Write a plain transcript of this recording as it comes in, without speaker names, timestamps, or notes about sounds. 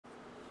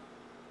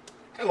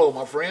Hello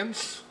my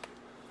friends,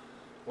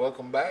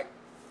 welcome back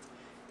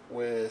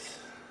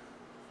with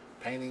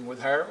Painting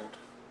with Harold,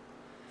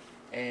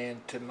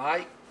 and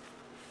tonight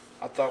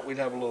I thought we'd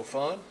have a little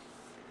fun.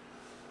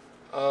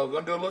 We're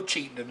going to do a little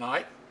cheating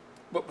tonight,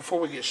 but before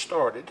we get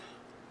started,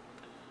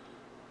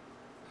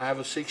 I have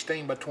a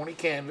 16 by 20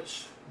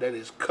 canvas that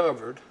is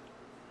covered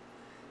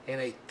in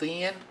a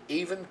thin,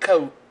 even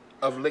coat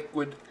of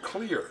liquid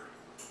clear.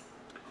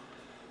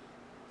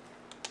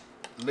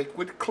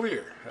 Liquid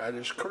clear, that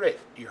is correct,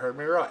 you heard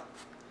me right.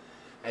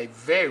 A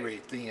very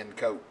thin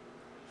coat.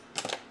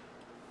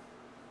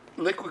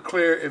 Liquid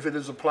clear, if it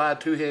is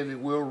applied too heavy,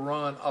 will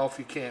run off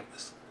your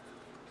canvas.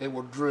 It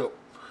will drip,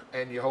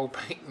 and your whole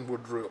painting will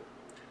drip.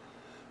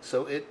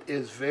 So it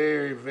is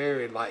very,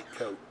 very light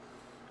coat.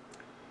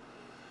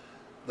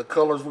 The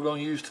colors we're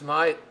going to use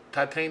tonight: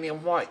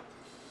 titanium white,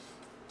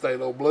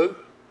 phthalo blue,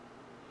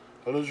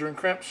 alizarin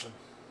crimson,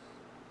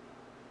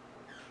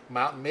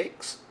 mountain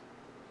mix,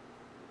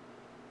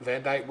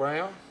 Van Dyke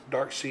brown,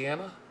 dark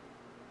sienna,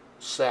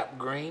 sap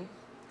green,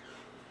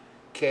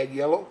 cad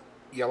yellow,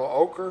 yellow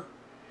ochre,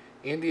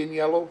 Indian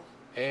yellow,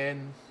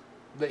 and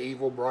the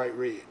evil bright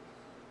red.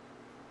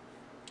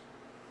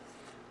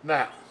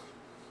 Now,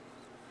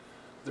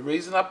 the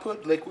reason I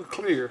put liquid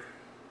clear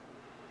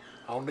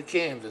on the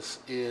canvas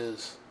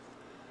is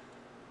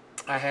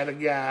I had a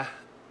guy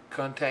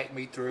contact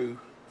me through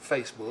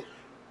Facebook,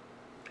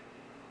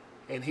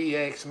 and he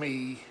asked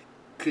me,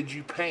 could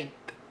you paint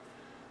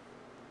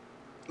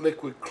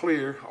liquid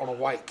clear on a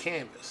white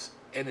canvas,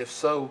 and if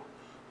so,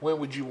 when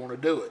would you want to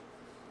do it?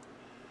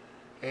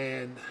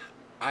 And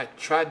I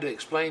tried to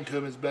explain to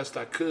him as best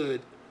I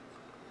could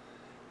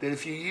that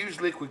if you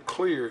use liquid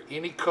clear,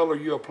 any color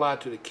you apply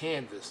to the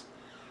canvas,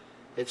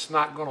 it's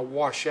not going to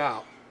wash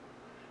out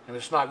and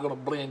it's not going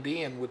to blend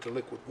in with the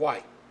liquid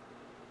white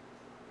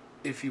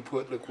if you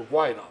put liquid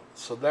white on.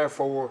 So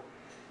therefore,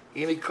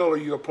 any color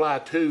you apply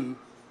to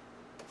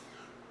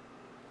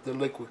the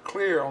liquid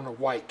clear on the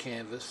white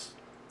canvas,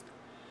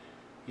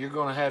 you're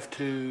going to have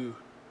to,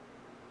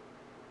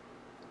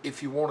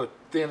 if you want to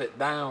thin it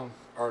down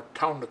or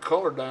tone the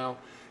color down,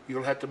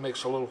 you'll have to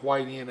mix a little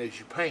white in as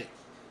you paint.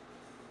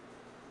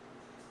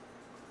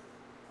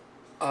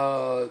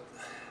 Your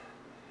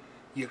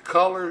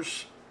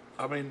colors,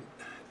 I mean,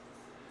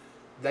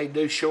 they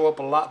do show up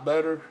a lot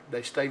better.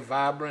 They stay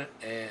vibrant,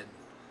 and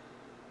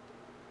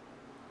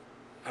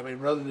I mean,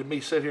 rather than me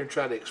sit here and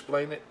try to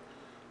explain it,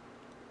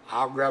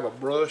 I'll grab a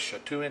brush, a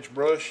 2-inch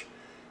brush,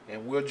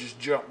 and we'll just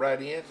jump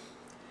right in.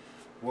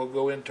 We'll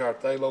go into our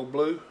phthalo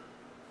blue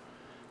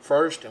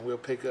first, and we'll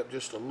pick up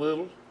just a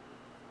little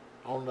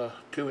on the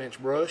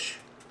 2-inch brush.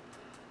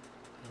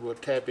 And we'll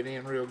tap it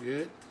in real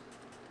good,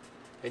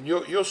 and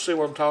you'll see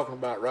what I'm talking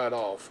about right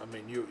off. I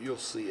mean, you'll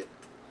see it.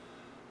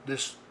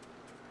 This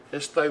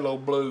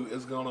phthalo blue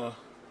is gonna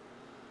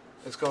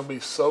be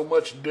so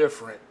much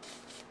different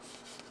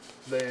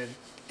than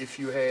if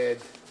you had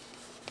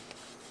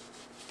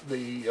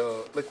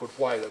the liquid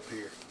white up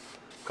here,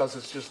 because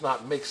it's just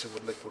not mixing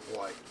with liquid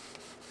white.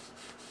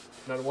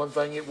 Now, the one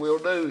thing it will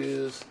do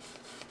is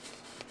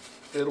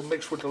it'll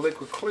mix with the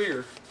liquid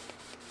clear,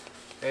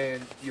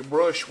 and your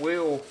brush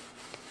will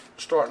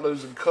start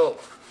losing color,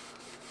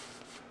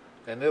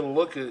 and it'll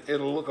look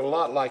a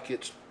lot like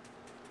it's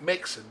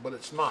mixing, but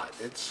it's not.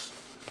 It's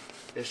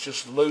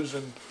just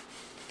losing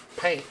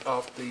paint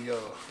off the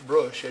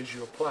brush as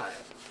you apply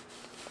it,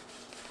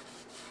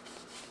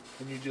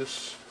 and you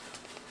just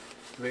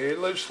very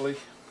loosely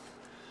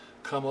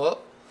come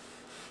up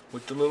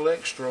with the little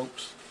X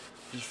strokes,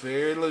 just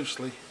very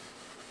loosely,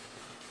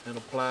 and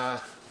apply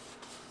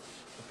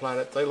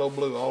that phthalo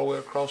blue all the way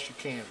across your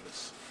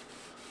canvas,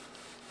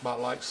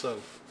 about like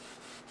so.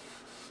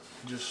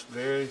 Just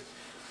very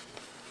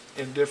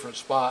in different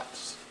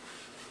spots,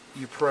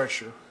 you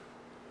pressure,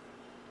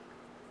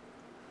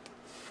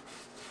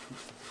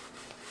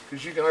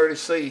 because you can already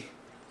see,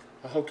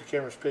 I hope the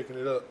camera's picking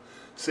it up,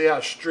 see how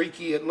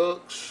streaky it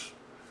looks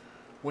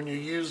when you're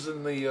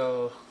using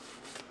the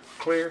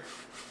clear.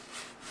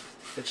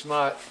 It's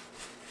not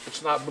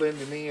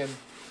blending in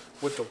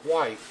with the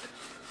white,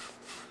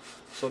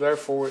 so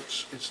therefore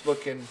it's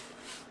looking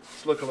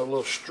a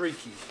little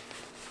streaky,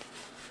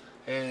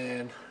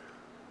 and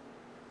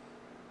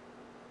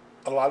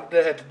a lot of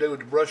that had to do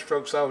with the brush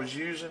strokes I was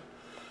using.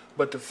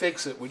 But to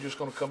fix it, we're just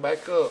going to come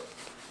back up,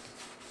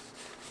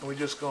 and we're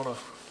just going to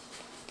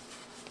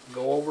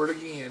go over it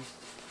again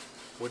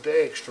with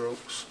the X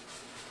strokes.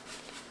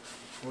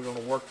 We're going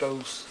to work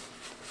those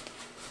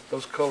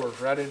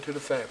colors right into the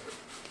fabric,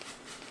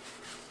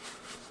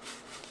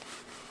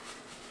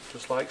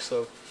 just like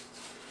so.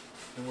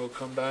 And we'll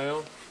come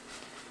down,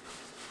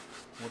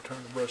 we'll turn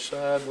the brush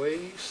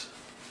sideways,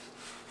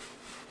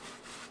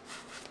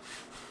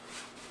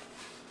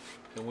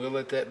 and we'll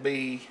let that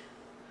be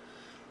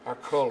our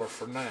color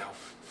for now.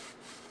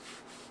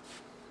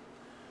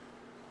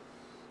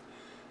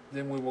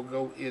 Then we will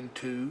go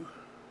into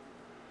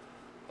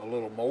a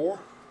little more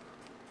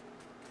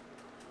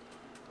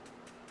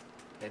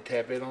and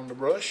tap it on the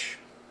brush,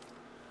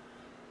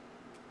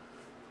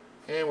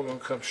 and we're going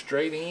to come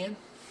straight in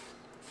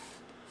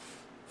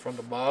from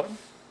the bottom,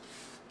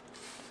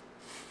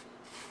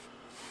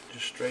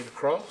 just straight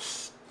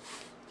across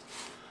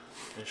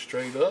and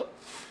straight up.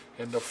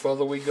 And the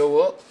further we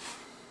go up,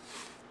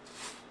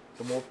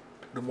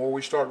 the more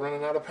we start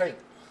running out of paint.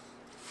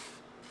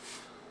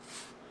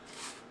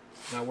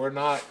 Now we're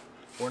not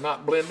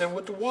blending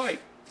with the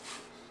white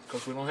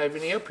because we don't have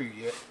any up here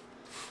yet.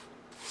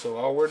 So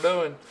all we're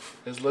doing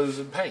is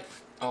losing paint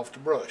off the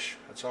brush.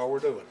 That's all we're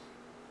doing.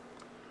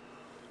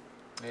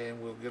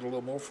 And we'll get a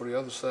little more for the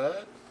other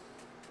side.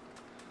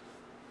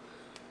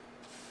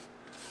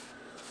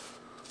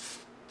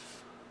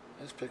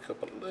 Let's pick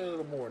up a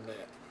little more than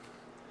that.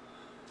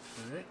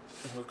 Alright,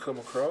 and we'll come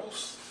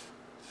across.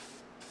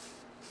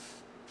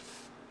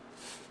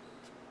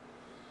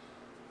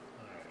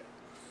 Alright.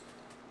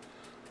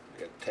 I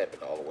gotta tap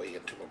it all the way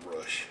into my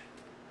brush.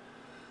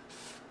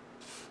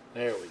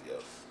 There we go.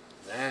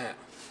 Now,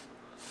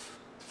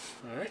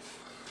 alright,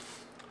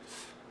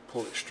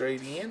 pull it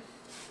straight in,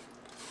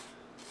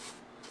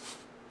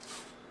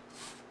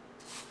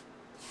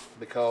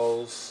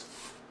 because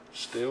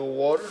still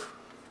water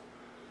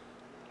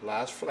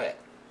lies flat.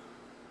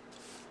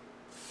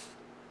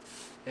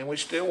 And we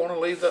still want to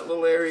leave that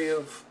little area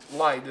of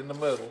light in the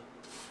middle,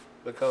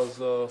 because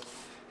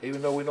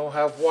even though we don't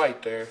have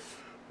white there,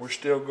 we're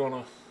still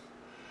gonna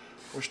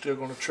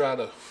try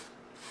to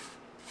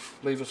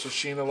leave us a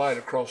sheen of light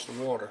across the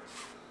water.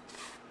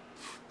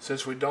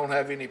 Since we don't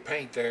have any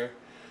paint there,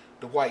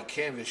 the white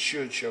canvas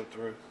should show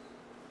through.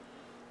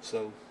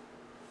 So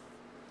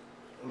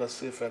let's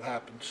see if that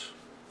happens.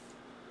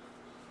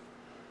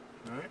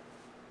 Alright,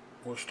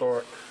 we'll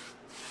start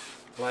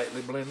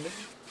lightly blending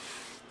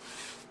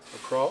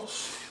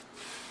across,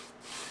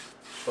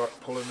 start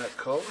pulling that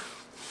color.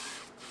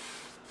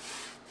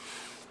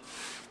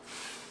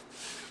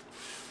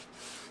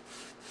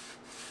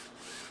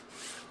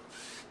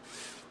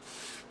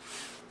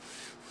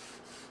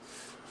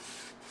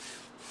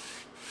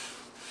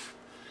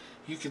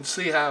 You can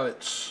see how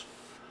it's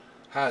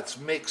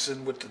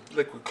mixing with the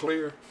liquid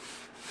clear,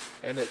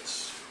 and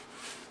it's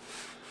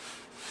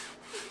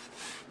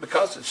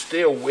because it's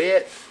still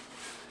wet,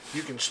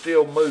 you can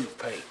still move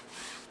paint,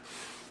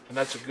 and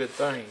that's a good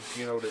thing,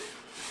 you know, that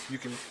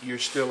you're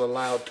still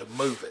allowed to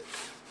move it.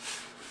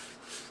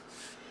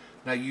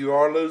 Now you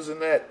are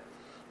losing that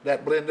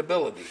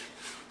blendability,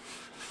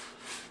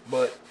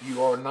 but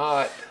you are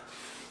not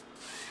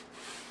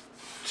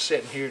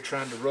sitting here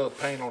trying to rub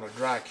paint on a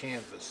dry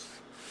canvas.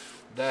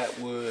 That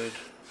would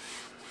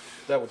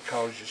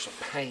cause you some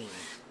pain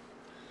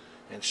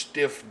and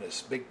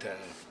stiffness big time.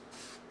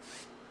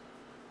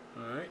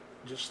 Alright,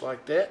 just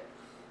like that.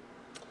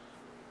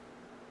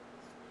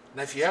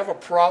 Now if you have a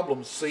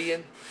problem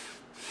seeing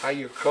how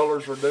your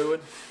colors are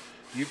doing,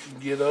 you can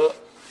get up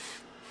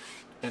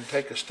and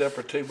take a step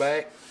or two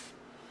back,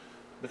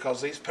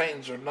 because these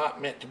paintings are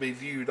not meant to be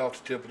viewed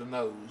off the tip of the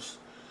nose.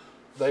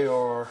 They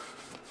are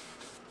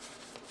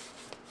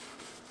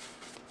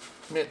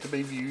meant to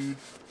be viewed,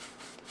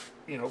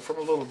 you know, from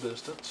a little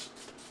distance.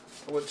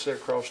 I wouldn't say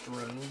across the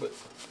room, but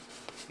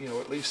you know,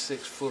 at least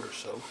 6 foot or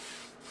so.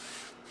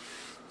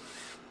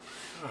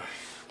 Alright,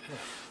 yeah.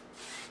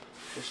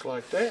 Just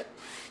like that.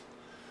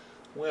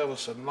 We have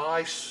us a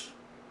nice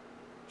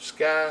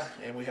sky,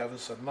 and we have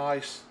us a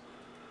nice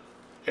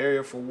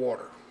area for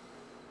water.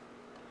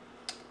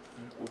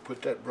 We'll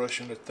put that brush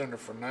in the thinner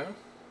for now.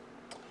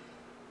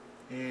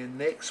 And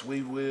next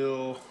we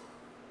will,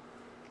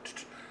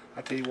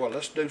 I tell you what,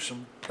 let's do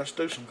some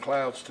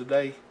clouds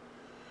today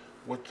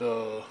with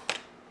the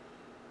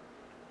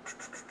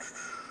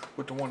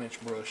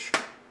 1-inch brush.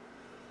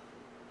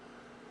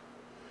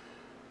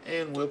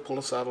 And we'll pull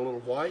us out a little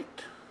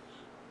white.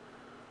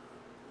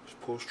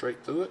 Just pull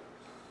straight through it.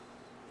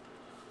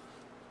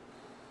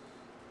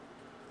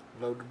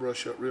 Load the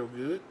brush up real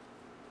good.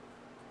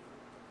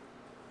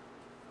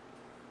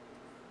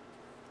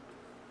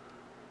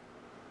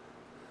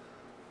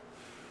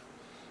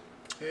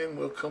 And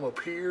we'll come up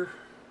here,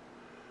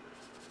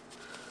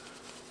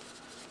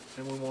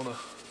 and we want to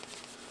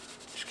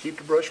just keep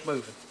the brush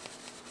moving.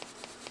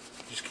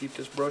 Just keep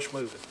this brush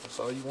moving. That's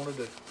all you want to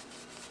do.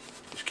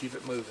 Just keep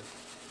it moving.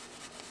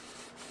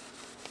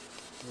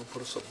 We'll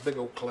put us a big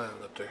old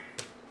cloud up there.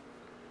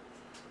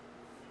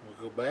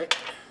 We'll go back.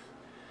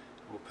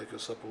 We'll pick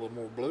us up a little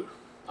more blue.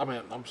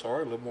 I'm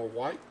sorry, a little more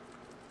white.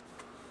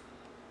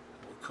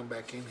 We'll come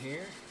back in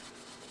here.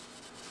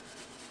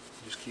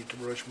 Just keep the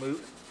brush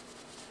moving.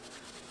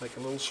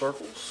 Making little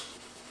circles.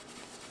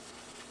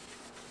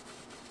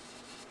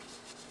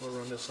 We'll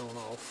run this on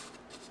off,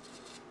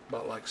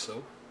 about like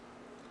so.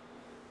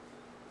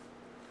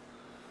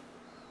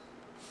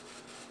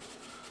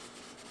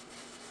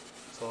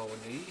 That's all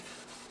we need.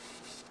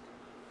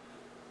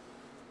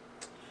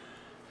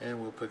 And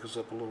we'll pick us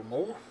up a little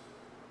more.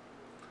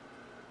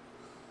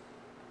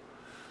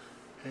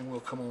 And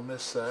we'll come on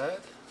this side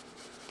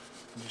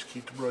and just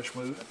keep the brush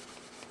moving.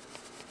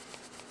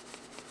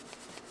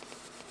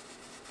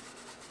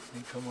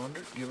 And come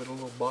under it, give it a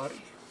little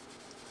body.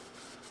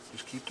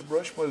 Just keep the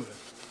brush moving.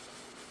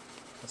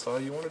 That's all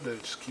you want to do,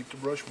 just keep the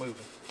brush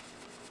moving.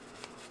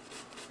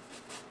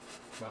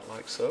 About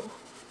like so.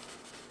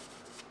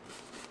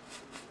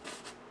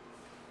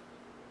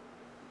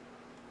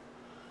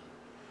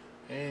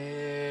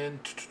 And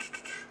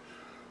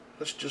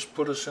let's just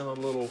put us in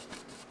a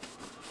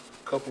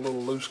couple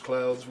little loose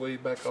clouds way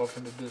back off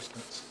in the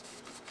distance.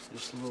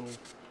 Just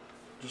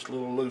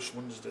little loose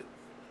ones that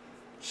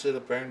sit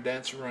up there and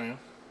dance around.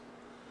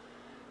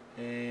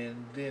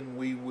 And then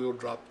we will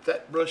drop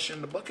that brush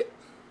in the bucket.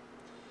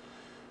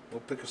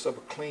 We'll pick us up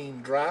a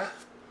clean, dry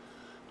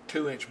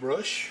 2-inch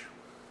brush,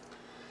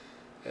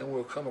 and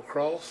we'll come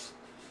across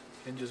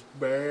and just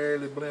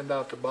barely blend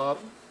out the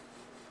bottom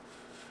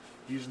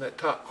using that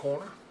top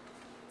corner.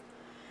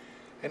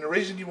 And the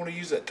reason you want to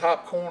use that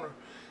top corner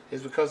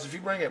is because if you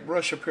bring that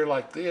brush up here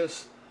like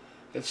this,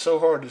 it's so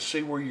hard to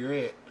see where you're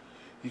at.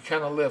 You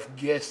kind of left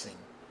guessing.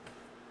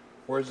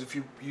 Whereas if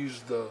you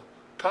use the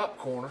top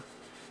corner,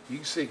 you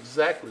can see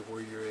exactly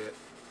where you're at.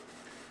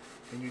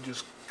 And you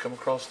just come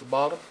across the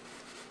bottom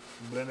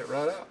and blend it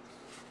right out.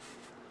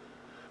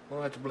 We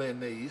don't have to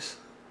blend these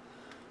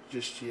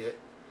just yet.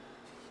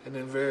 And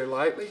then very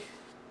lightly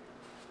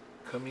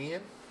come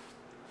in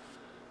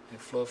and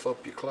fluff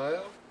up your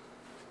cloud.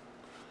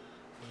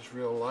 Just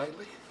real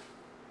lightly.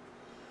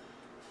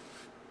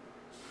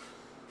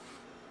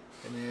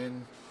 And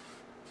then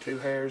 2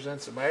 hairs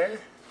and some air.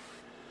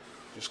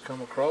 Just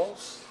come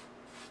across.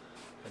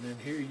 And then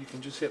here you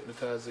can just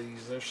hypnotize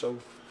these.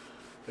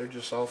 They're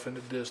just off in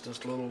the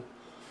distance, little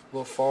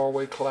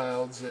faraway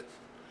clouds that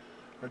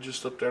are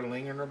just up there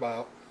lingering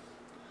about.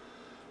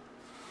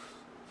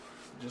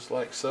 Just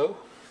like so.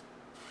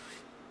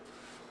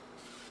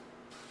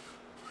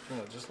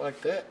 Yeah, just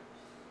like that.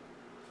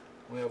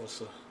 We have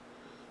us a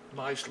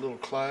nice little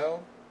cloud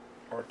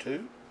or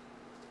two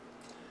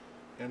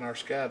in our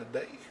sky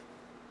today.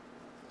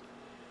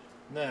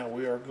 Now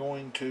we are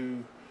going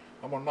to,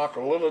 I'm going to knock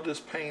a little of this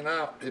paint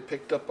out. It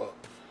picked up a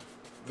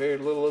very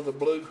little of the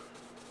blue,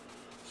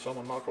 so I'm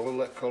going to knock a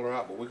little of that color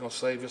out, but we're going to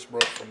save this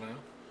brush for now.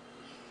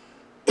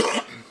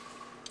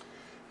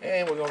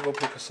 And we're going to go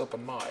pick us up a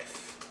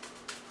knife.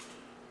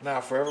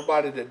 Now for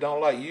everybody that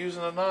don't like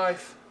using a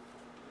knife,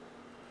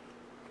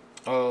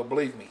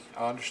 believe me,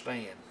 I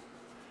understand.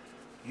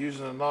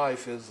 Using a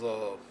knife is,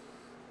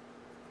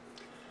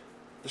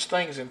 this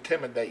thing is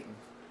intimidating.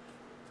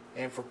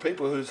 And for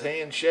people whose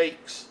hand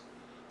shakes,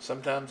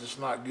 sometimes it's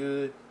not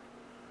good.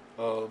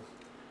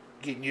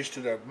 Getting used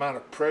to the amount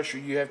of pressure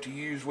you have to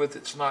use with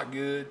it's not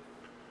good.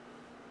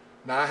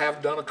 Now I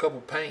have done a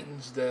couple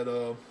paintings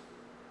that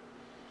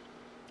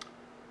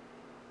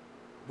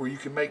where you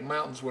can make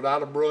mountains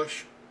without a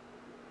brush,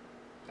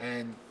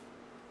 and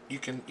you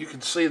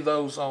can see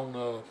those on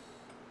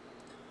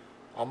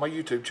my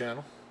YouTube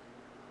channel.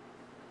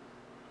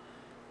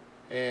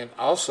 And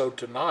also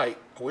tonight,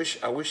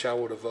 I wish I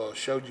would have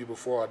showed you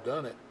before I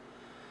done it.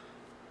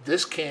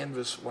 This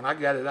canvas, when I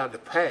got it out of the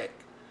pack,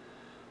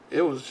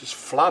 it was just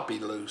floppy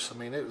loose. I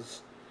mean,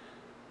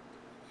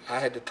 I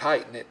had to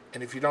tighten it.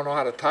 And if you don't know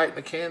how to tighten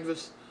a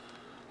canvas,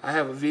 I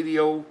have a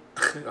video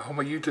on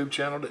my YouTube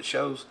channel that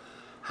shows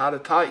how to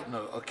tighten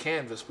a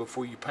canvas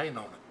before you paint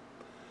on it.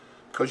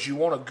 Because you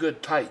want a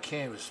good tight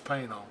canvas to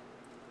paint on.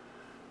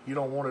 You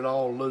don't want it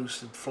all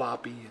loose and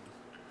floppy, and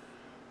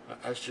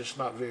that's just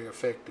not very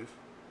effective.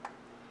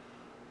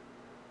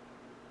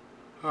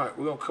 Alright,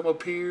 we're going to come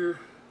up here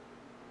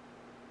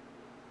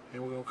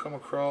and we're going to come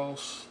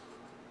across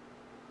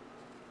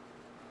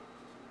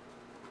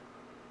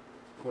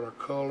with our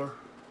color.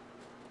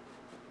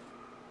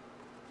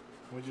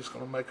 We're just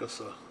going to make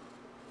us a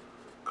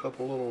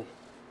couple little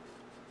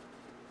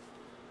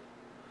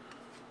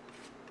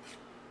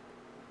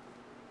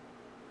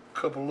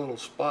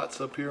spots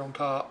up here on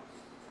top,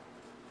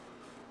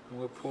 and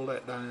we'll pull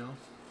that down.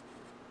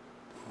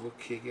 We'll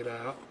kick it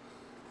out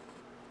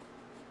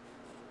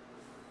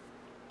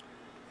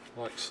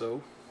like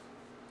so.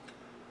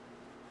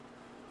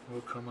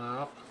 We'll come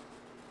out.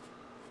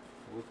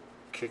 We'll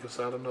kick us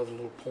out another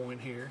little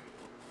point here.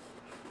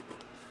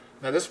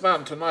 Now this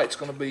mountain tonight's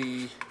going to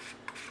be,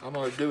 I'm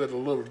going to do it a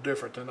little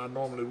different than I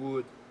normally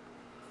would.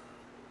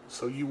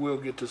 So you will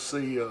get to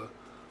see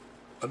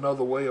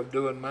another way of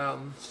doing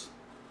mountains.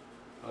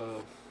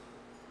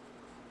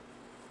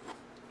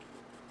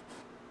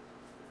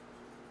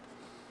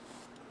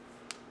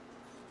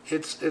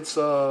 It's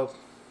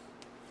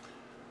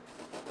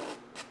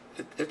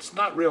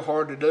not real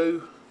hard to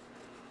do.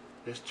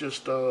 It's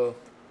just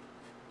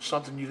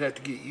something you'd have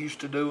to get used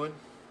to doing.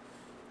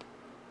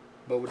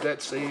 But with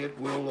that said,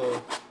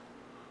 we'll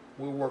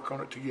work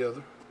on it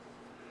together.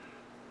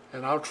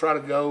 And I'll try to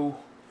go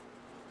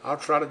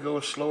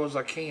as slow as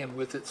I can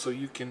with it, so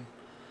you can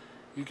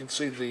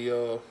see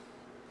the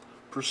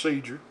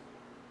procedure.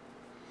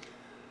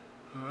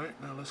 All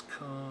right, now let's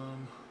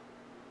come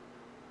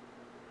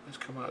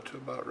out to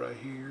about right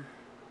here.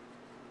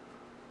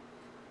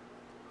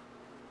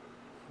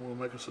 We'll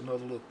make us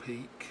another little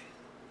peak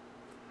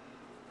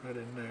right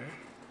in there,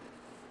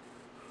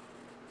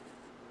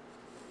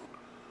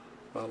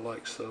 about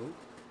like so.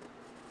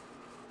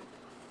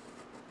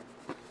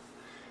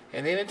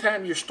 And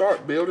anytime you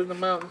start building the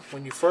mountain,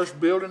 when you're first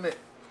building it,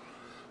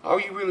 all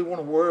you really want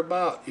to worry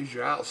about is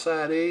your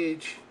outside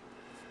edge.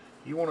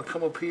 You want to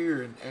come up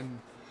here and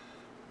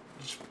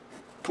just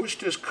push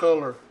this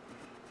color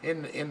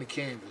in the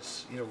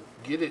canvas. You know,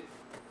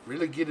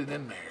 really get it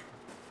in there.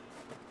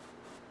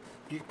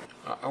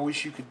 I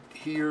wish you could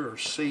hear or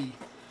see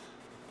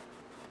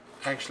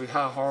actually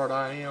how hard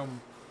I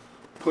am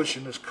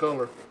pushing this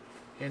color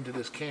into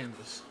this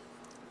canvas.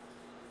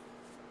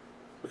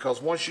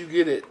 Because once you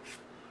get it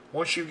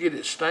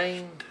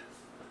stained,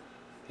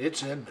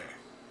 it's in there.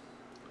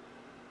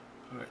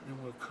 Alright, then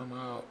we'll come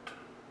out.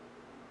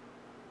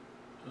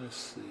 Let's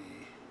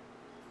see.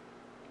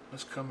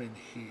 Let's come in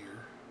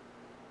here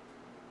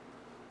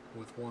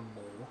with one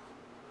more.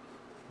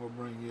 We'll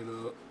bring it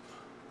up.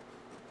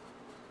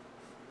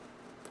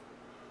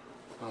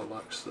 About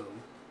like so.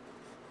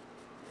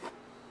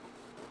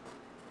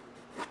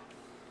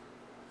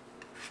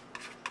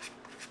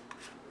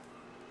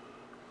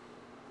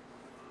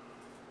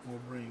 We'll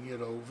bring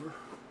it over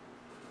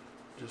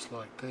just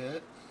like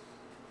that.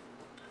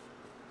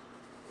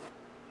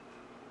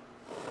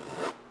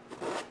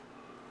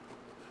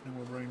 And then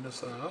we'll bring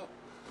this out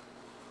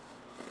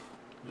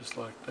just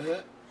like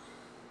that.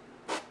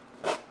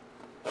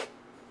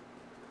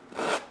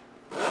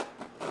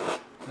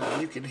 Now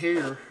you can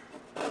hear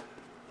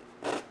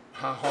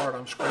how hard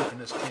I'm scraping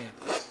this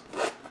canvas.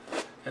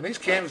 And these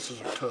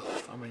canvases are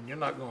tough. I mean, you're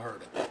not going to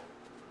hurt it.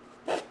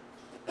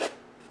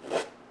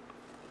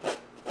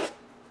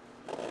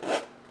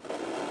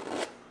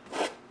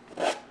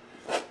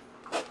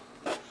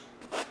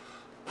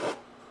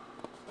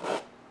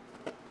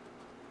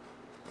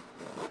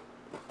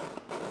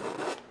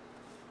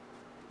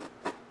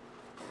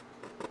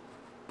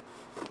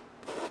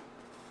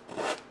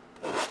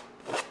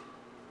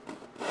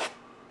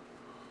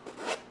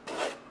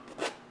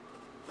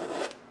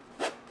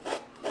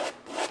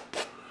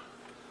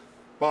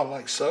 About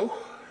like so.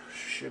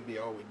 Should be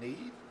all we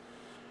need.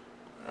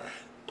 Alright,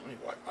 let me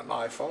wipe my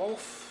knife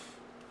off.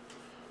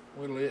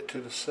 Whittle it to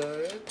the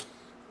side.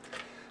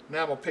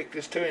 Now I'm going to pick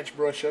this 2-inch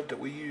brush up that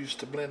we used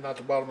to blend out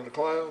the bottom of the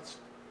clouds.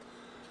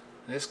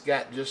 And it's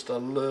got just a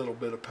little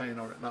bit of paint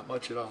on it, not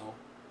much at all.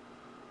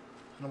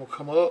 And I'm going to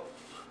come up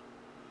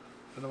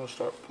and I'm going to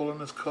start pulling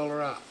this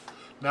color out.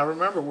 Now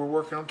remember, we're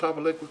working on top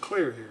of liquid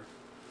clear here.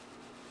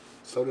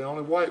 So the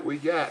only white we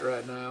got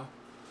right now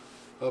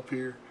up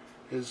here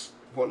is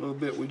what little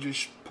bit we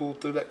just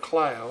pulled through that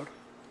cloud.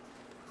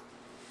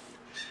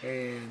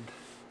 And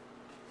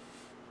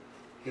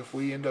if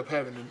we end up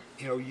having to,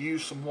 you know,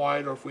 use some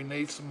white, or if we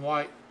need some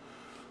white,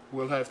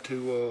 we'll have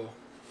to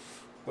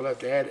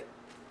add it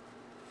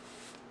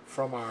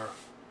from our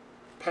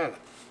palette.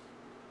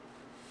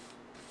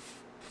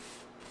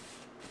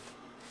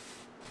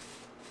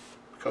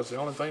 Because the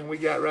only thing we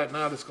got right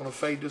now that's going to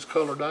fade this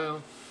color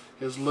down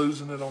is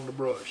losing it on the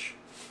brush.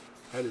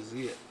 That is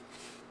it.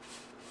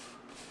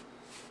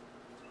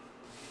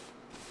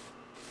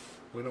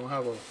 We don't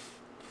have a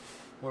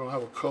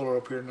color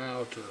up here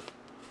now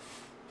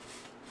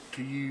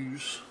to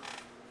use.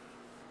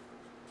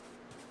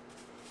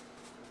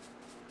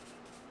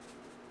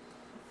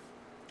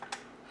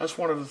 That's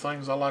one of the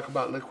things I like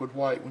about liquid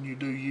white. When you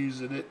do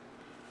use it,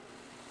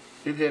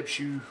 it helps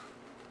you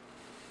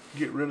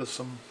get rid of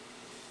some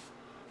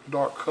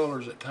dark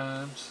colors at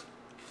times.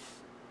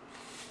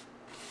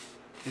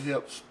 It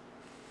helps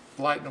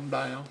lighten them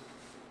down.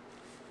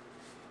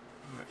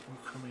 Alright,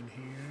 we'll come in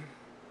here.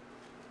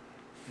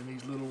 And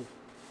these little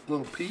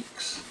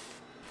peaks,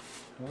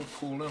 we'll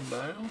pull them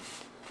down.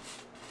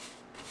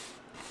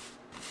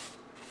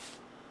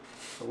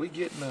 So we're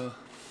getting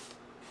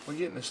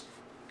this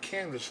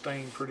canvas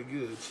stained pretty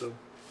good. So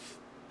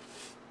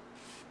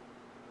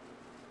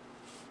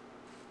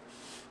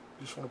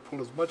just want to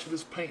pull as much of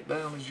this paint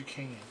down as you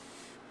can,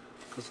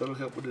 because that'll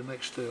help with the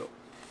next step.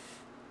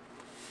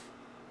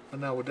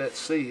 And now with that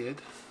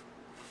said,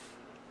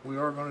 we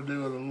are going to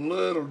do it a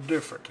little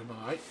different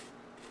tonight.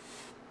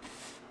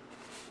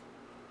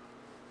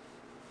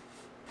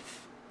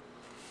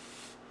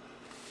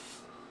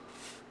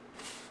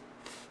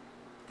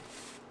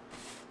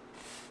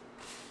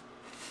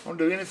 We're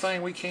going to do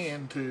anything we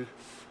can to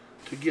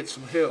get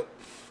some help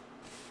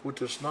with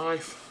this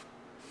knife,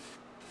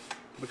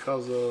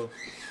 because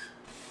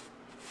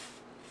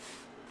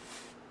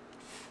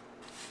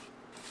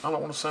I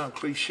don't want to sound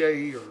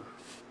cliche or,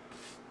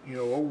 you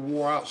know, old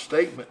wore out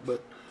statement,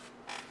 but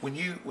when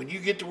you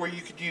get to where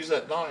you could use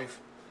that knife,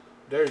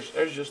 there's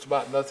just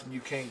about nothing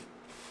you can't.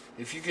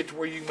 If you get to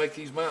where you can make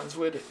these mountains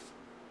with it,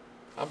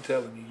 I'm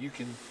telling you,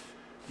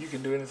 you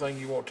can do anything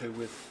you want to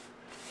with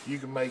it. You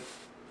can make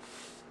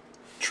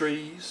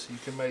trees, you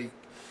can make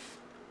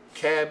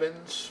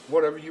cabins,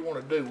 whatever you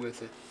want to do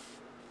with it,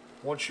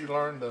 once you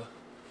learn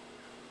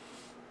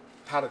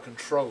how to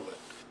control it.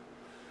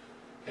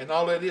 And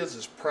all it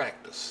is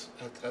practice.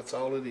 That's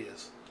all it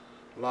is.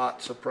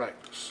 Lots of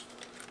practice.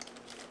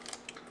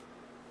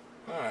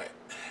 Alright.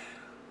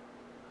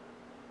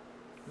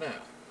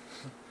 Now,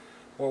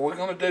 what we're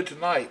going to do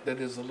tonight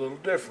that is a little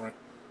different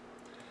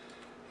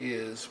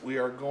is we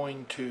are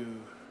going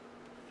to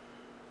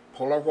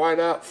pull our white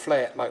out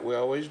flat like we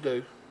always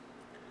do.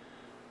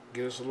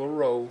 get us a little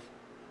roll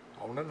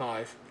on the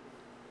knife,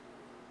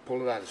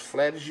 pull it out as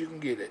flat as you can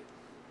get it.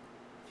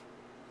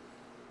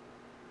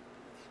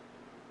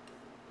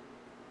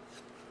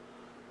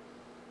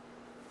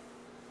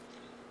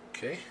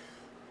 Okay.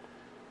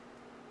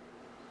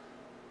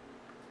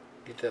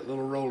 Get that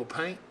little roll of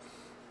paint.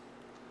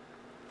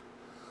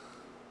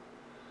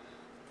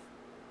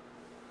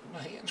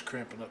 My hand's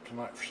cramping up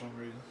tonight for some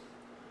reason.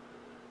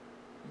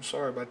 I'm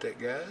sorry about that,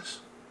 guys.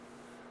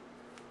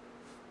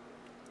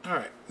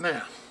 Alright,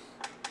 now,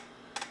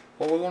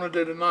 what we're going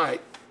to do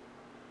tonight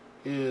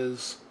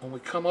is when we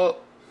come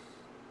up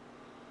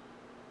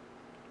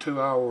to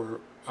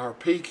our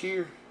peak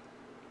here,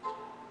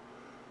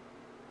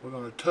 we're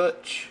going to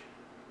touch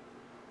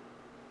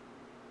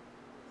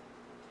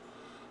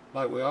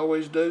like we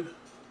always do.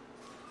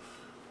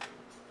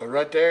 But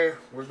right there,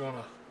 we're going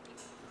to,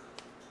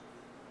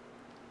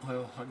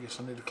 well, I guess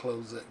I need to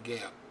close that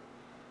gap.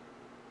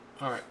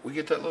 Alright, we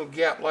get that little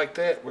gap like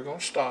that, we're going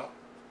to stop.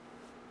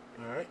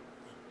 Alright,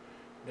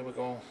 then we're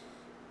going to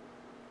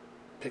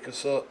pick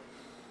us up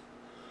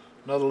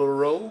another little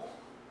roll,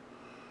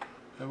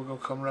 and we're going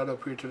to come right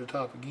up here to the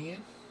top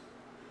again.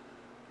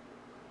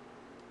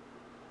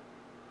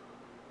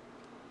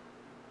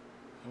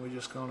 And we're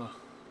just going to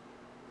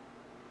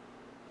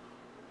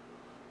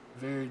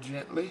very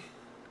gently,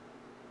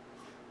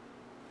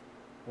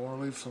 want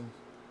to leave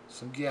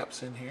some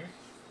gaps in here.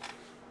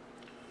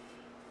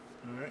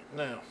 Alright,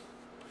 now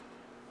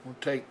we'll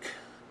take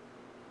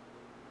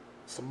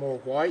some more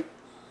white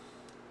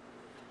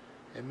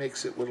and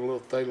mix it with a little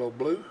phthalo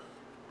blue,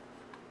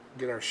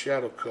 get our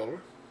shadow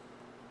color.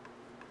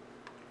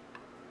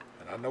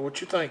 And I know what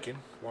you're thinking,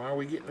 why are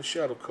we getting a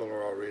shadow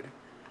color already?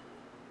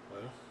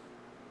 Well,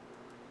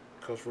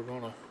 because we're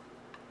gonna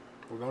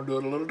do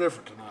it a little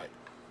different tonight.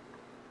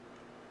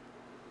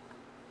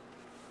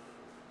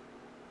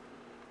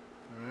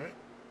 Alright,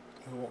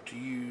 we want to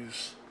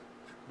use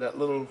that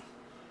little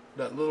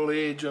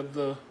edge of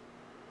the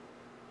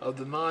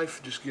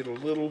knife, just get a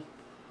little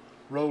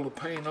roll of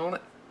paint on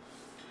it.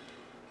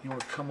 You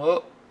want to come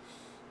up,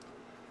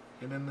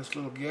 and then this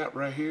little gap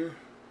right here,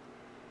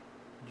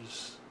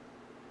 just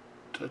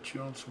touch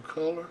you on some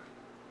color,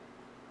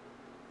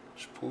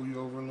 just pull you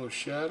over a little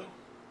shadow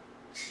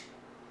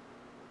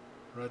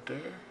right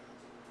there,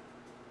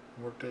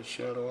 work that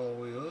shadow all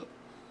the way up,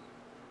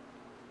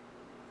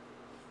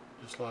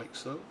 just like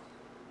so.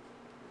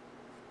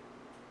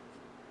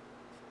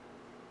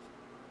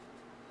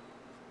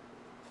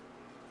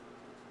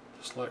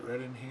 Just like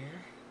right in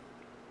here.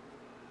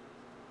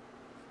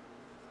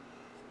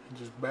 And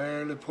just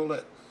barely pull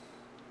that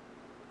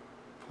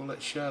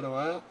shadow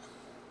out.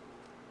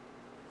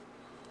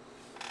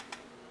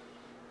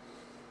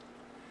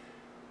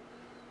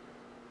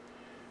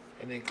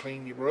 And then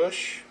clean your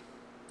brush,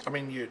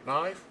 your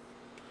knife,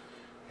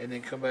 and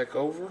then come back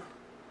over,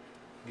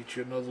 get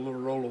you another little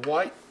roll of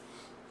white,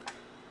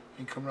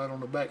 and come right on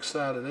the back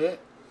side of that.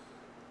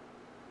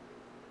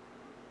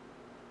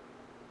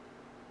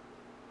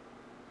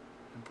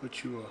 And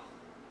put you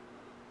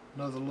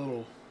another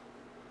little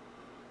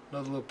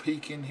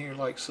peak in here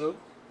like so.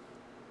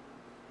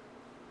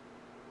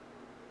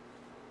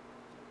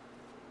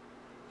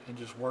 And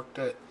just work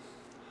it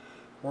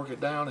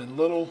down in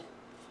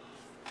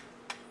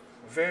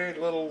very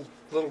little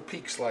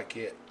peaks like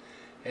it.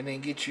 And then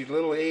get your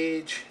little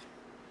edge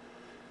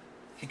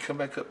and come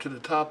back up to the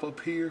top up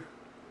here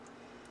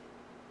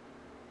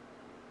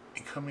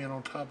and come in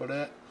on top of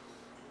that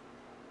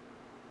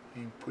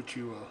and put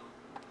you a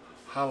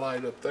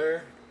highlight up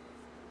there.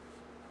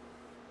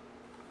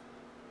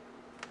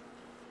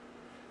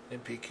 Then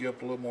pick you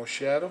up a little more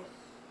shadow.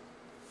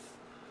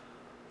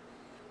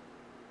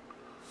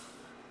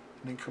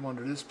 And then come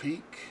under this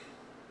peak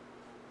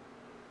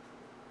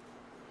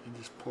and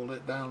just pull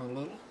it down a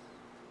little.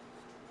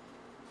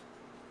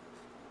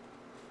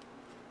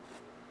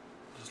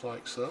 Just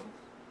like so.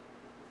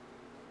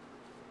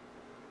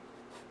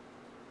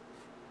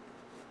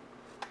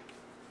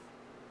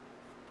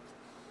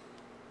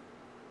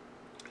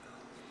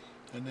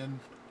 And then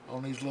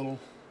on these little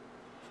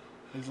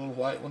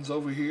white ones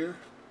over here,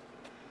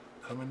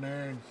 come in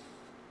there and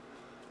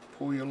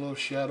pull your little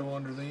shadow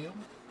under them.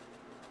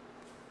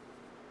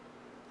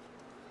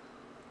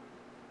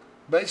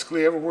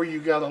 Basically, everywhere you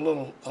got a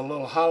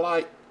little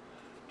highlight,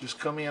 just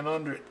come in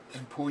under it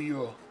and pull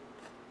you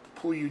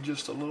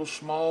just a little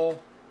small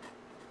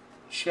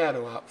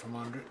shadow out from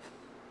under it.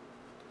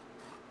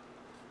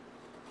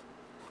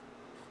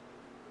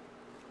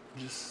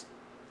 Just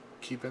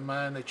keep in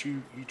mind that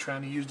you're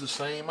trying to use the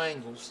same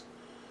angles.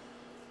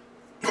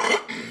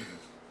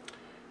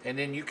 And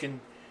then you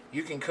can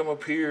come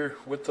up here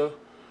with the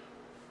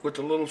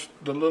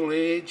little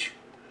edge,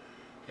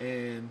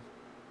 and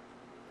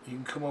you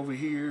can come over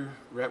here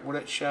right where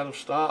that shadow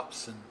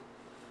stops and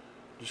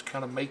just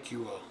kind of make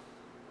you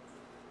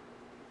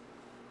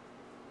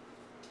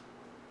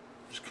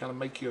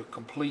a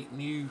complete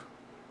new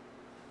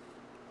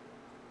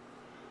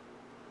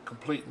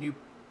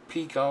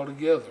peak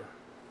altogether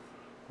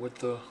with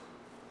the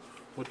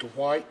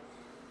white.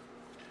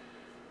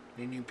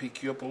 Then you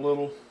pick you up a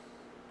little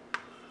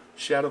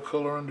shadow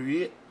color under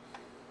it.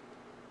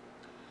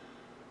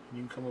 You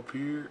can come up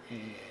here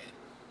and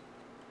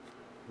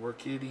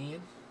work it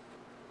in,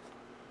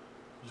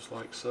 just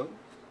like so.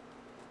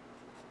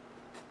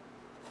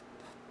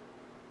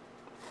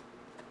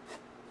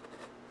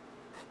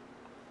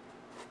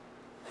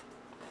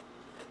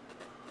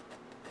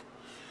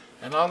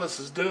 And all this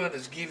is doing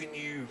is giving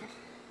you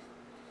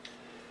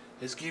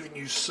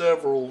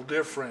several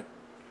different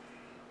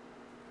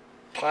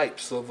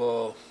types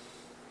of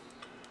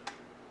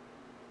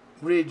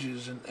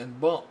ridges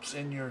and bumps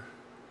in your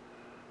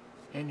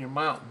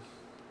mountain.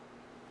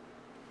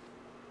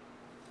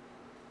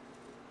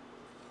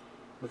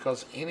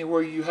 Because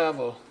anywhere you have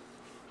a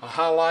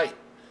highlight,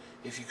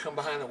 if you come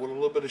behind it with a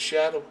little bit of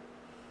shadow,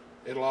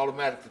 it'll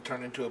automatically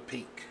turn into a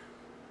peak.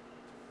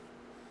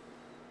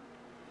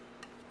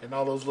 And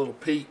all those little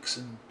peaks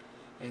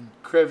and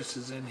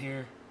crevices in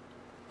here,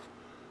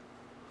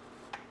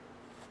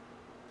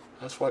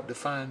 that's what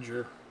defines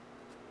your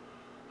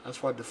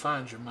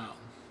mountain.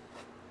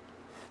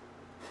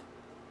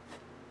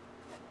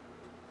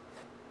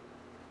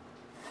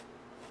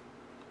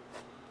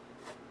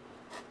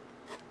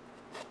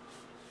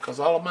 Because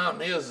all a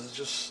mountain is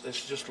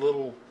just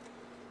little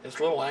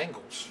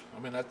angles. I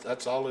mean,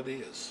 that's all it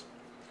is.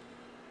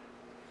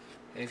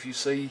 And if you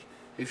see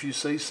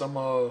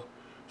some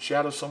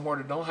shadow somewhere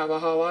that don't have a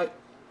highlight,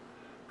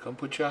 come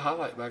put your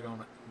highlight back on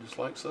it, just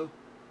like so.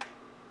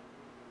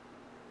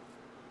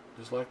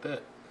 Just like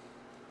that.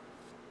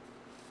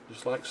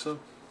 Just like so.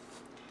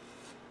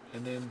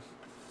 And then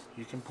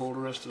you can pull the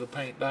rest of the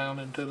paint down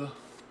into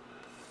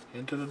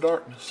the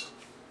darkness.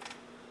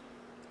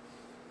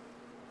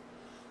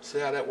 See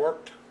how that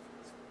worked?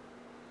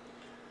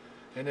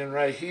 And then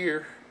right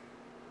here,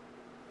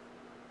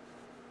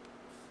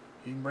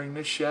 you can bring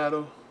this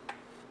shadow,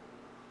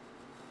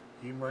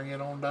 you can bring it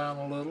on down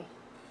a little.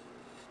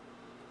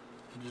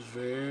 Just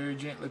very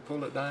gently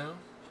pull it down.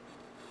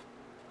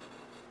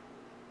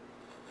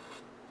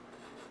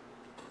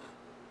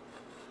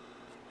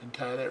 And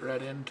tie that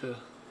right into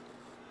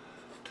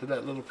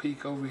that little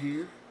peak over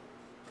here.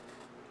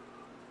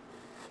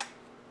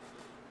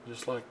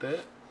 Just like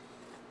that.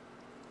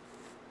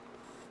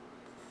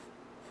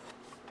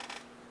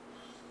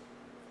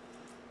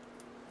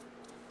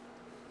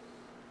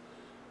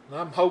 And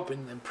I'm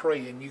hoping and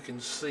praying you can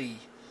see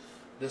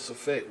this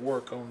effect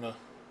work on the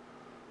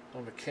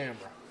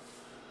camera,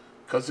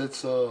 because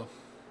it's an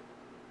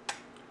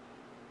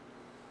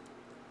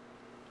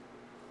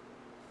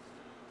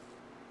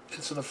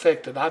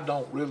effect that I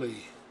don't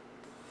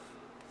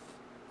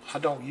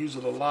use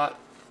it a lot,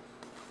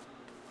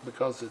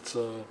 because it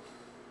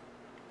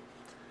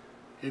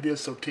is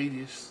so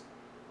tedious,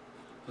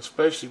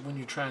 especially when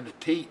you're trying to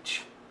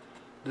teach.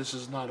 This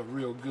is not a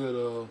real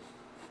good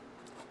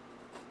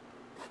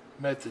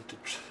method to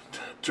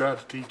try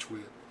to teach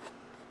with,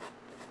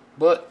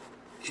 but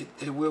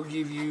it will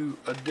give you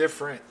a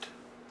different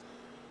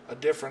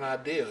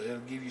idea. It'll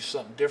give you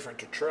something different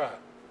to try.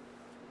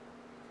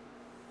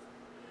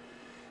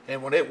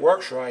 And when it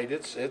works right,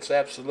 it's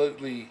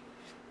absolutely,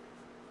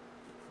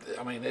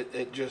 I mean, it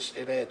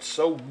adds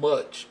so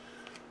much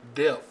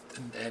depth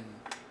and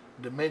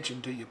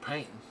dimension to your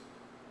painting.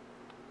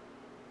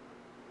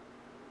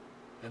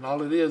 And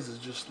all it is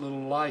just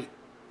little light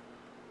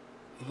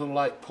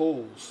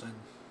pulls, and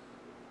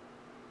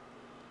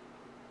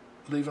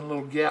leaving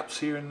little gaps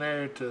here and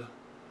there to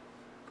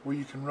where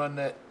you can run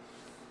that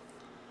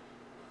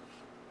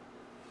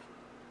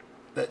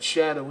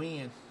shadow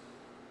in.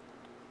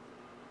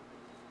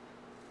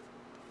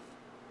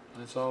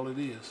 That's all it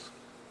is.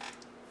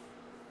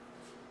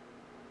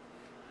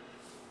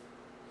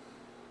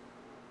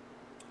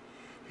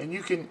 And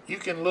you can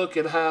look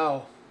at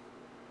how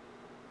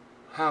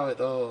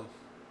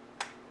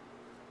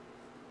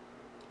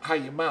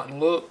your mountain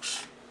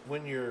looks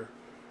when you're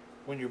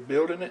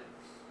building it.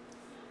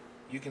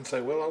 You can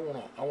say, well,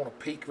 I want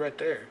to peak right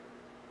there.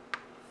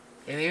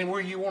 And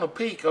anywhere you want to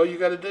peak, all you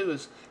got to do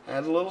is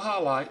add a little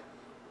highlight,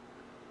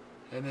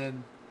 and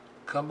then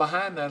come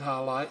behind that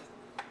highlight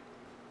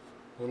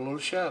with a little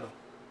shadow.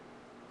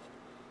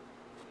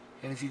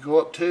 And if you go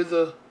up to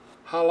the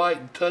highlight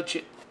and touch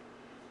it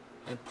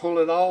and pull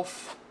it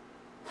off,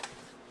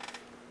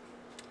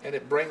 and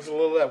it brings a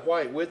little of that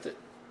white with it,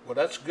 well,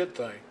 that's a good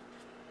thing,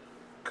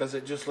 because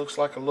it just looks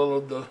like a little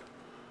of the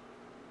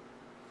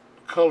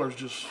colors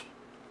just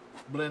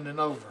blending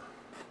over.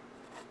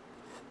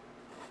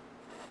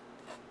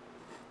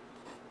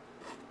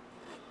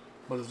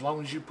 But as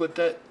long as you put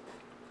that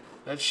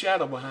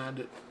shadow behind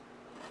it,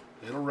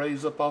 it'll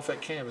raise up off that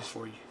canvas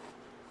for you.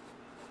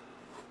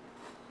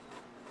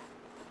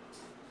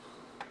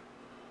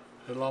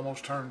 It'll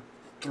almost turn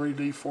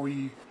 3D for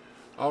you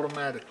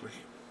automatically.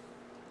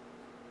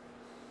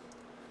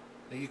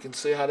 And you can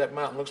see how that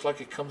mountain looks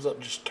like it comes up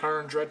and just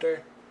turns right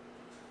there.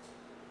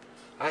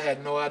 I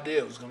had no idea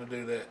it was going to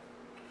do that.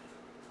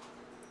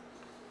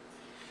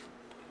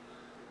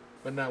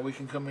 But now we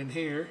can come in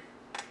here,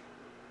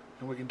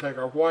 and we can take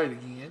our white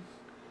again,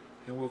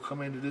 and we'll come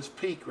into this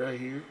peak right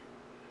here,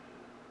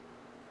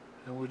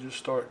 and we'll just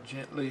start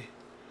gently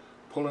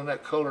pulling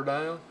that color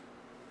down,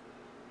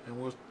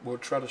 and we'll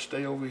try to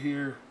stay over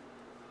here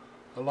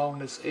along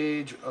this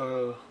edge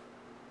where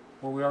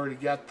we already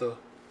got the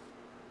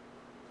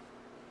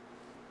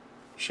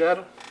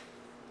shadow.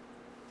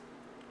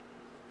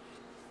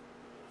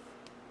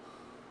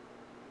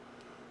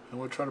 And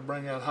we'll try to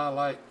bring that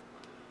highlight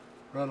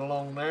right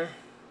along there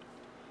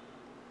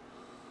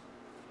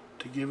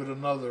to give it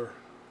another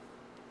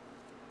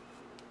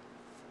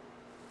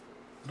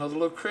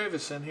little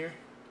crevice in here,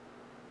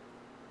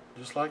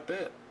 just like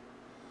that.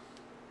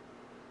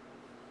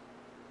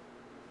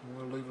 And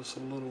we'll leave us a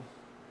little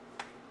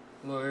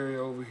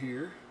area over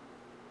here.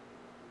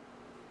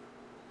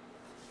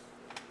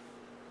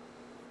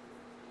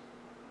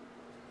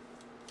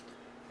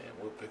 And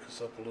we'll pick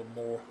us up a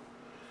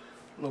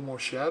little more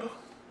shadow.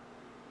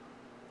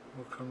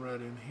 We'll come right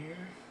in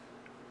here,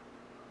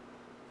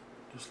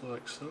 just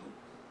like so.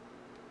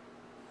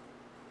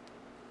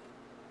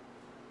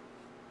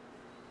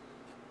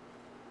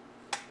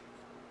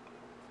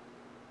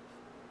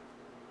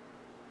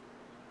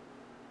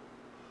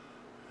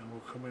 And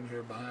we'll come in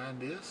here behind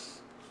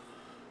this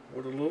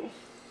with a little.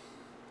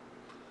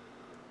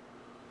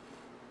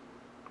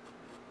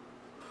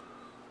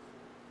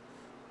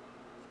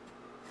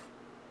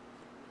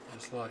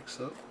 Just like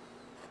so.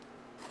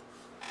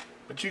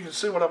 But you can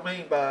see what I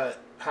mean by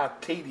how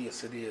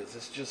tedious it is.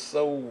 It's just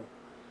so...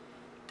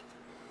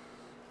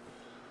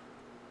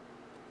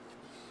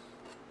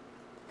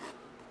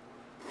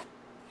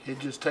 It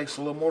just takes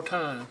a little more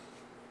time.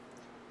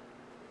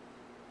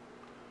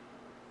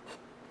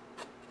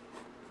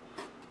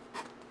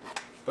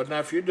 But now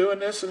if you're doing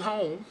this at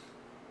home,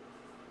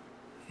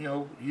 you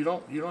know, you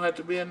don't have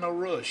to be in no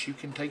rush. You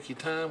can take your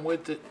time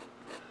with it,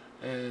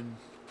 and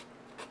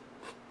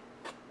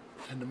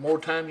the more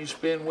time you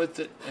spend with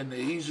it, and the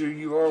easier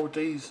you are with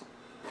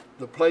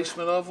the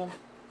placement of them,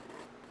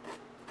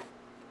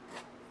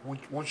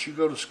 once you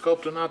go to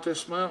sculpting out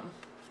this mountain,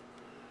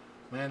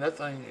 man, that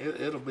thing,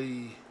 it'll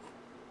be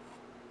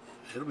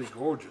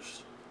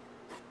gorgeous.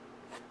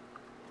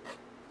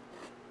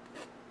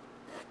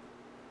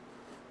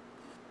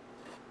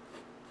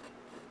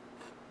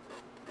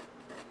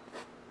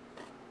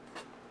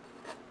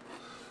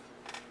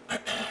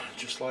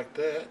 Just like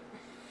that.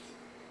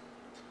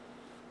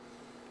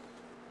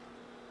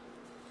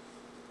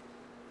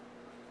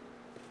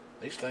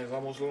 These things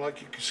almost look like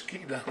you can ski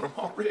down them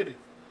already.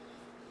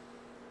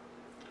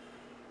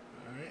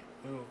 Alright,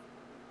 we'll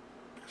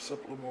mix up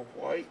a little more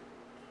white,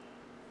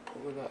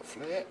 pull it out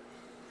flat,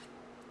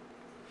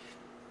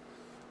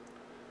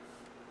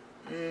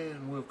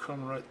 and we'll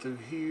come right through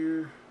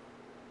here.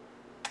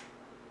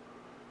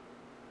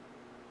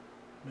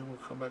 Then we'll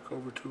come back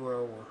over to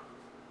our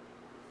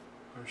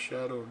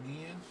shadow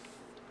again.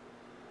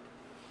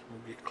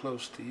 We'll get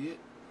close to it,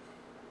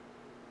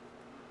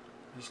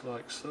 just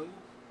like so.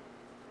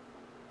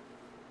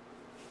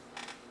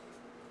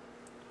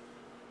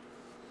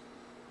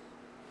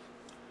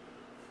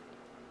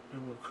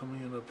 And we'll come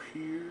in up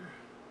here.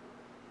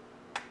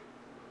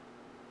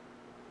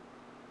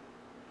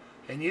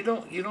 And you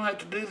don't have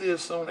to do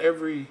this on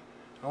every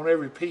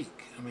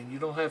peak. I mean, you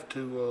don't have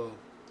to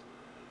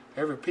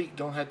every peak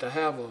don't have to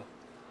have a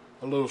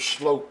little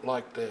slope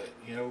like that,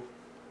 you know.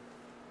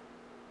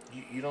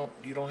 You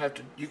don't have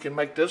to. You can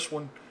make this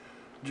one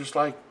just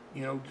like,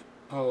 you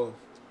know,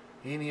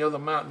 any other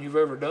mountain you've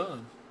ever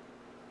done.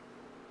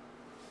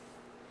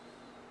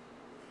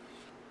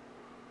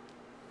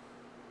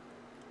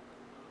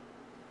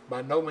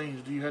 By no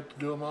means do you have to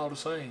do them all the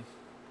same.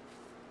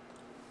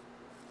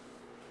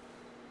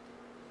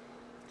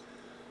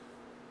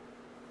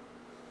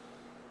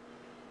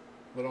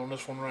 But on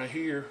this one right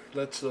here,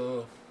 let's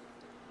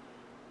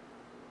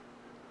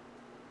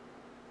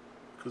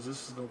because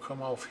this is going to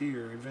come off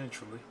here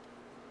eventually.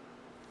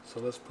 So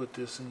let's put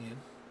this in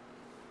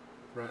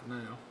right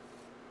now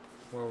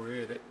while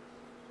we're at it.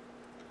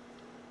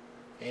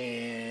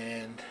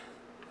 And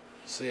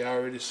see, I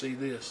already see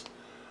this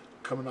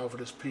coming off of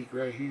this peak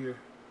right here.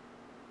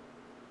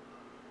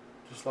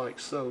 Just like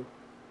so.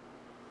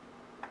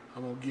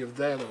 I'm going to give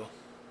that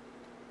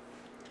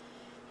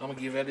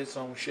its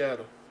own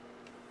shadow.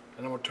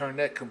 And I'm going to turn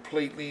that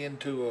completely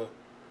into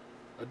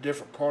a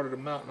different part of the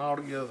mountain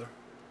altogether.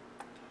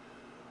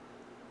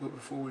 But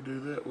before we do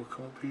that, we'll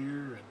come up here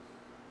and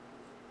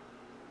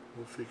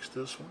we'll fix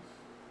this one.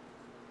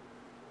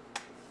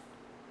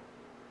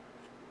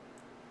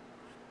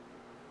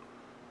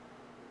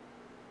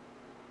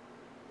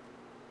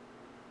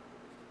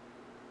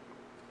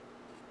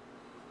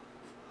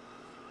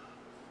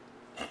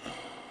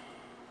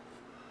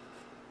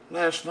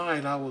 Last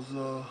night I was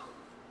when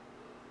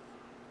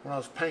I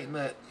was painting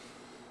that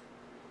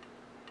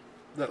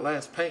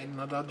last painting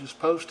that I just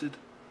posted,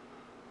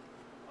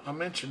 I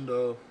mentioned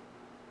a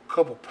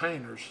couple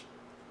painters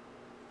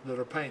that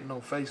are painting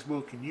on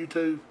Facebook and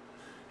YouTube,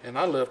 and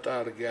I left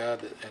out a guy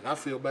and I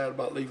feel bad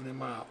about leaving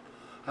him out.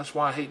 That's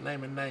why I hate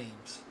naming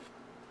names.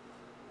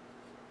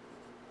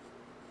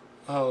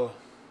 And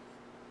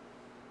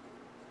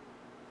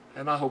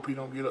I hope he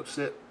don't get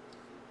upset,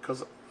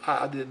 because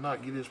I did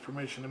not get his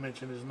permission to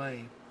mention his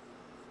name.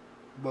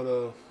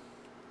 But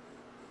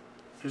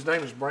his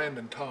name is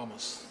Brandon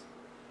Thomas,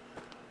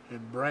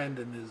 and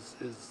Brandon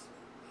is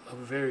a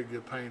very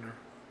good painter.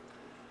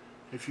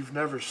 If you've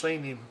never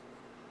seen him,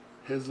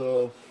 his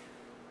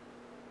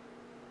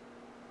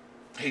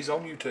he's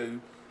on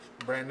YouTube,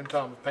 Brandon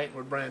Thomas, Painting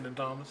with Brandon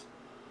Thomas.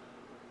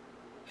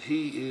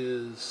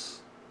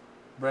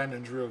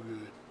 Brandon's real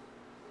good,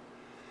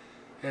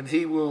 and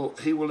he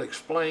will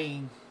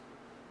explain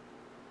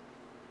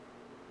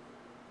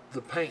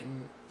the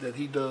painting that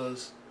he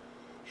does.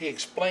 He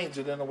explains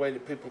it in a way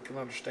that people can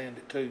understand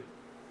it too.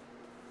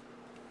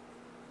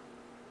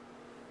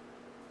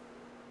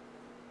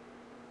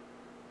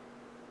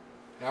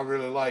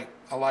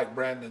 I like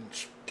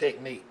Brandon's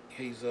technique.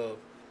 He's a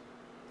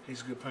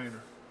good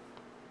painter.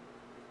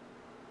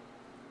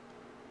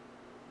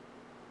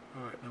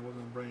 All right, now we're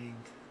gonna bring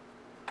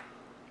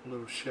a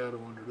little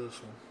shadow under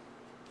this one.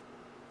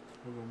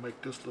 We're gonna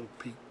make this little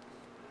peak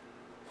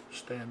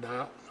stand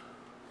out,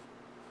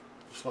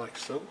 just like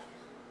so.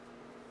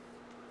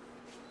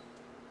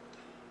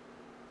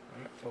 All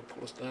right, we'll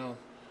pull this down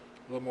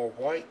a little more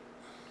white.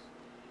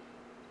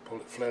 Pull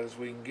it flat as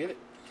we can get it.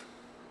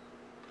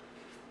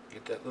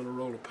 Get that little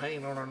roll of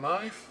paint on our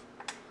knife.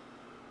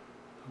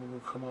 We're going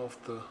to come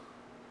off the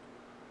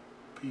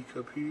peak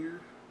up here.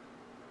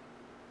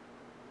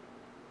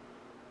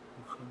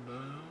 We'll come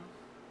down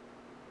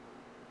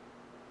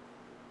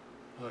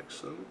like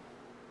so.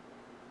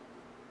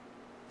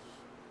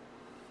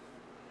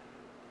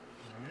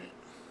 Alright.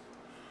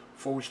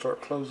 Before we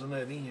start closing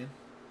that in,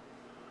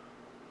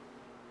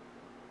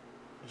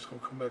 I'm just going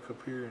to come back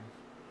up here and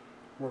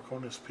work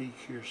on this peak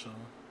here some.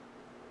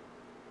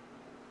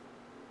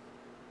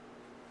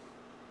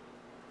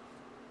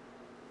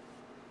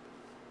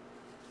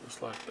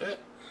 Just like that.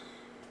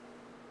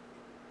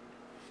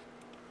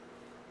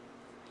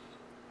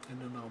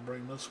 And then I'll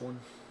bring this one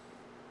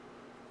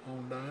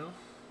on down.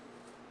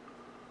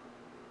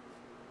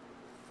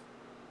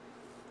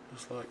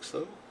 Just like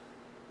so.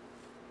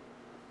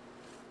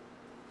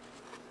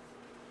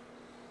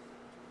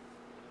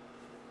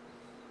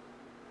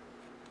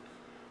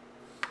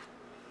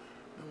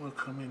 Then we'll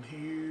come in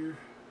here,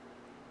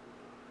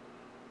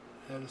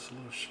 add us a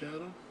little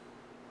shadow.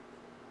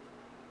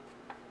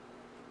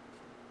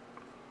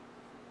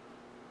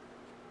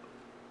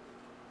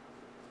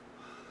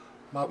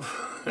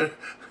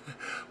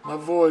 My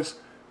voice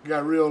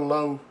got real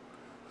low.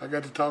 I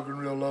got to talking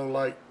real low,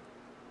 like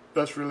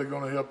that's really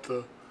going to help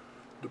the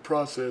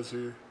process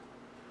here.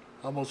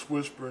 Almost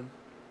whispering.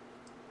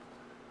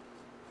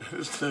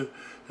 It's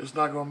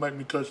not going to make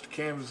me touch the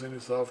canvas any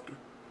softer.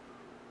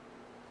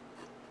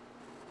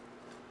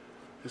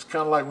 It's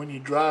kind of like when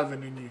you're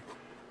driving and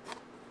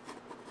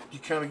you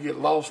kind of get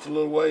lost a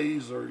little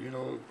ways, or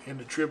in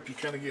the trip you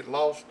kind of get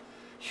lost.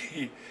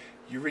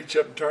 You reach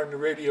up and turn the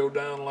radio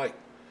down like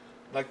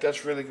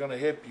that's really going to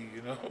help you,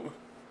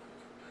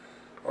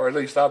 Or at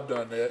least I've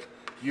done that.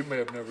 You may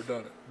have never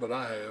done it, but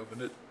I have.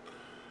 And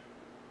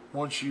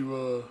once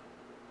you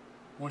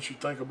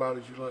think about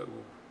it, you're like,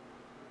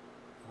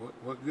 well,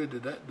 what good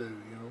did that do,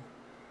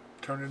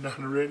 Turning down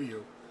the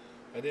radio.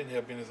 That didn't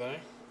help anything.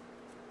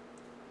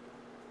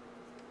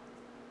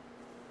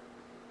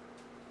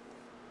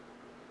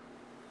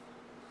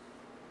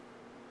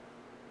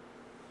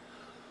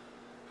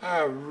 I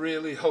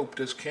really hope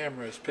this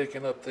camera is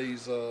picking up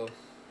these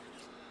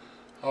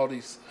all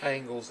these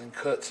angles and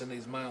cuts in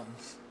these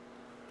mountains,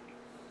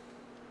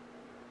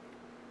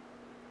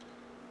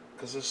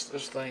 because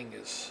this thing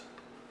is,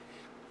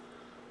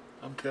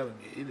 I'm telling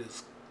you, it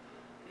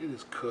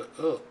is cut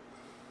up.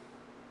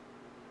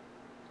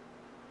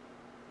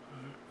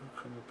 Alright,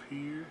 we'll come up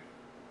here,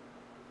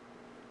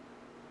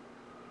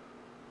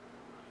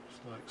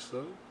 just like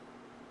so.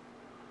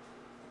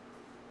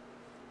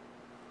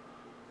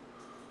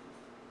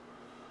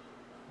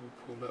 We'll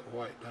pull that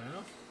white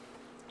down.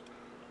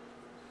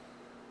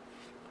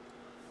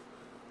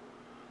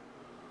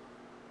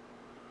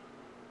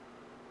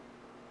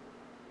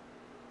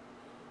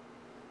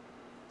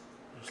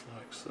 Just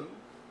like so.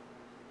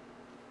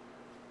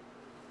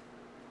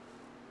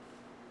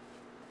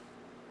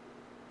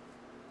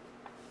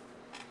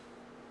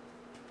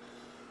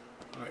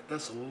 Alright,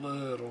 that's a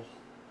little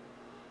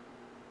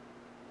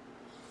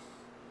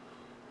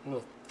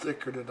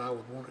thicker than I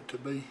would want it to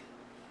be.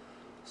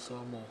 So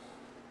I'm gonna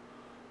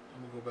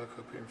go back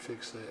up here and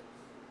fix that.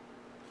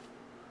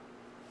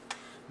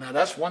 Now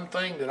that's one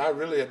thing that I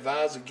really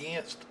advise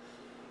against,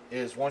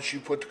 is once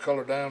you put the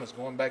color down, is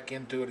going back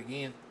into it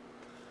again,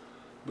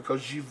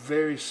 because you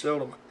very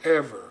seldom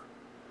ever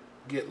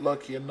get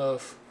lucky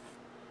enough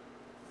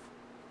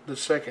the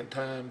second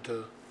time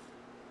to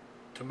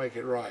make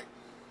it right.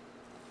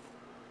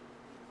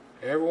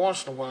 Every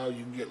once in a while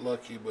you can get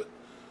lucky, but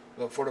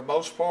for the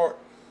most part,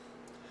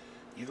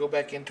 you go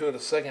back into it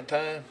a second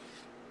time,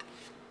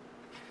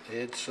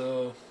 it's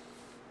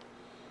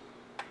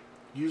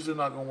usually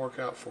not going to work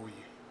out for you.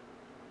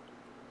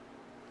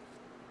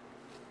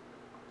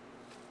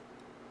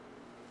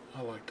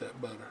 I like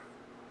that better.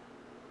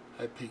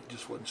 That peak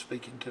just wasn't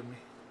speaking to me.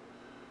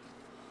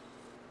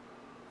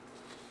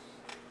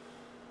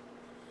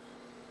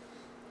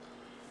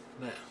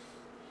 Now,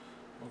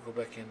 we'll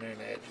go back in there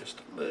and add just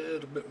a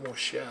little bit more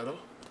shadow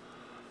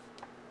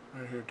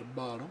right here at the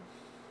bottom.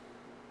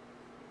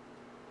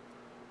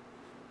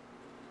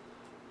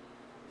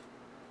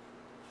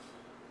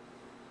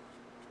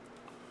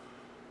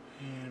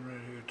 And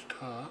right here at the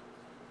top,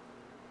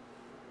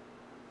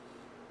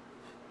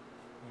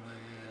 we'll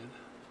add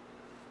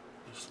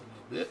just a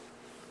little bit.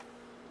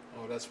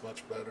 Oh, that's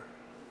much better.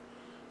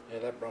 Yeah,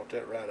 that brought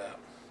that right out.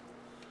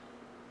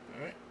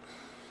 Alright.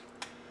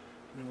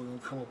 Then we're going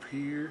to come up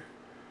here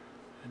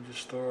and just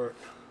start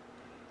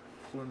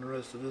pulling the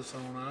rest of this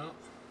on out.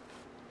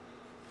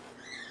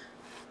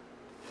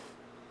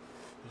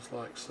 Just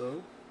like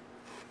so.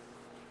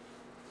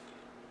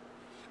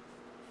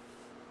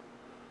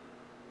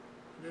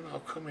 Then I'll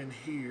come in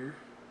here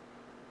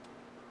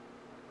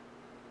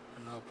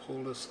and I'll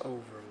pull this over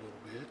a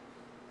little bit,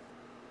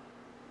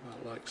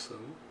 about like so.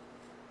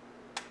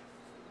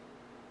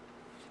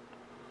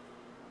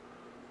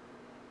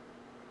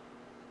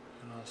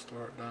 And I'll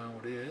start down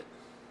with it.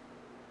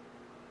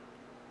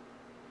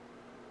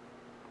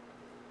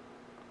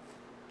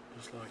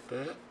 Just like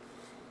that.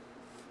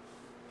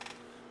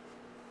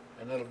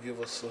 And that'll give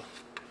us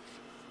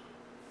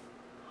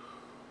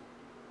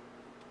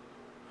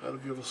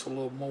a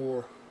little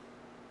more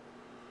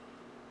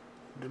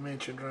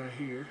dimension right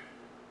here.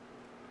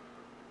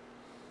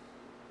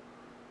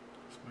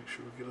 Let's make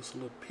sure we get us a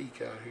little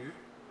peak out here.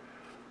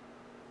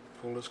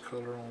 Pull this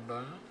color on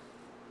down.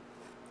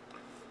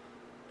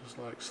 Just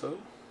like so.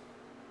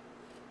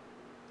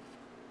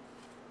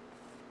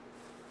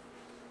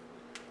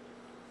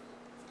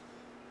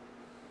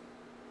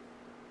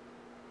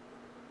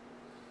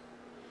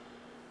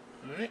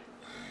 Alright.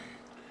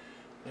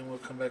 Then we'll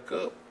come back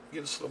up,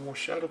 get us a little more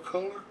shadow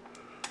color.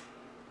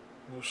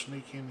 We'll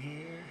sneak in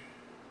here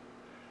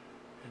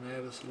and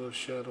add us a little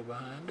shadow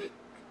behind it.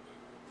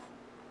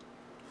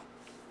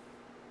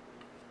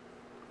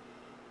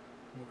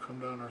 We'll come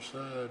down our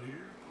side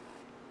here.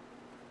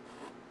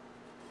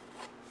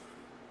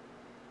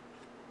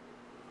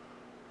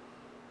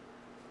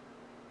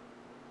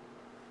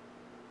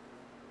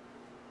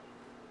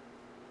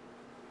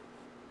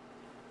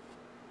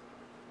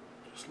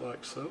 Just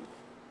like so.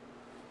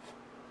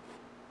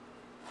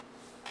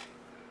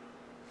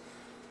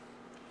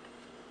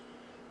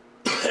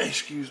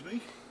 Excuse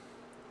me.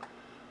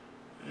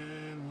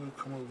 And we'll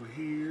come over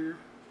here,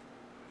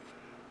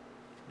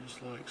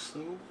 just like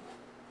so.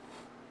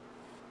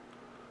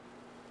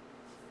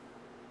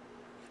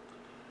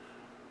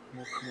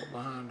 We'll come up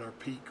behind our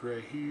peak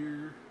right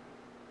here.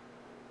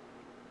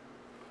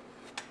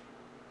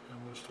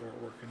 And we'll start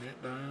working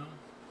it down.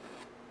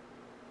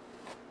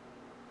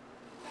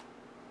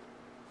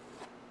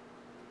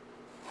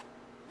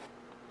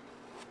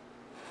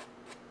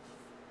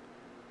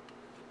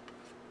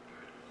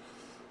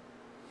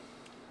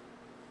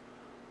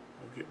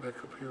 Get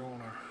back up here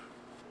on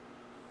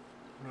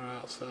our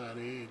outside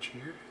edge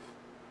here.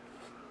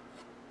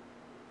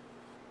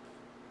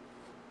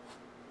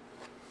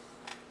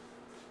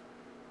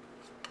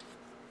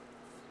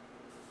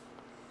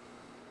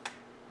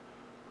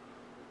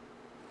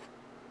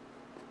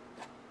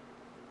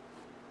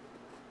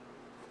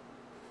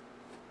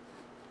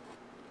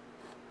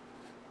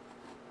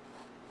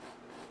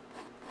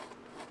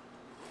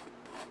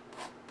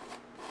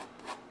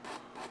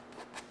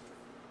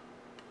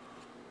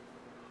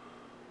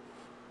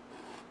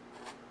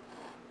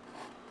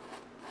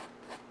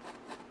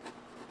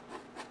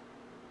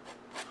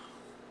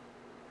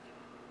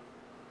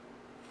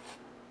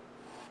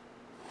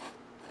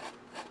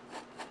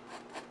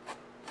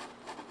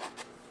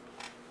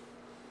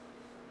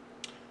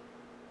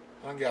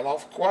 I got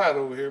awful quiet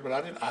over here, but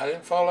I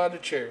didn't fall out of the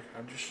chair.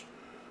 I'm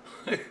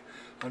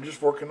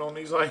just working on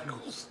these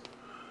angles.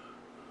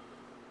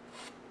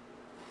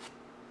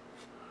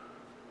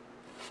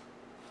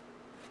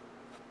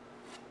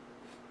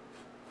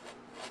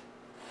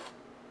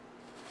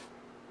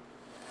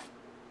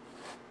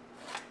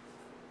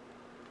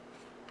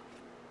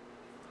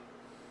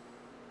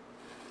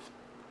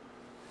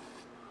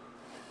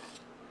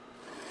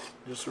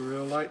 Just a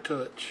real light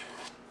touch.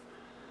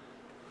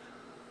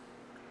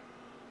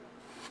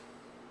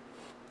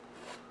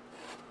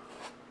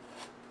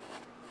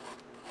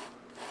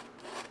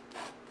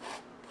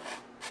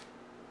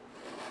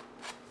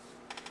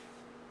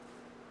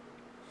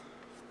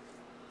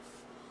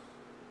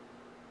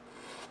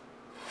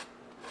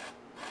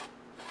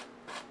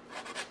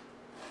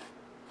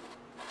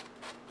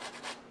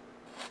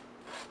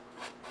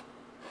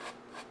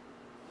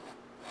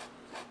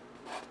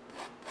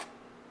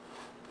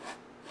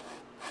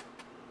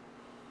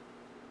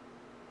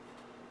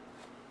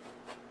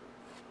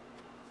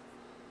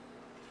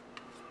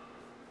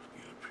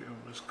 On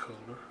this color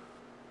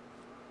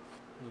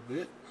a little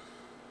bit.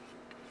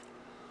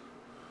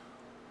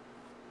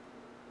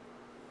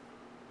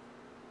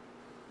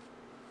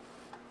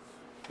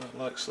 About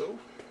like so.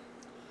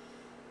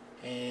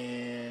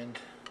 And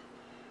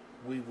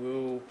we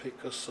will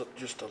pick us up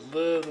just a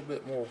little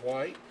bit more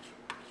white.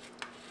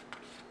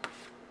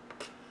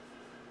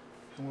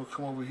 And we'll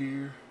come over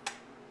here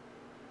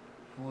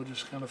And we'll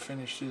just kind of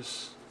finish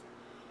this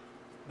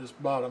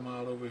bottom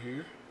out over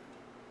here.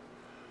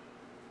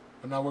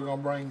 But now we're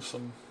gonna bring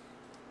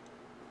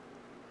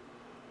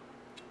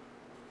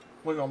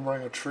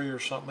a tree or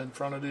something in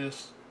front of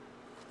this.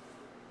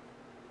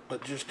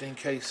 But just in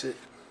case it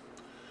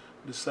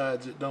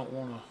decides it don't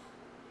want to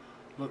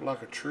look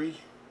like a tree,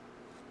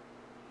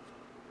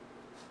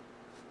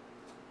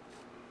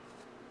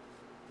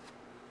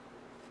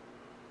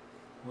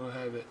 we'll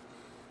have it,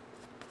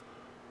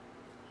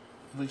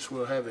 at least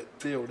we'll have it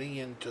filled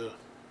in to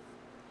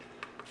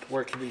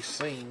where it can be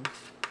seen,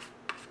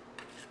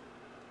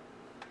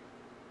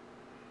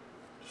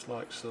 just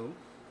like so.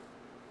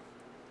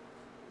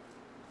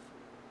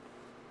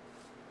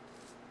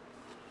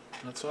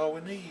 That's all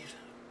we need.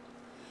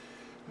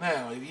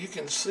 Now, if you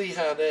can see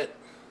how that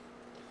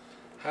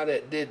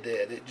did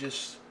that, it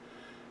just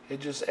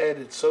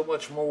added so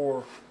much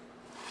more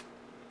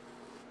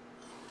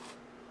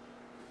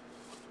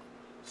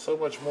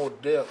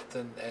depth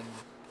and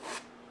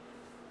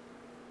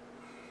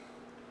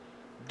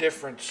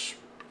different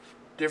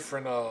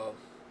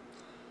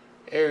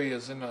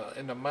areas in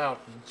the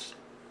mountains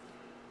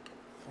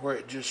where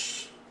it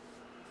just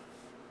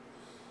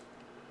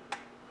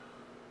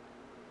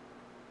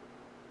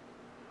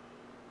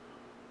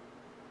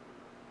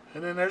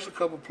and then there's a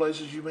couple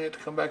places you may have to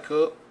come back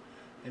up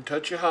and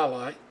touch your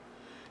highlight,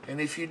 and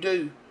if you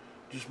do,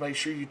 just make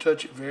sure you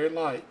touch it very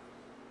light.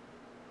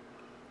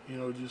 You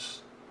know,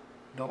 just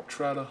don't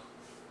try to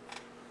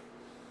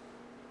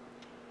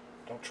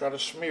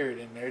smear it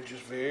in there.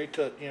 Just very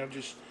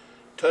just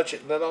touch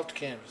it and let off the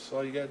canvas. That's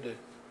all you gotta do.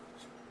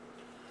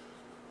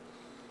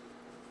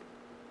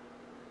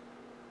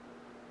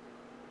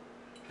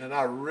 And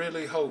I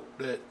really hope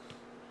that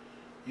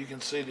you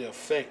can see the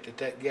effect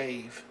that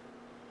gave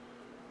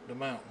the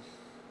mountain.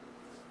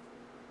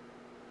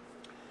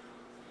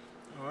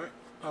 Alright,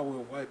 I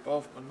will wipe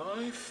off my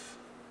knife.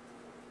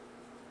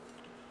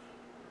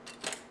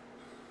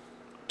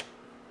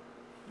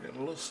 Got a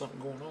little something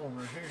going on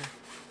right here.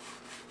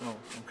 Oh,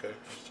 okay,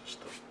 that's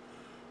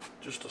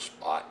just a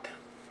spot.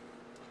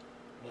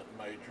 Nothing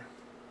major.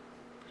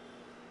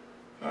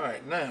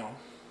 Alright, now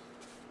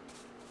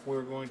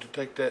we're going to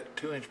take that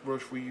 2-inch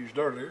brush we used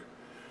earlier,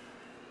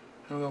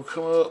 and we're going to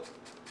come up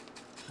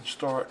and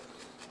start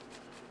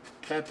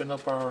tapping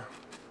up our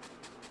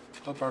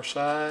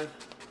side,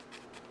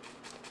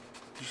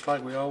 just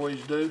like we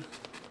always do.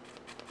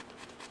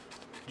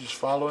 Just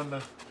following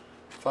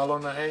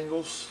the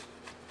angles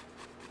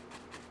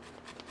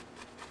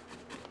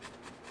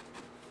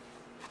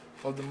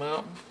of the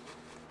mountain.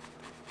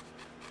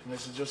 And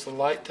this is just a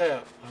light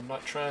tap. I'm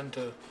not trying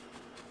to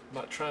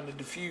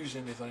diffuse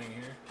anything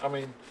here. I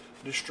mean,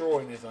 destroy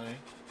anything.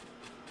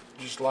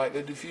 Just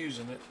lightly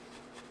diffusing it.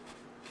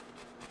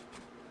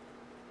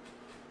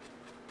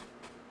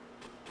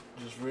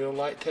 Just real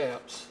light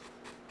taps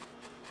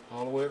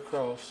all the way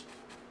across.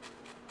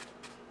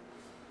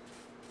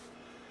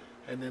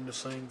 And then the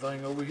same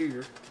thing over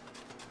here,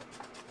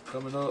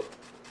 coming up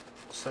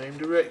same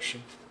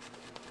direction.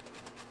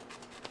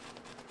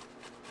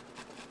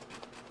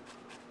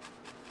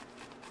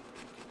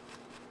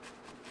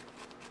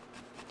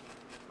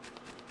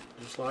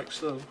 Just like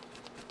so.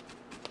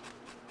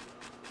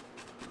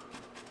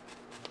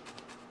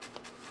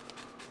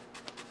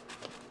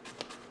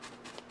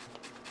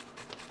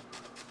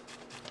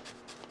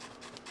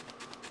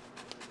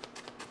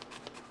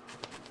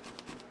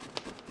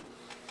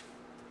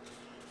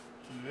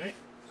 Alright.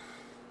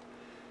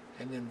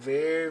 And then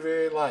very,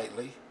 very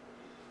lightly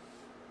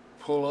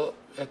pull up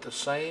at the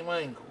same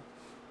angle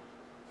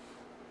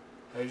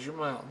as your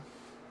mountain.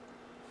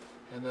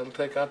 And that'll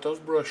take out those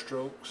brush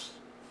strokes.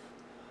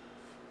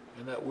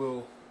 And that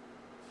will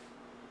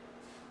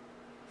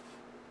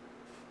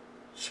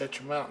set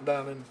your mountain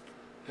down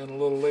in a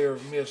little layer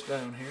of mist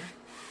down here.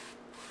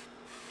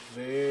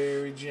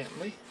 Very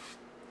gently.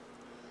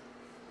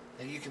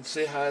 And you can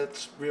see how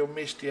it's real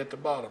misty at the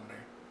bottom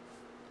there.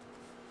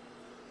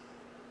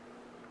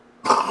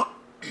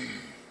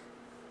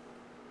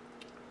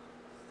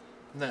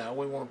 Now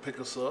we want to pick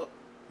us up.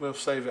 We'll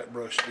save that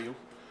brush still.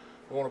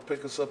 We want to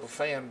pick us up a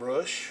fan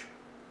brush.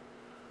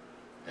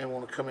 And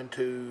want to come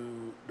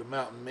into the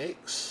Mountain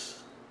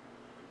Mix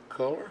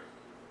color.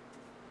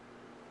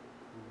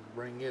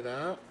 Bring it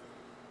out.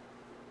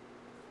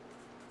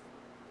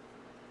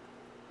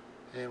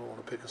 And we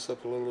want to pick us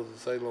up a little of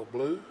the phthalo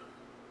blue.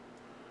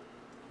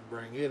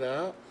 Bring it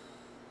out.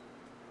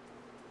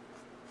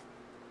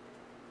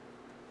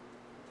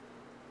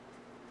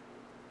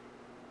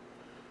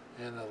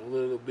 And a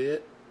little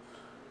bit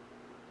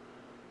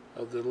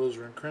of the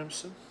alizarin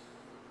crimson.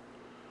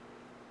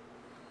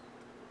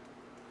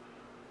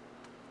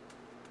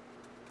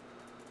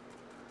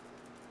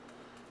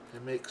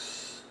 And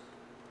mix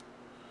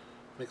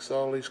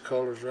all these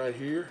colors right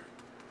here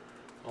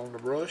on the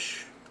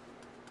brush.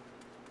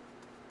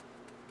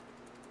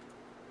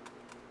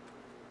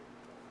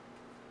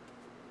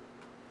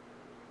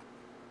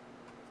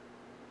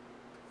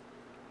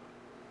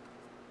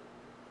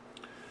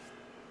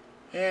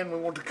 And we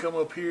want to come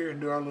up here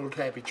and do our little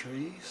tappy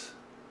trees.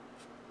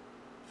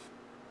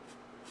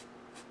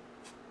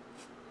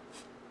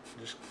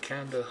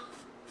 kind of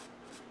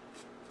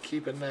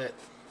keeping that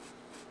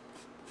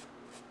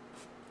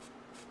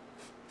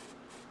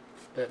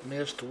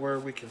mist to where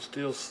we can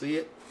still see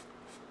it,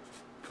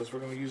 because we're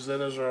going to use that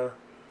as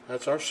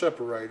that's our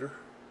separator.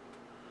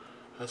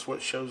 That's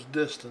what shows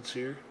distance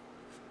here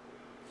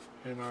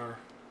in our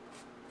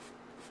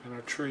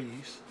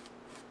trees.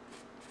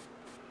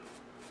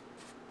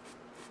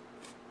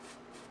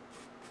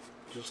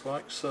 Just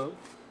like so.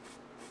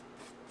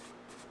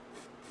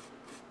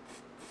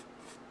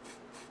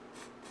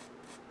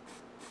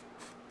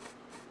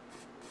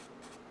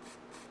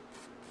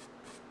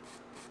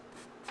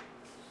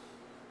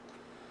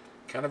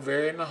 Kind of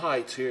varying the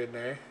heights here and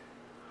there.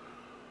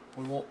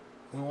 We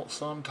want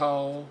some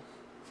tall,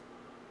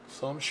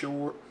 some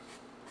short,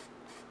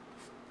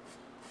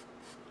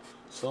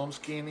 some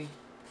skinny,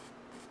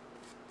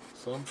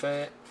 some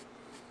fat.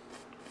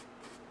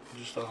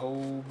 Just a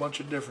whole bunch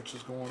of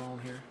differences going on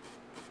here.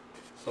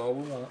 That's all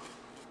we want.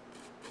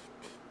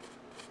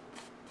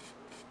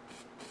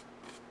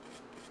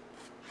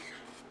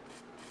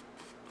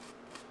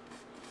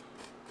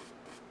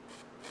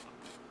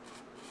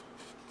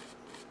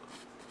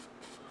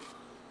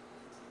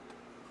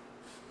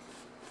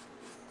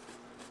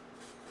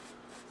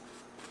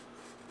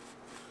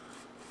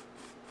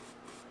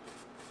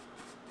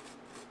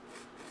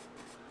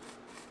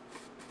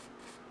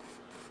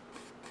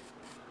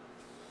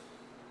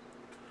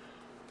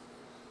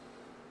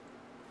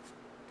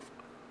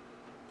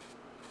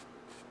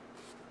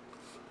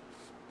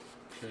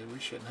 Okay, we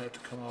shouldn't have to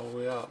come all the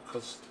way out,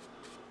 because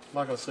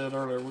like I said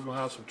earlier, we're going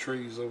to have some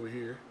trees over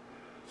here.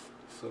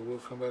 So we'll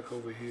come back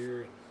over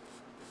here and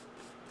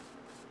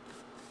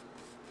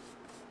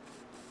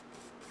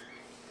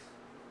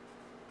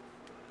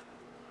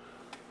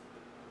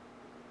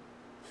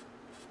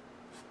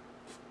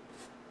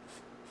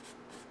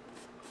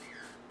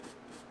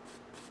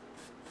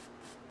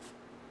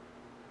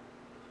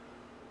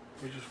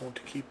we just want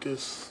to keep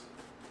this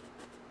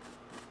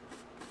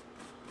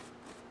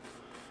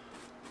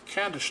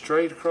kind of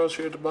straight across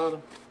here at the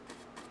bottom,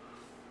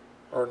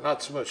 or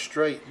not so much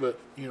straight, but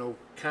you know,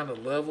 kind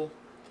of level.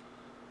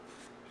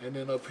 And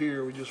then up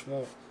here we just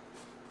want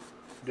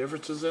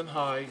differences in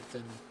height,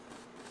 and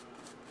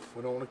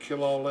we don't want to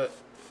kill all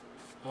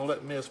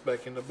that mist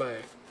back in the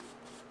back,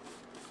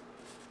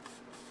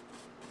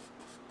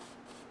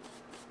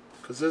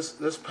 because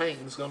this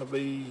painting is going to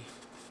be,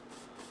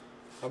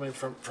 I mean,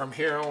 from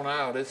here on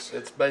out, it's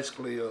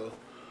basically a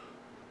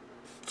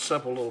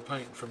simple little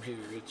painting from here.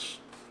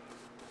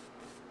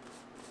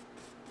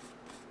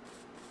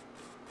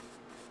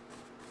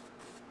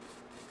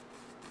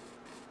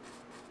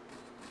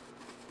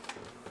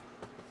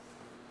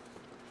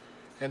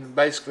 And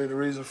basically the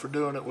reason for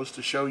doing it was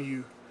to show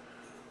you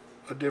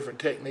a different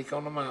technique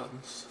on the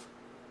mountains.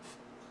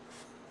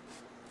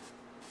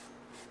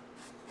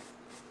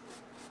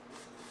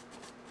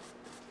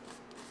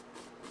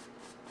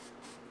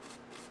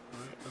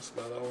 Alright, that's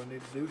about all we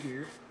need to do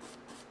here.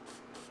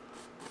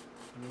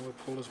 And then we'll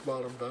pull this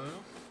bottom down,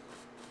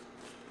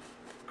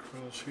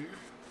 across here,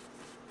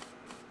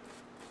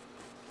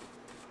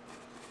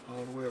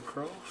 all the way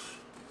across.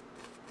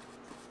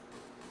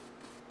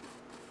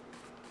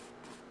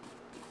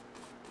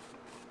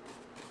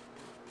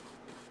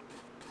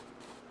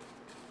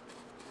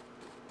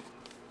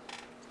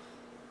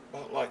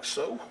 About like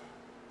so.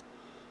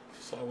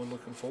 That's all we're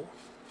looking for.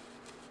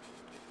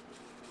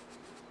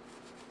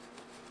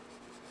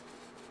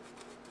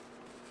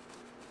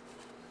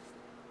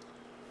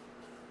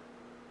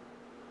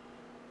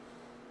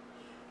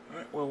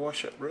 Alright, we'll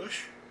wash that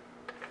brush.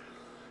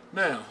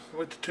 Now,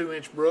 with the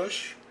 2-inch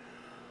brush,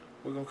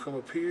 we're going to come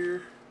up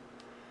here,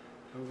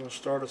 and we're going to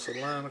start us a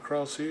line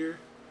across here.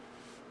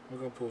 We're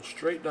going to pull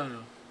straight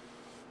down.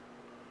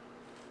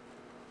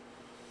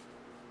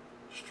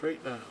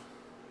 Straight down.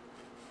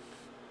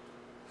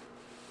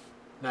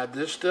 Now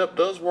this step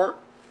does work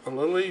a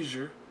little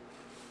easier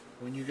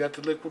when you got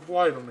the liquid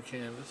white on the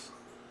canvas,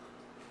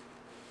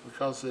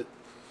 because it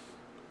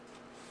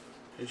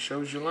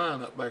shows your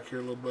line up back here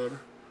a little better.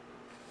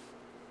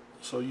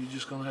 So you're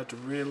just going to have to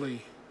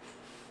really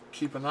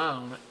keep an eye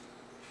on it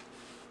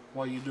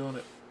while you're doing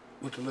it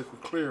with the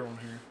liquid clear on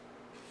here.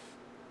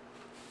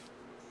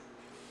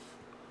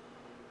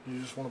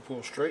 You just want to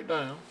pull straight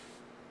down,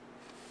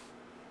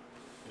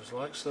 just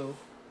like so.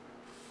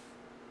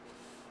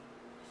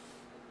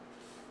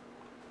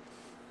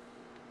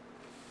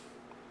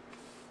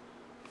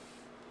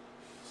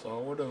 That's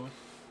all we're doing.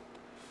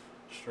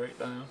 Straight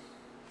down.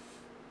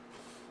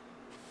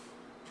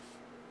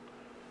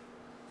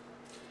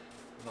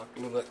 Knock a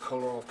little of that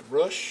color off the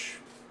brush.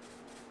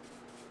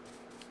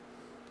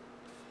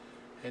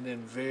 And then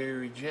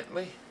very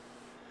gently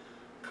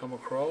come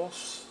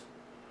across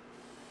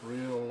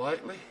real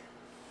lightly,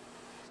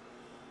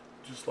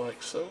 just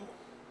like so,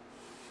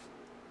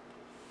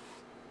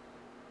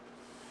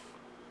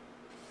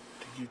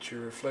 to get your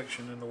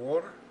reflection in the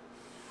water.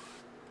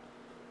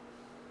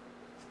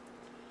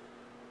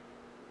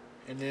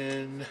 And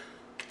then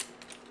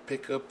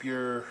pick up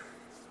your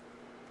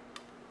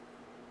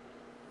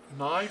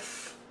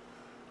knife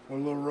with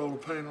a little roll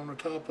of paint on the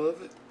top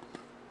of it.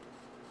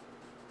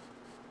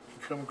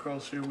 You come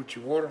across here with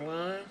your water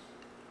line.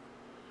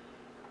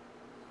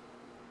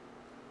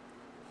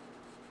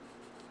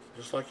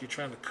 Just like you're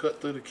trying to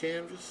cut through the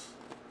canvas.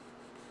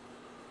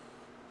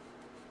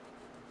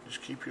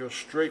 Just keep your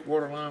straight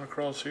water line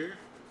across here.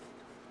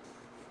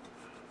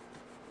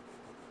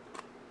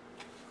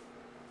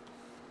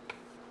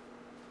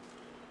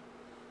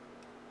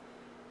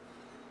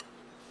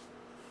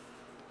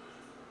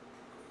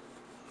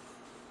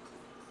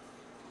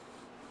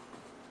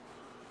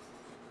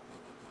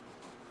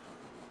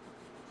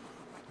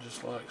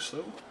 Just like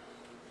so.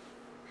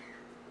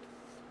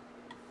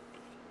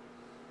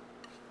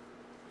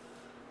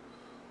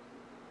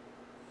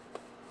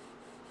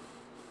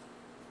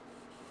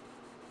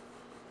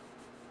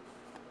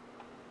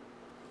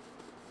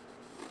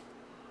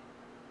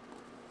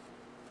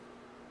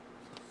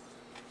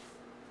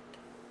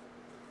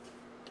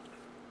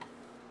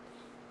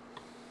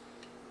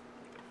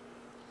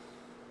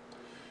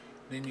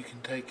 Then you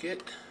can take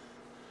it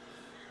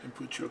and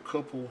put you a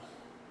couple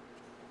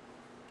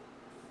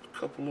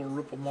little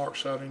ripple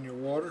marks out in your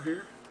water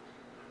here,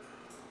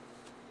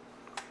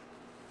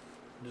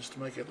 just to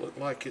make it look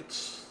like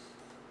it's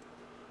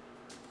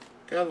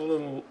got a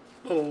little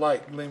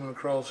light gleaming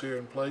across here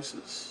in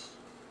places,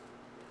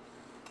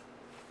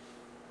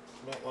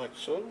 about like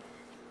so.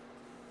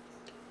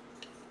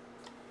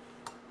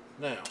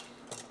 Now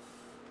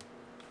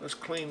let's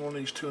clean one of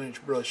these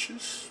 2-inch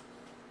brushes.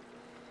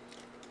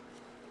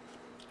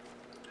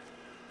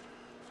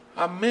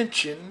 I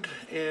mentioned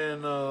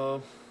in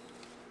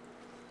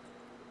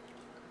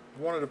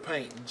one of the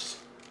paintings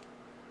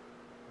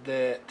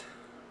that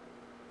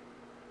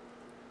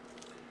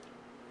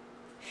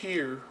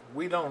here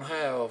we don't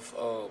have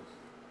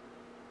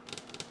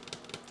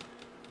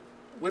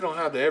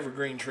the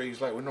evergreen trees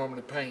like we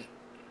normally paint,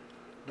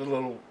 the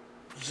little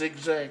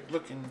zigzag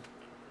looking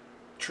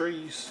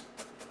trees.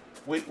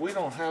 We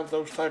don't have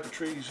those type of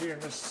trees here in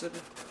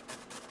Mississippi.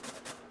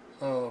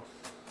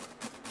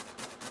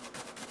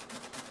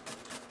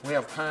 We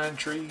have pine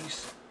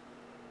trees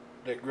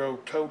that grow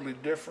totally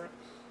different,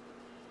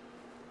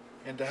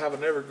 and to have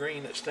an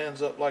evergreen that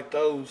stands up like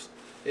those,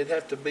 it'd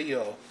have to be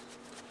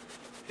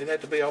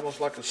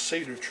almost like a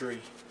cedar tree.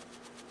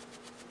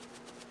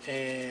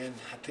 And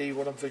I tell you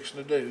what I'm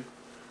fixing to do.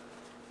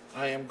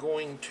 I am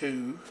going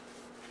to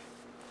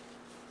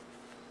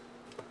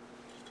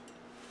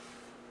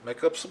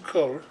make up some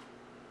color.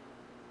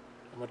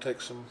 I'm going to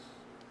take some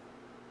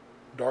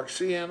dark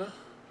sienna,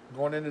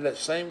 going into that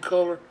same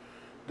color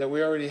that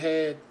we already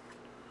had,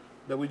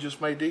 that we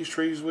just made these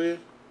trees with,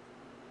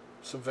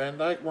 some Van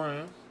Dyke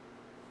brown,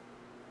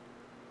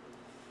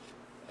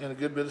 and a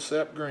good bit of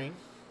sap green.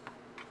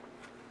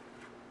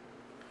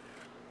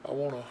 I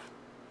want a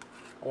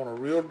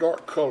real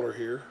dark color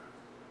here,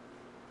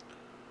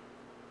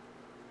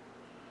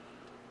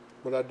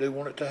 but I do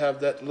want it to have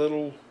that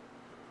little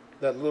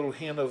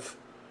hint of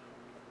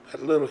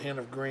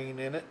green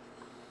in it.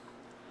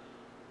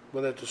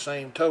 But at the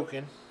same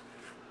token,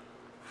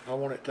 I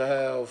want it to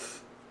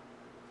have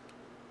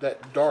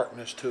that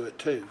darkness to it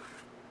too.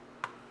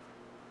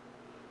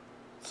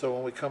 So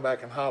when we come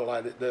back and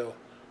highlight it,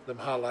 them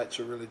highlights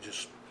will really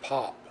just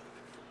pop.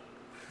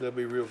 They'll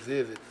be real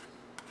vivid.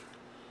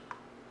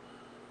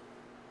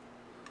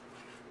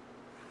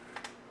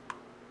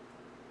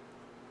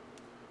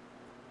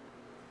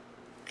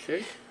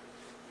 Okay,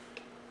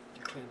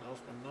 clean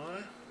off my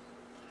knife.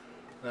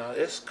 Now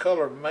this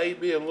color may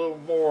be a little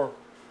more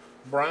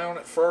brown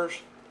at first.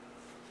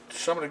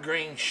 Some of the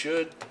green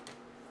should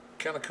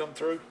kind of come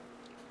through.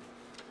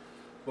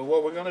 But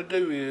what we're going to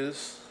do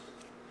is,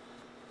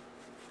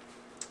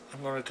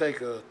 I'm going to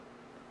take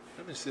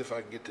let me see if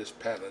I can get this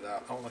palette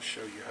out. I want to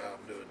show you how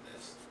I'm doing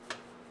this.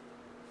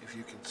 If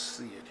you can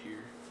see it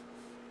here.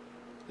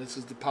 This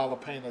is the pile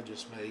of paint I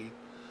just made.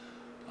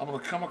 I'm going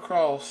to come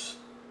across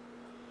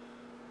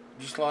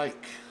just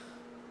like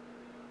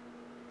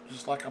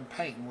I'm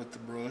painting with the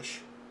brush.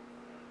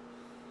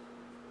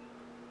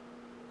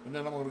 And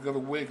then I'm going to go to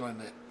wiggling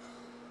it.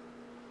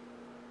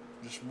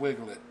 Just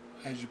wiggle it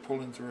as you're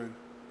pulling through.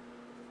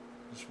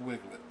 Just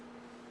wiggle it.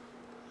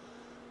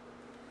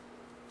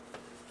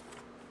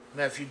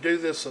 Now if you do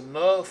this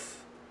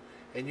enough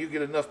and you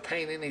get enough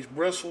paint in these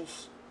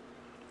bristles,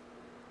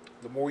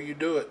 the more you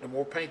do it, the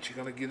more paint you're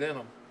going to get in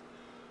them.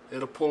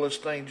 It'll pull this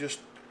thing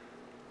just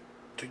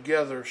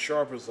together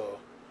sharp as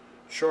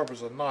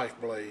a knife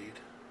blade.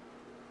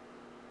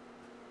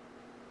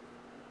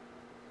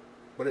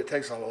 But it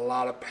takes a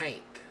lot of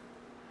paint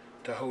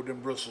to hold them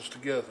bristles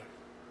together.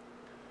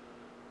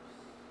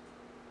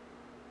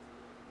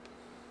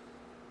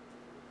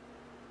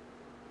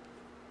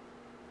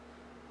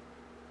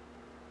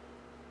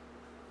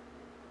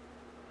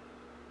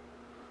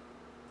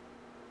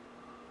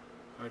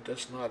 Alright,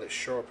 that's not as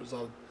sharp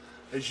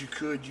as you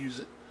could use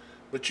it,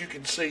 but you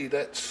can see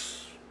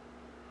that's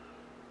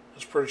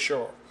pretty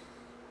sharp.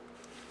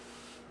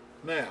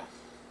 Now,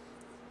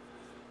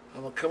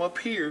 I'm going to come up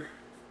here.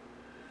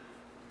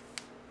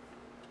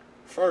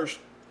 First,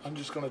 I'm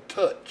just going to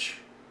touch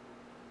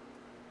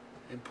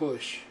and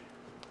push.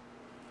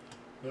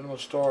 Then I'm going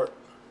to start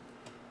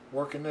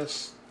working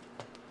this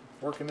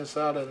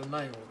out at an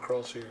angle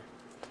across here.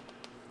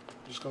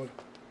 Just going to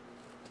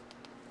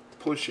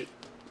push it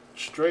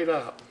straight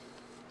out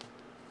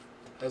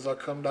as I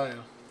come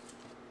down.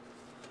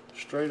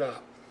 Straight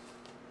out.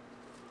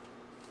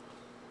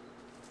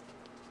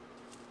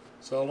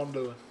 That's all I'm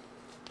doing.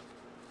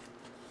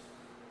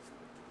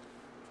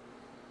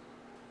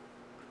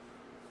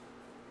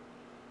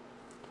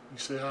 You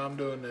see how I'm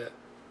doing that?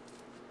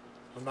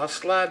 I'm not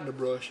sliding the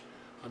brush.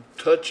 I'm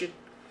touching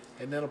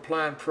and then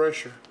applying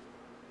pressure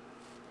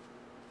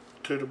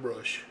to the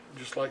brush,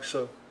 just like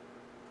so.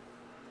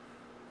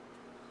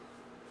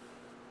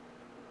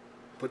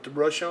 Put the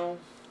brush on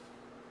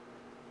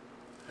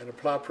and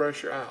apply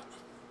pressure out.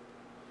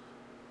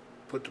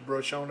 Put the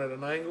brush on at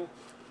an angle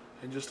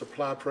and just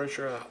apply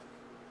pressure out.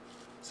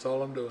 That's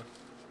all I'm doing.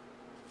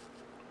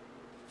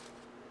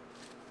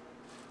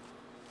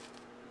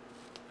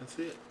 That's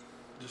it.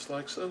 Just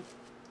like so.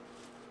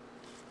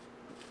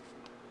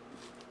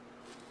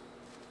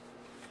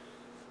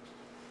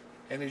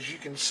 And as you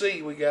can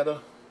see, we got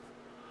a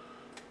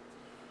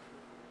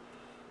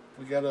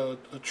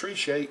tree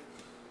shape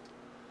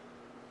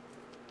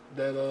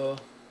that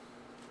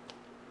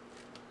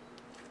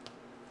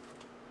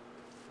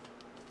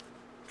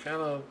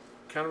kind of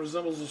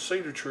resembles a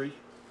cedar tree.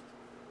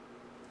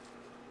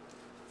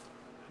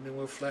 And then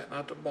we'll flatten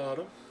out the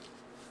bottom.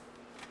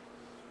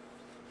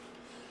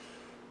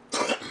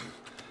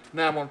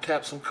 Now I'm going to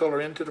tap some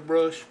color into the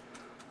brush.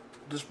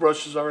 This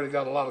brush has already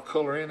got a lot of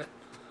color in it,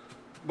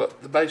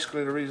 but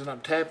basically the reason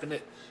I'm tapping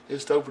it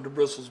is to open the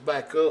bristles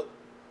back up.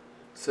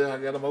 See how I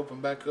got them open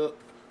back up?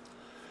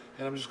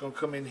 And I'm just going to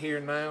come in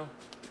here now,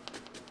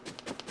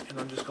 and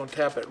I'm just going to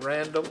tap at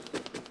random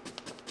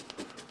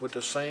with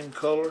the same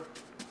color.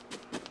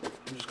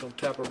 I'm just going to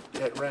tap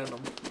at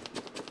random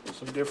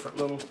some different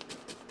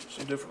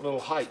little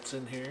heights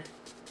in here.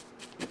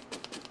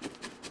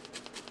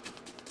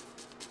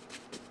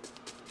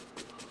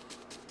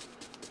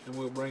 And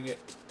we'll bring it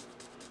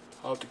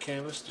off the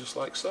canvas just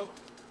like so.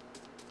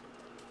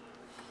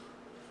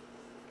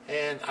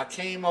 And I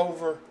came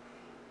over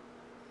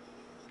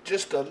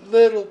just a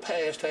little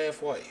past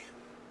halfway.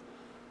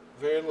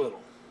 Very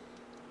little.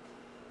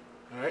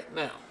 Alright,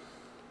 now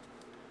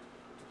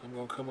I'm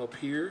going to come up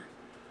here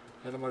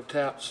and I'm going to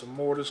tap some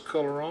more of this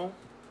color on.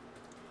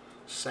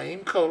 Same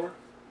color.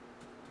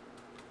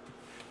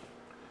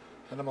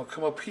 And I'm going to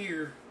come up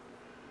here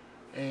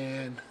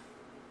and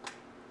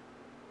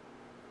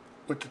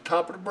with the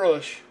top of the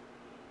brush,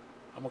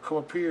 I'm going to come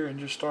up here and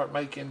just start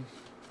making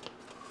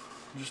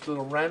just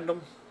little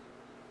random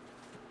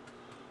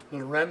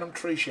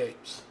tree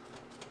shapes.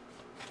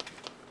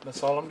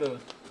 That's all I'm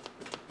doing.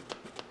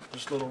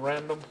 Just little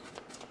random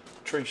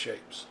tree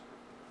shapes.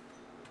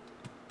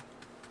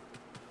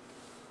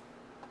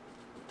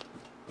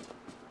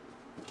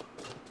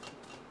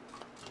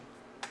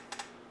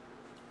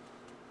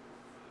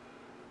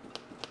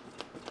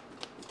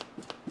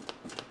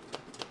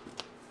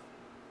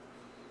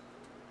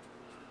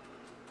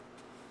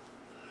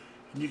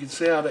 And you can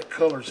see how that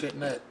color's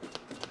hitting that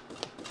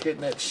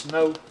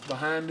snow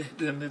behind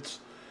it, and it's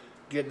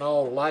getting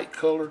all light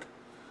colored,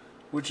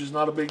 which is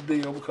not a big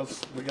deal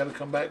because we got to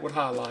come back with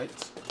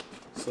highlights.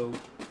 So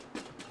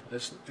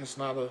it's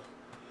not a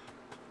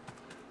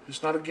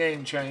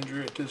game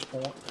changer at this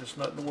point. It's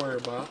nothing to worry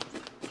about.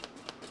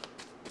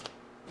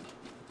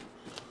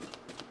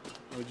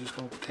 We're just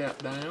going to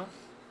tap down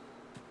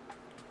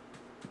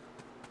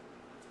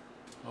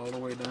all the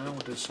way down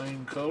with the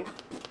same color.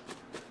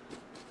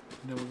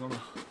 And then we're going to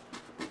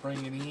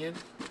bring it in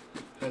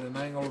at an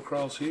angle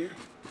across here.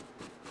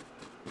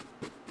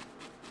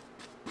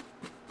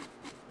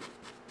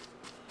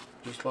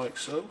 Just like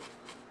so.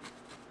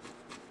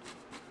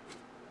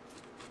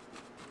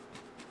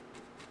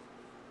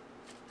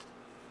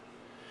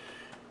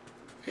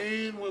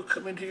 And we'll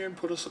come in here and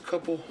put us a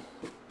couple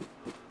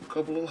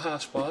little high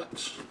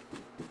spots.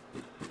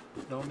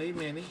 Don't need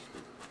many.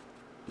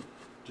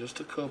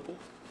 Just a couple.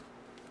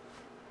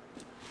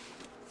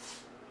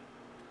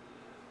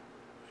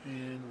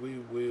 And we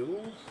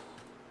will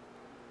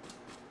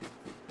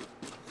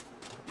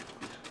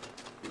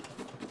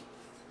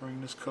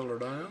bring this color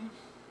down,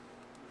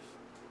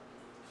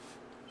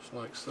 just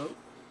like so.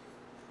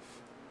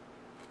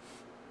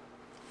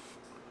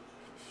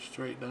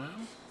 Straight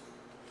down.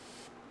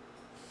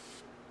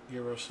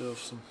 Give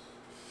ourselves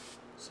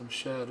some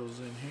shadows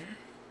in here.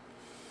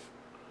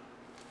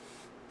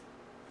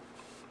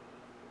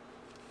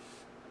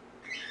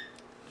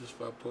 Just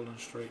by pulling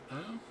straight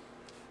down.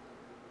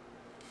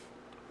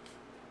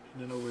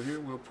 And then over here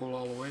we'll pull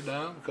all the way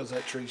down because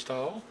that tree's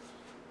tall.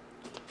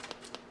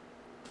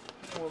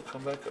 And we'll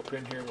come back up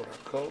in here with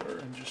our color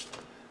and just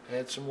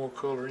add some more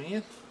color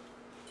in.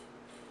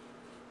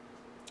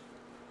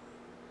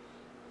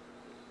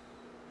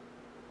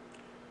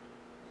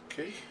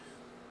 Okay.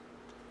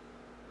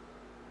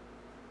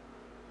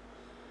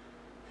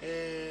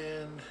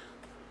 And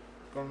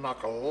I'm going to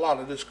knock a lot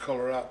of this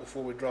color out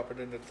before we drop it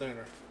into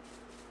thinner.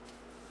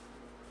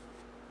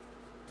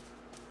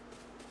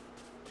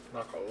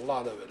 Knock a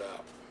lot of it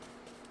out,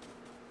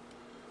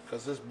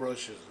 because this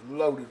brush is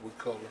loaded with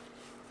color.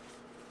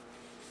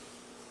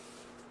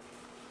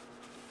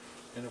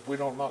 And if we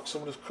don't knock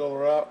some of this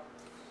color out,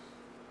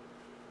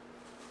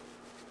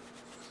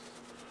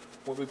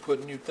 we'll be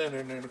putting new thinner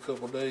in there in a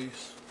couple of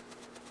days.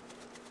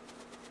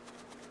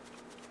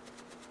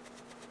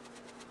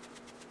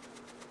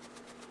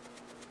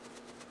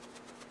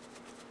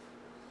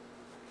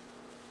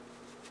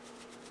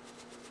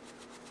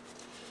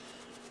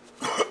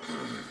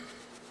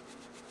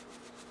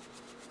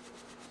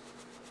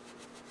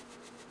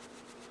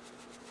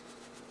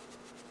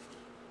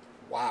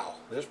 Wow,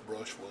 this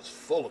brush was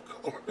full of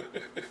color.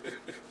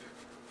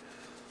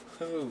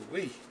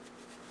 Ooh-wee.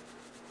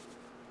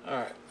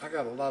 Alright, I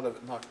got a lot of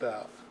it knocked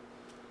out.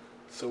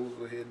 So we'll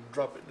go ahead and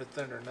drop it in the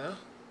thinner now.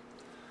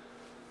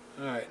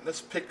 Alright,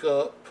 let's pick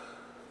up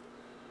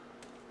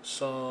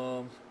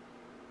some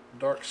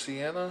dark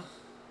sienna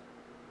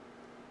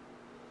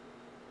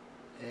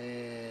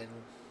and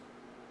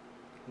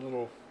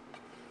little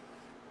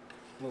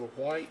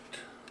white,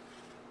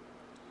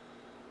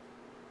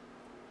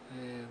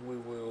 and we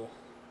will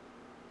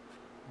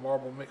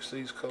marble mix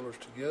these colors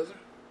together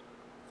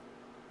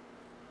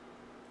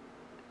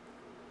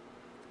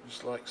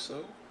just like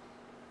so.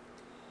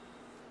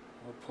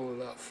 We'll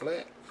pull it out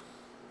flat,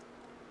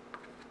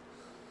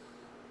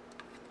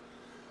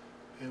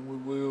 and we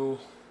will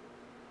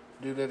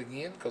do that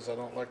again because I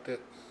don't like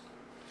that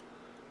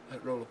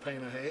roll of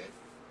paint I had.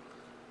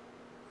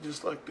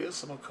 Just like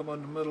this, and I'll come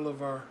in the middle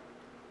of our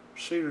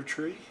cedar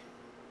tree.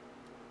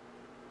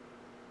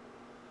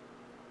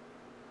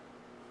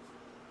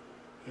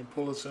 And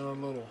pull us in a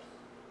little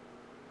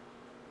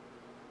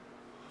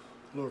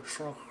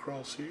trunk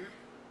across here.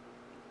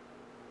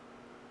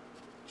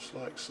 Just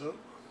like so.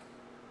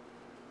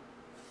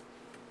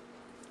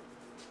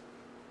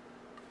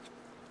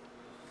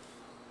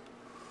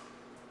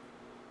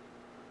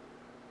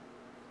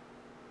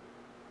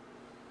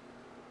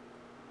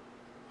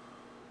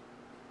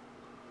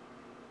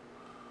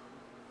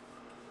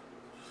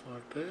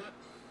 Like that.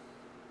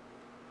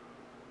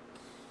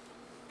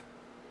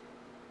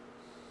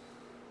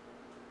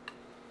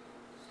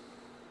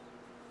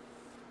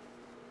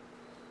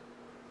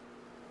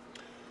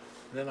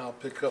 Then I'll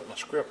pick up my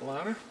script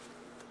liner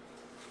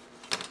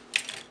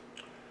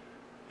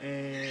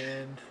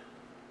and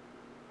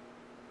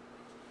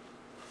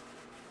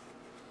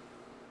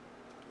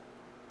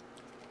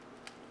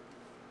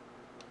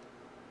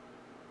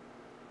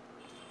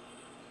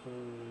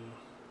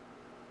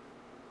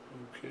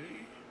okay.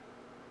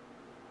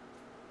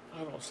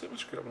 I don't see my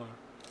script liner.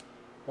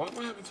 Why am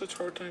I having such a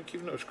hard time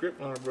keeping up script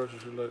liner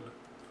brushes here lately?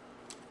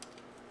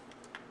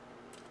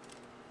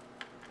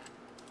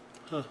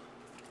 Huh.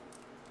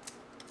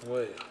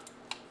 Well.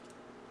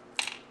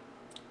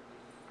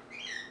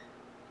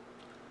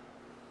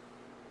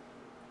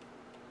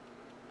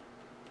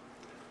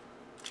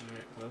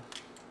 Alright, well,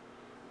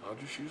 I'll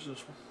just use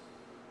this one.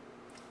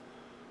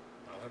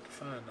 I'll have to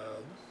find the other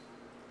one.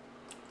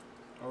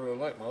 I really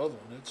like my other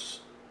one.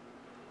 It's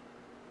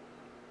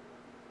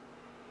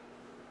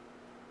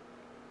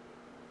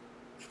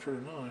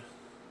pretty nice.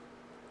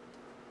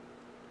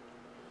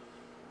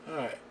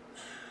 Alright.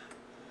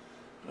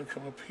 I'm going to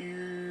come up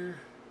here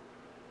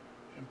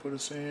and put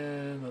us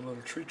in a little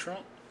tree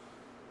trunk.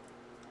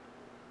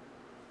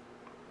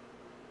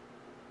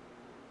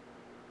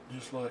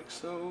 Just like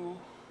so.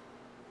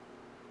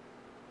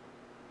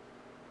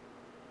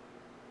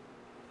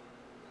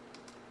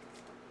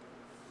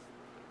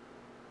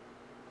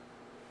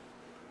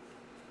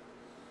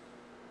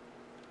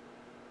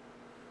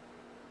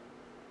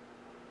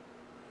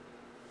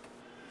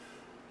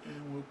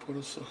 And we'll put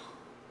us a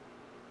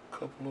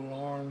couple little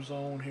arms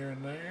on here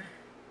and there.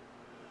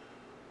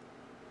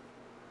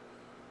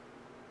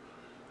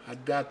 I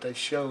doubt they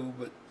show,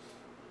 but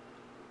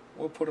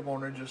we'll put them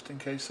on there just in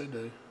case they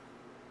do.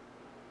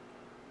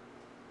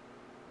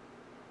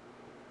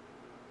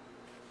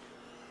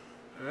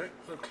 Alright,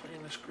 we'll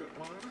clean this script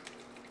liner.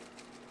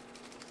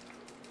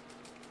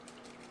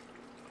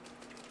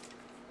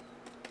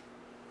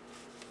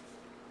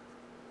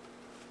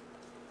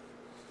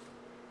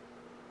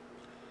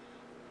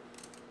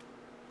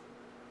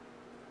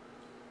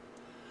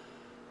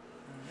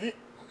 Alright.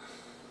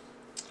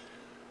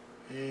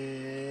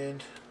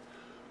 And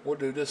we'll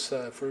do this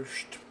side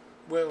first.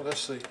 Well,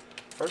 let's see.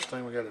 First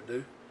thing we got to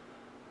do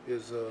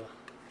is,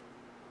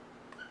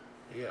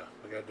 yeah,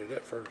 we got to do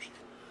that first.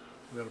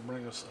 We got to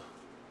bring us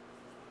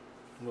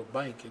a little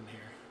bank in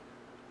here.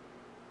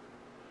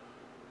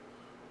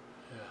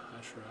 Yeah,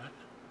 that's right.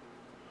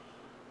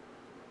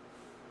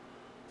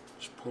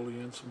 Just pull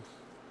in some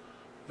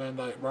Van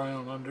Dyke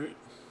Brown under it.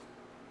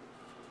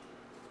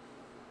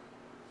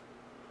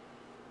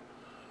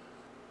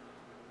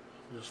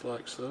 Just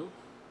like so.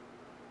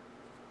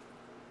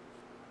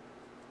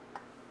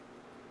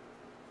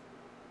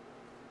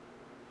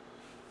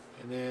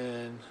 And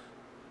then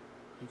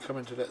you come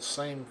into that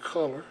same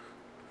color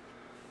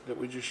that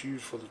we just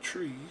used for the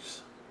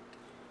trees,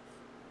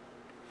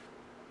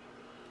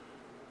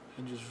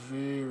 and just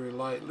very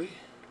lightly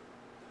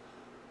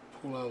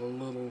pull out a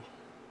little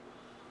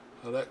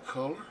of that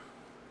color.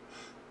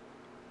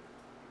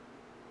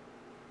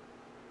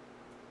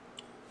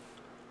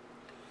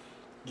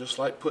 Just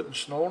like putting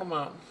snow on a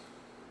mountain.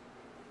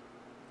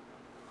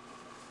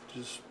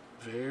 Just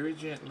very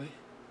gently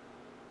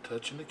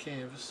touching the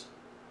canvas,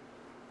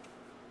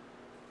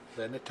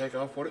 letting it take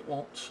off what it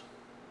wants.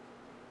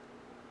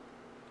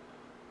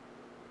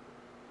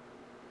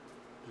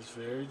 Just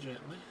very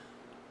gently,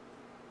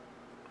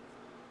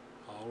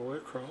 all the way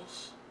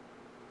across.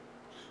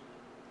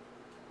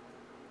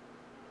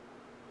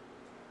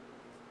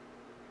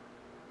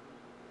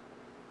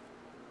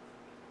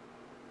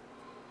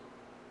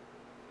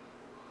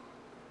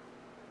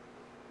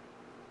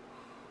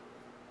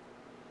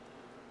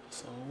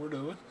 That's all we're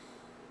doing.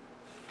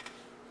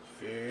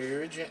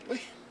 Very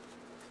gently.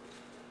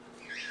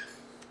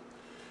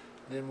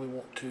 Then we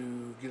want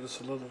to get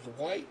us a little of the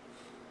white.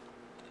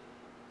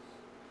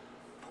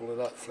 Pull it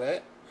out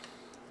flat.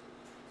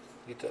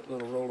 Get that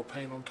little roll of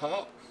paint on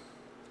top.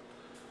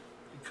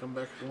 And come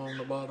back along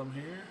the bottom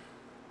here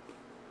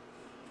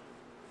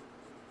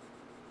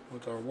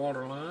with our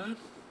water line.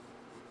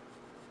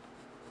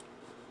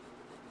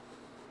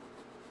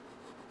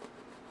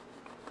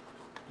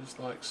 Just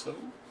like so.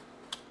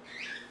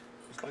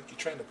 It's like you're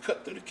trying to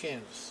cut through the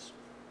canvas.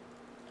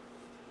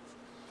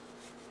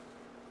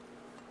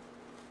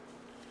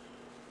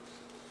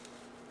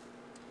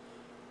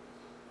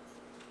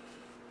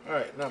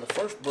 Alright, now the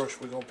first brush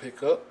we're going to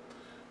pick up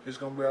is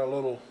going to be our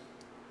little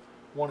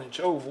 1-inch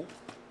oval.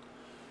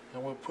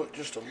 And we'll put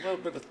just a little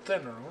bit of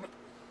thinner on it.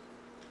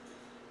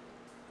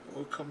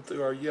 We'll come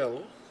through our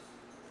yellow.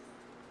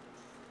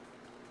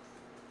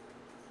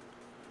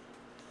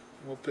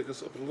 We'll pick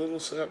us up a little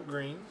sap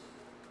green.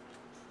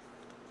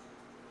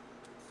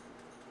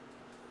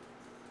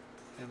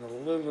 And a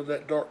little of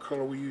that dark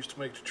color we used to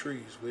make the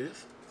trees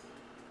with.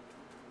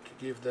 To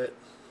give that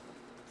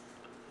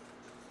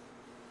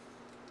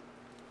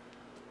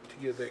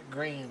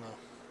green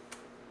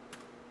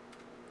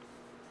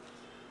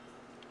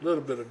a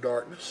little bit of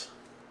darkness.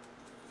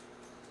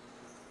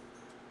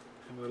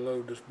 And we'll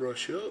load this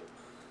brush up.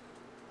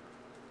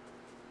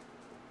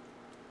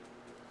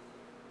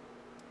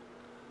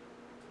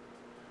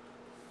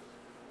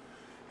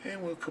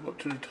 And we'll come up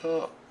to the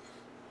top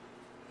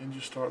and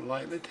just start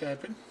lightly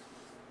tapping.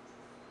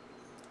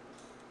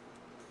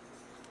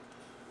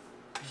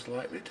 Just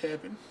lightly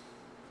tapping.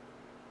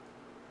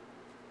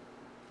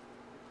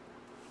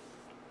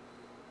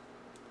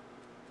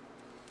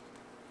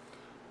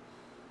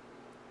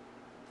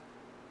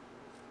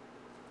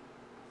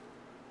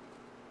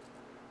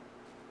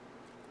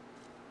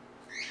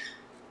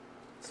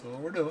 That's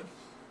all we're doing.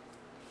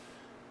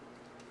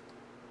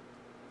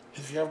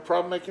 If you have a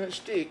problem making it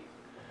stick,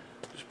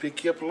 just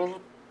pick you up a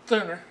little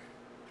thinner,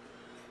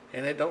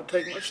 and it don't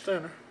take much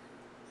thinner,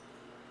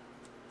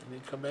 and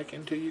then come back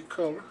into your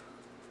color,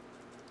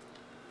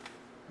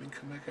 and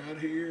come back out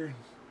here and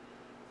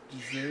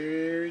just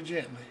very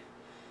gently.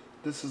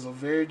 This is a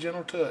very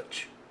gentle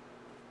touch.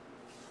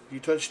 If you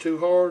touch too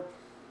hard,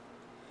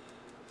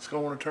 it's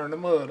going to want to turn to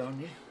mud on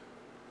you,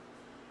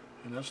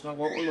 and that's not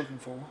what we're looking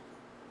for.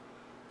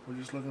 We're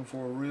just looking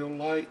for a real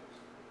light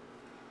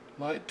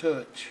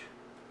touch,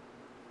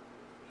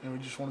 and we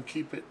just want to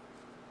keep it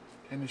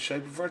in the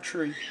shape of our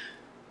tree,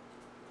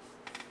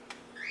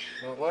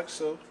 about like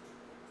so.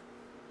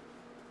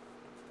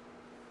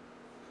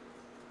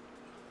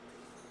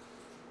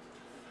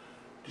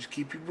 Just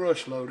keep your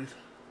brush loaded,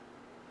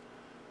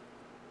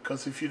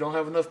 because if you don't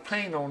have enough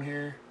paint on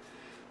here,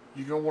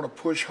 you're going to want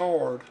to push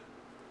hard,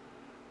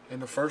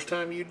 and the first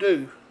time you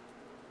do,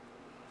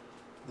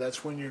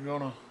 that's when you're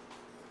going to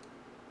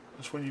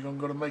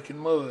go to making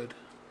mud.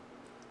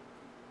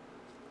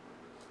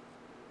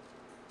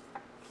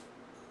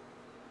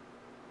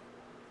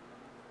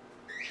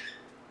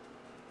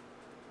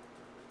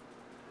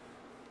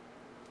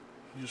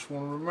 You just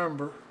want to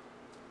remember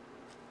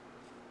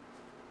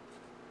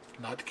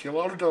not to kill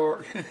all the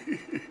dark.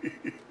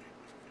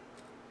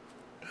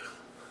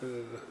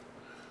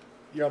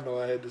 Y'all know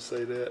I had to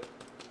say that,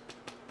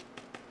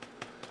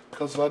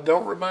 because if I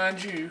don't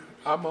remind you,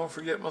 I'm gonna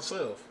forget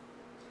myself,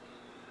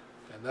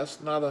 and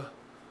that's not a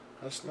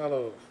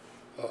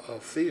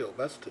feel.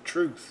 That's the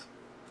truth.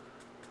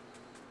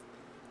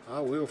 I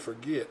will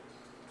forget.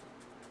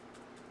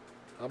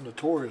 I'm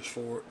notorious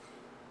for it.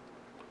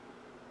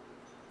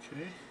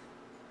 Okay.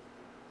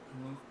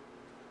 And we'll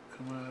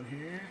come out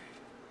here.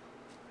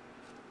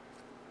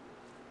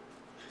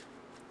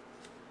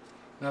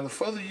 Now the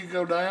further you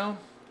go down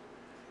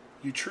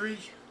your tree,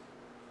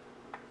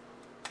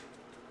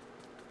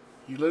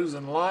 you're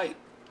losing light.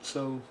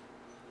 So,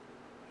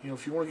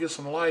 if you want to get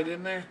some light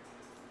in there,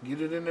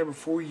 get it in there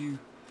before you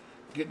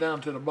get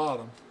down to the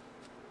bottom.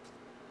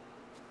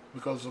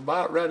 Because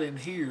about right in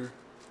here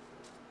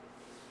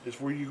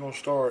is where you're going to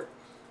start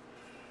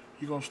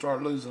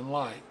losing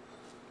light.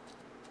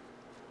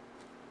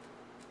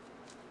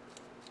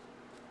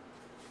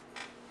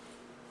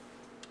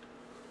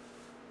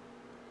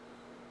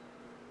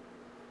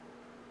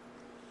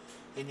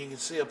 And you can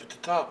see up at the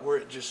top where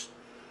it just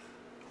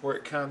where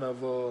it kind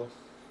of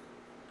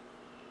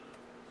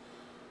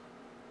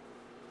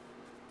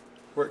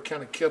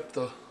kept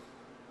the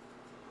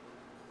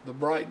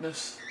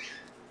brightness.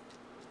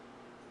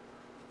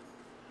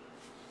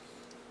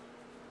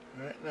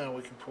 Alright, now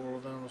we can pour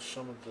down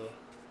some of the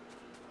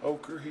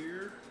ochre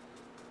here.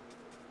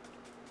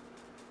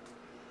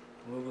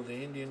 A little of the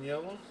Indian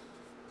yellow.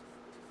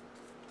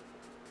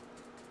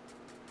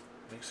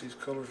 Mix these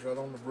colors right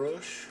on the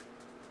brush.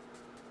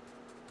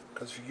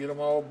 Because if you get them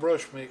all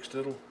brush mixed,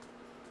 it'll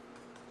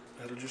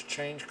just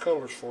change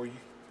colors for you.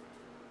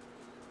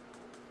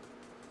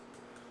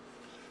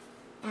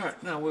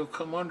 Alright, now we'll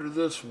come under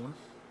this one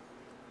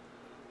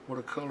with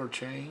a color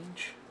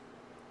change.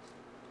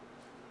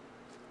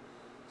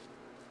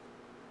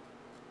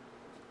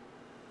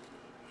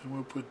 And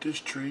we'll put this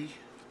tree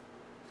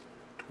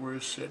to where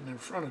it's sitting in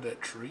front of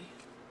that tree.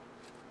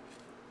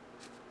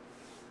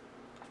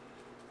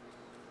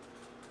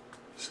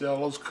 See all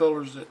those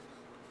colors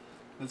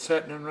that's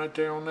happening right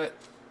there on that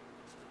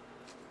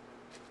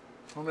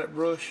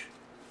brush?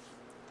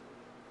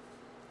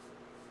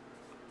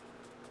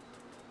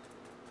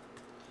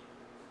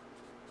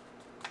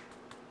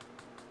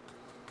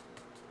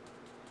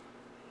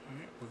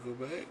 Alright, we'll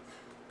go back,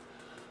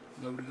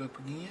 load it up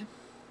again.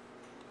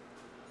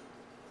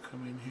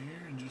 Come in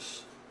here and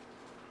just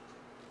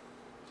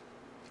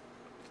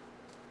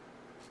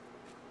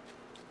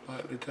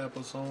lightly tap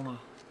us on a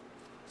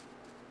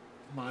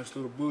nice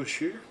little bush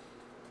here.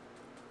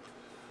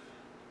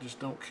 Just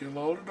don't kill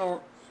all the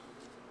dark.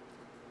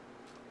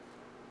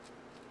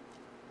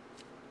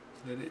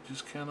 Let it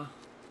just kind of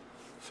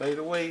fade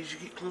away as you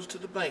get close to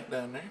the bank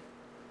down there.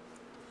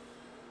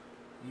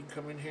 You can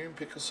come in here and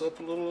pick us up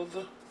a little of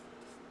the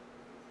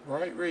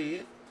bright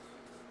red.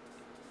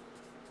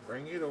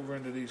 Bring it over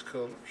into these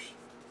colors.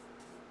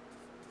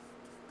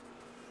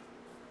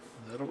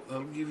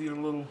 That'll give you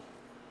a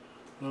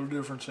little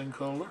difference in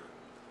color.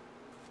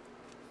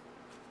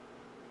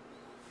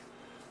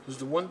 Because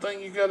the one thing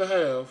you gotta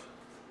have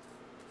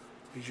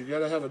is you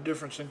gotta have a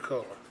difference in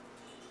color.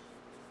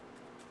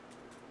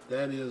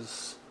 That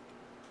is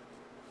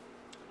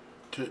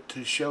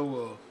to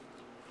show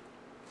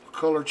a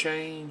color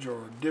change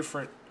or a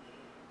different,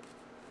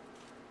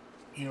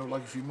 you know,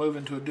 like if you move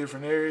into a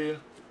different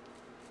area,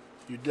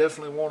 you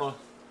definitely want to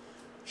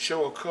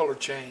show a color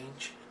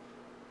change,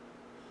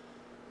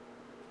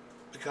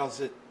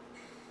 because I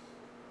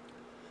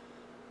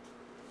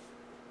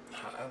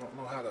don't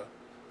know how to,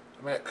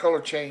 I mean, that color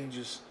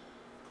changes,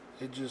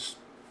 it does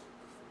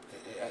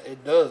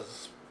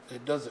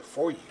it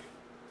for you.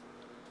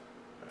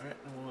 Alright,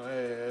 I'm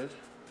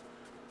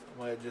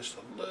gonna add just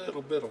a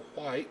little bit of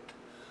white.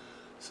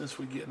 Since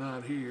we're getting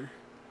out here,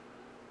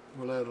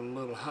 we'll add a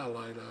little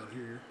highlight out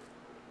here.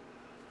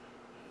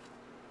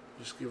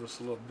 Just give us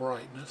a little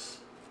brightness.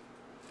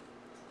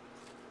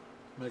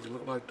 Make it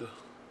look like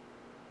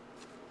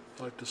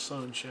the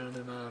sun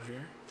shining out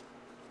here.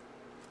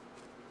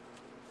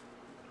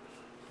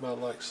 About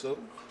like so.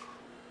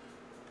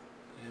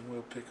 And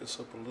we'll pick us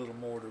up a little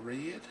more of the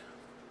red.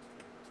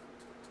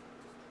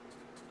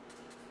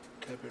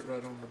 Tap it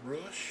right on the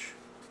brush.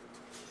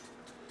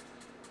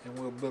 And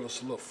we'll build us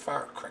a little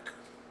firecracker.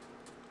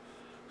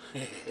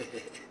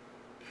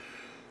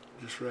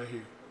 Just right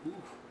here.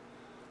 Ooh,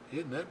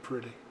 isn't that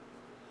pretty?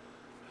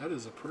 That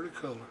is a pretty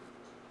color.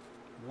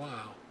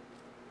 Wow.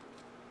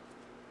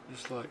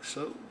 Just like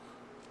so.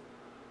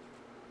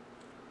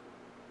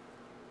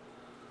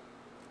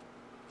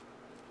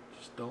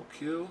 Just don't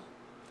kill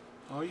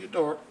all your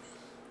dark.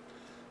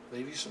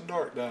 Leave you some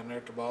dark down there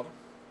at the bottom.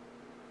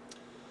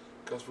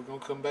 Because we're gonna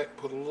come back and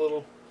put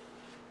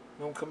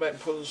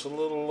us a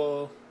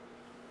little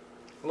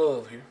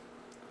love here.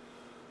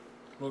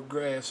 A little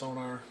grass on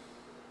our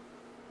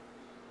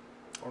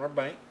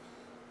bank.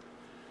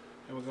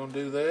 And we're gonna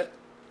do that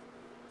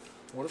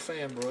with a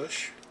fan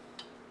brush.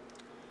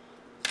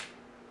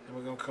 And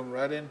we're going to come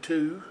right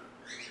into,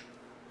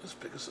 let's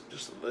pick us up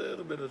just a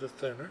little bit of the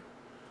thinner.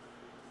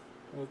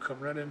 We'll come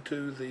right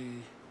into the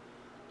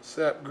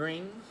sap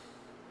green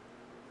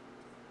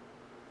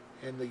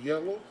and the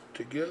yellow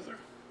together.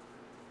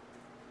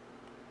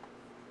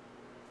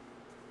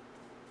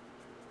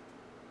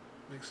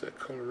 Mix that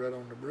color right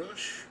on the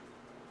brush.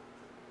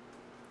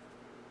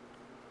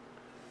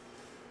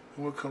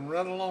 And we'll come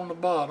right along the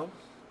bottom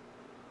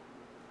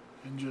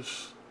and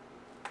just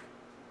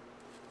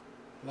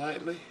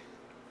lightly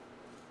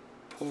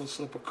pull us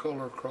up a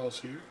color across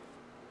here.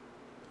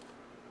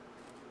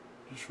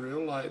 Just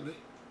real lightly.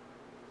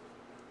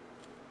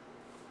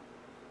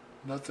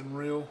 Nothing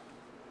real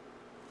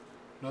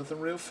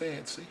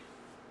fancy.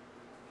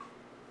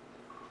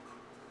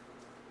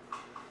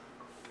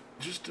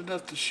 Just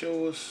enough to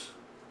show us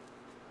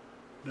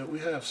that we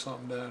have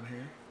something down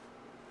here.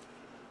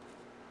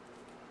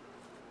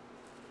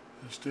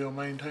 And still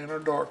maintain our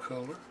dark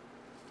color.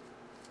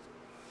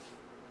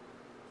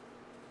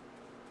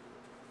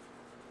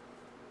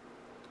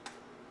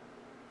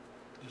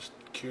 Just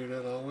carry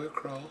that all the way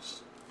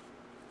across.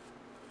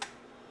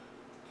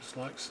 Just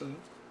like so.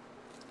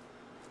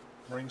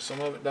 Bring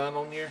some of it down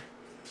on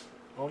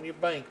on your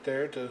bank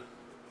there to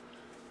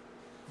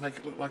make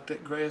it look like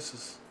that grass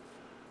is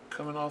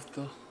coming off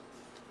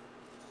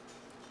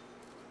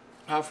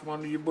out from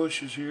under your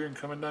bushes here and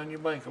coming down your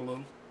bank a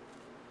little.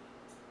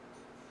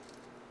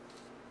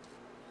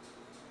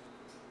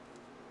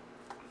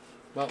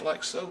 About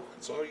like so.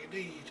 That's all you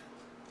need.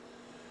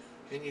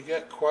 And you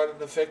got quite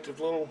an effective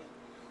little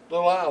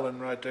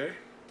island right there.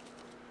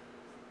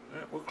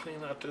 Alright, we'll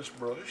clean out this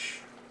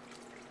brush.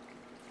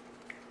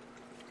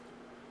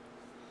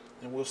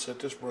 And we'll set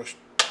this brush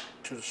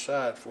to the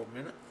side for a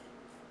minute.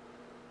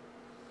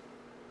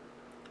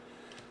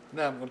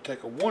 Now I'm going to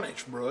take a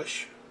 1-inch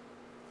brush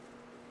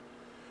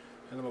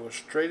and I'm going to go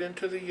straight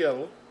into the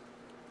yellow,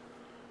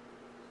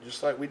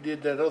 just like we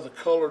did that other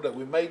color that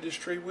we made this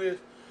tree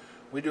with.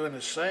 We're doing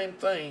the same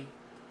thing,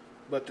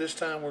 but this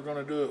time we're going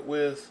to do it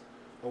with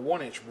a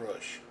 1-inch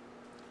brush.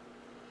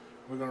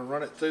 We're going to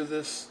run it through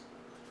this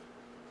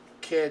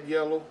cad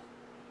yellow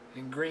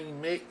and green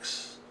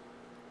mix.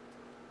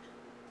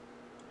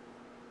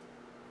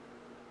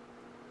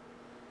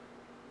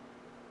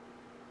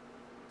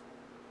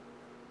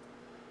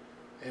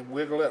 And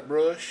wiggle that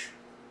brush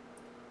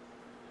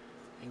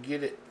and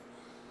get it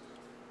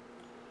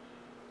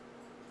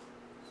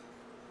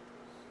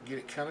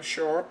kind of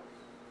sharp.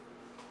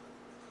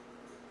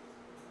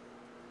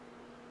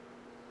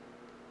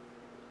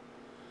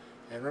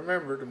 And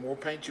remember, the more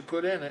paint you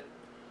put in it,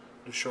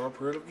 the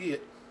sharper it'll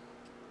get.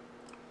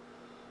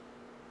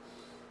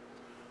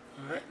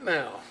 Alright,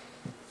 now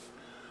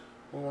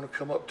we want to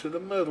come up to the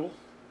middle,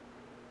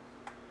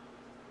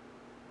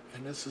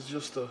 and this is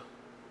just a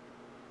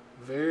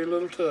very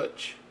little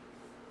touch.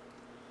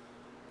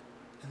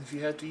 And if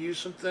you have to use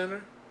some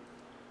thinner,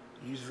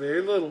 use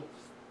very little.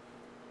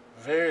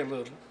 Very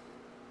little.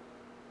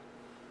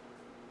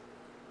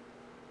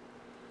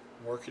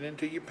 Work it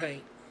into your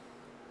paint.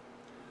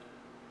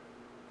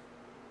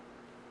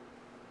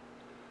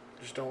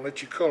 Just don't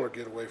let your color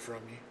get away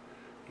from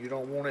you. You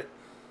don't want it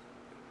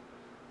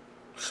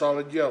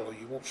solid yellow.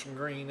 You want some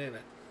green in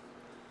it.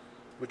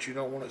 But you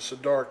don't want it so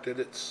dark that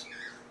it's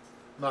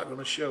not going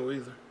to show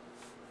either.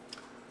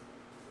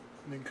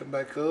 And then come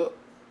back up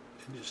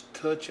and just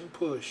touch and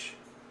push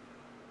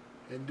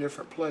in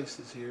different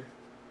places here.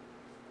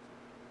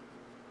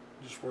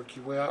 Just work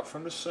your way out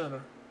from the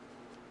center.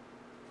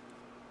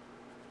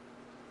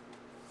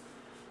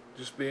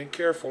 Just being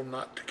careful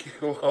not to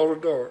kill all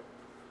the dark.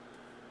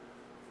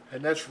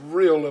 And that's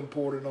real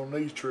important on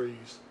these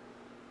trees.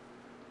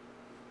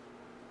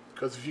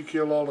 Because if you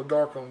kill all the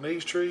dark on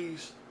these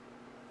trees,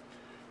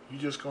 you're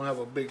just going to have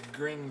a big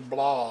green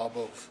blob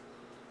of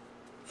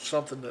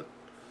something that's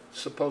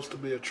supposed to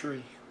be a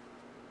tree.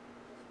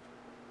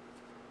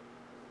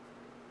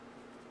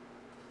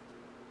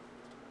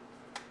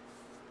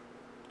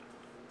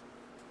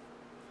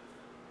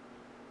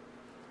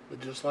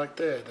 But just like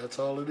that, that's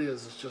all it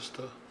is. It's just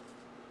a,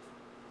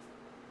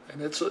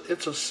 and it's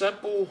a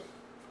simple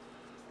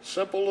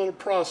little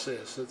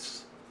process.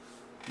 It's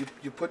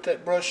you put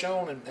that brush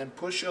on and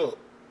push up.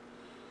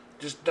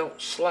 Just don't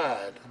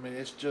slide. I mean,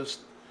 it's just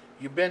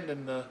you're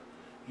bending the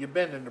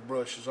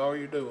brush is all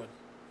you're doing.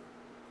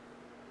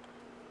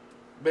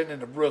 Bending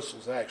the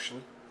bristles,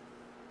 actually.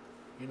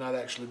 You're not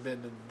actually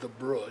bending the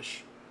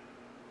brush.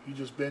 You're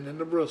just bending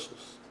the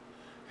bristles,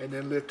 and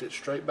then lift it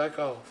straight back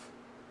off.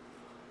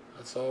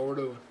 That's all we're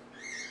doing.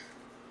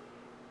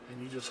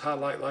 And you just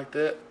highlight like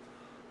that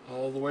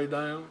all the way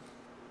down.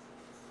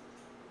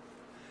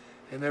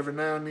 And every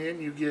now and then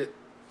you get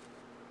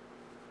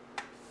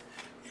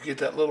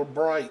that little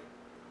bright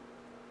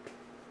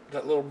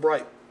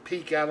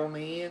peak out on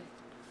the end.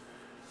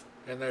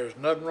 And there's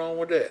nothing wrong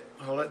with that.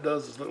 All that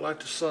does is look like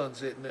the sun's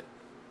hitting it.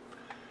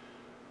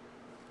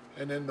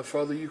 And then the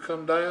further you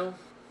come down,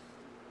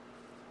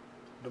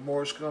 the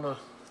more it's going to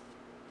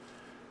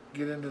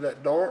get into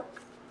that dark.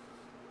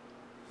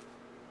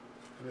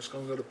 And it's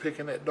going to go to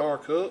picking that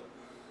dark up.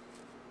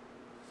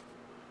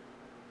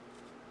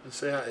 And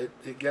see how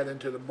it got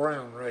into the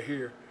brown right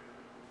here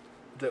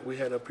that we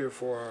had up here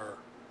for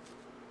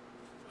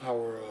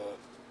our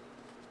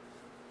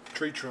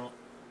tree trunk,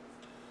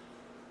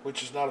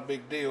 which is not a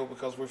big deal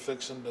because we're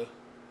fixing to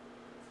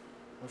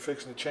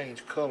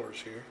change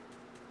colors here.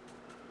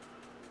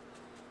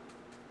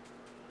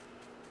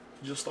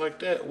 Just like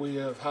that, we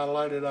have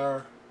highlighted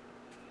our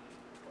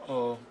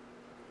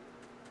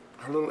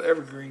little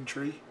evergreen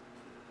tree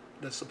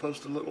that's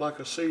supposed to look like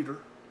a cedar.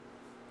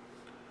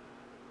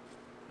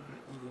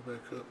 We'll go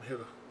back up and hit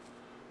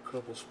a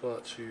couple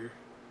spots here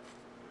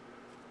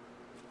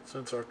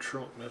since our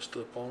trunk messed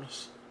up on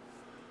us.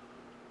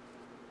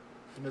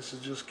 And this is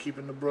just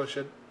keeping the brush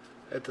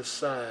at the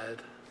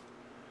side,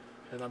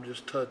 and I'm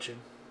just touching.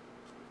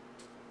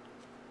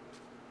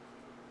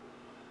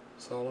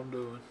 That's all I'm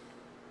doing.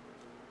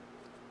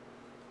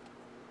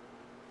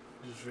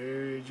 Just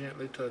very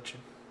gently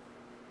touching.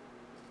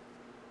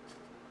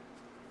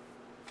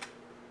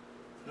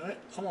 Alright,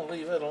 I'm going to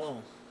leave that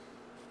alone.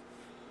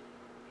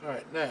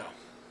 Alright, now,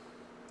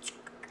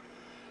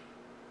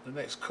 the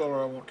next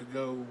color I want to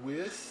go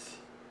with,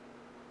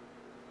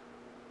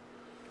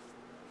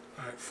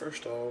 Alright,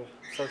 first of all,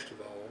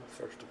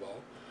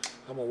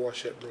 I'm gonna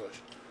wash that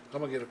brush. I'm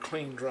gonna get a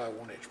clean, dry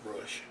 1-inch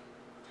brush.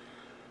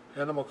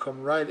 And I'm gonna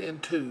come right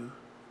into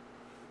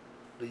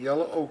the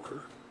yellow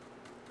ochre.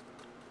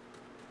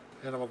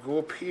 And I'm gonna go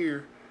up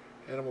here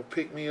and I'm gonna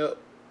pick me up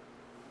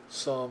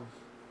some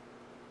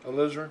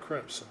alizarin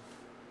crimson.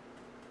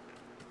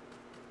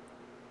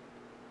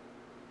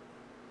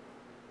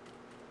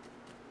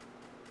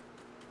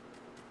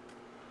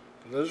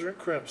 Alizarin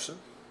crimson,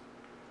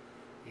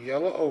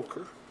 yellow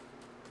ochre.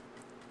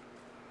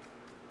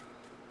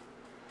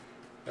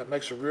 That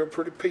makes a real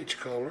pretty peach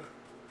color.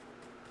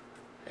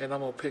 And I'm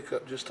going to pick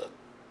up just a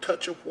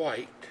touch of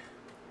white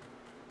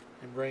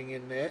and bring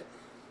in that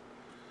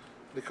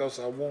because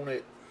I want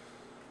it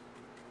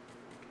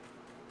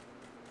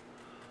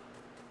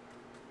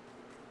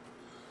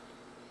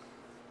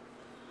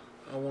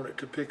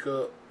to pick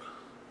up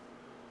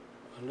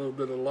a little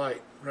bit of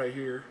light right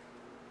here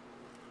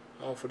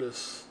off of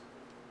this.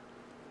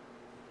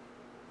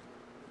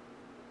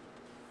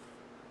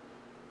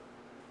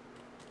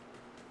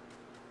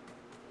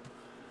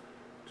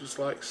 Just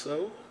like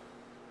so.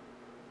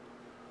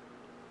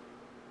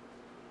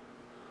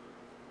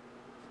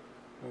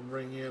 We'll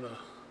bring in a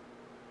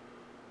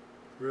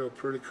real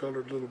pretty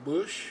colored little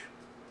bush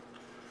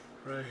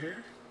right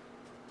here.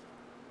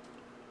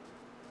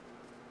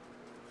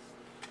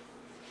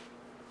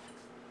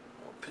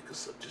 I'll pick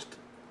us up just a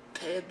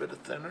tad bit of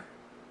thinner.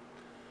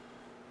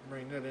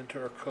 Bring that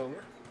into our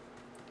color.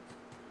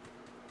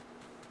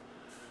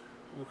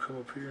 We'll come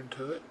up here and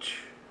touch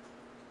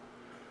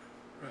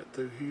right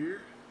through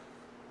here.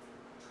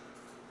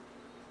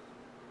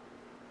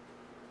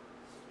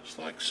 Just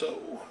like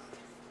so.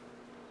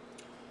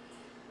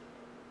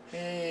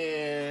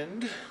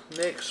 And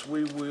next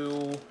we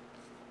will,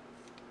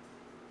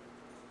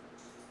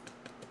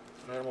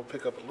 I'm going to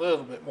pick up a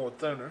little bit more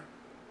thinner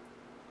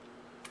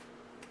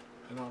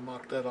and I'll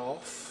knock that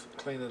off,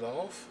 clean it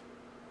off.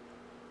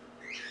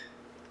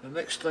 The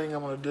next thing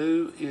I'm going to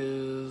do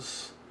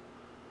is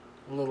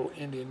a little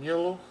Indian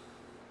yellow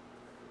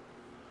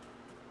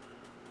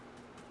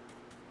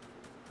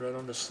right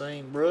on the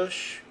same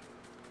brush.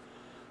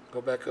 Go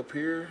back up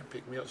here,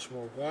 pick me up some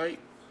more white.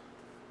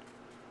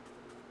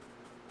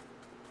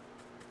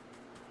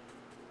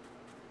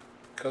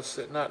 Because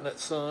sitting out in that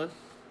sun,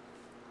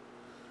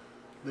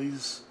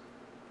 these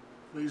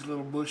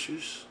little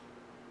bushes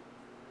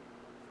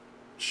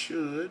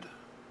should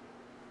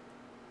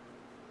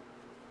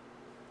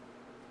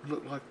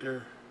look like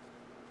they're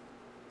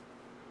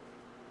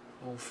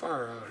on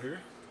fire out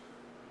here.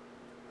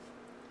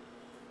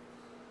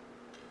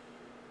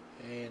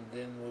 And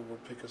then we will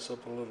pick us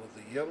up a little of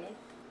the yellow,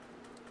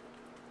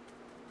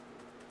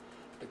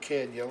 the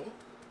cad yellow,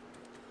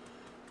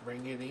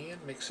 bring it in,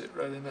 mix it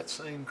right in that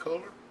same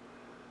color.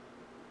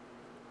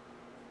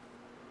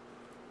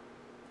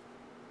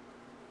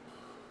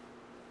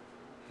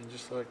 And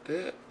just like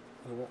that,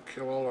 we won't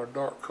kill all our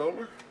dark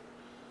color,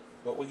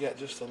 but we got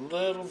just a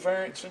little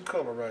variance in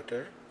color right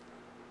there.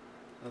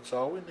 That's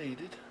all we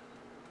needed.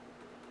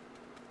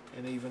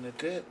 And even at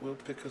that, we'll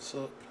pick us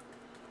up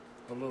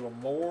a little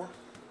more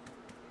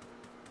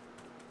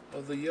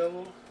of the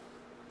yellow.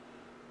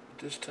 But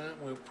this time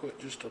we'll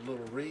put just a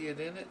little red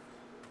in it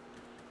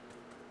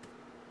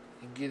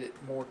and get it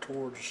more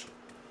towards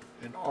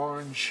an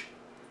orange,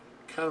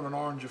 kind of an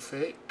orange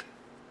effect.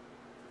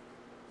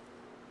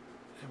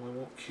 And we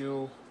won't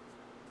kill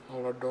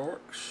all our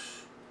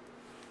darks.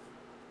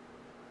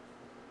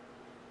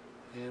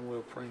 And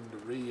we'll bring the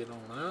red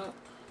on out.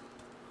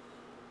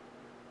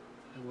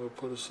 And we'll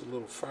put us a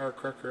little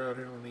firecracker out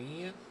here on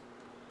the end,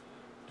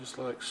 just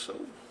like so.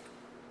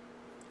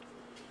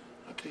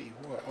 I tell you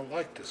what, I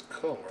like this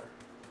color.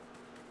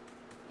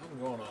 I'm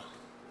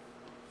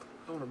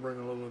gonna bring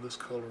a little of this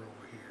color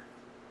over here,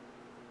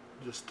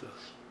 just to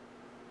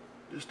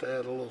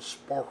add a little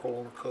sparkle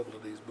on a couple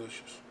of these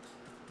bushes.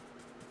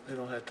 They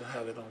don't have to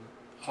have it on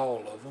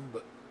all of them,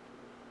 but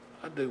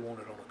I do want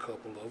it on a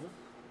couple of them.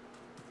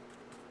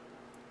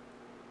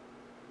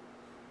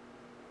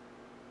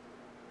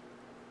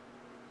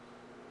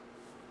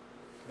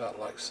 About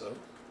like so.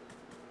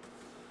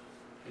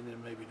 And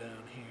then maybe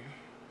down here.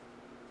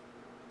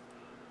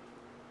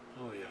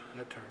 Oh yeah,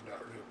 that turned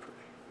out real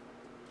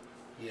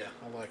pretty. Yeah,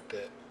 I like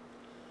that.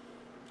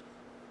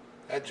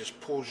 That just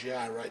pulls your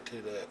eye right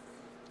to that.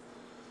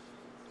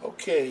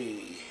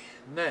 Okay,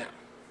 now,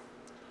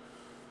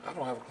 I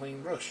don't have a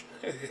clean brush.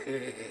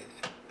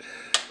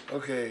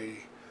 Okay,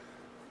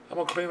 I'm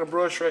gonna clean a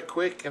brush right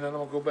quick, and then I'm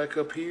gonna go back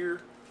up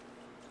here,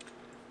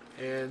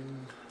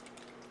 and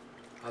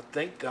I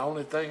think the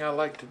only thing I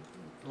like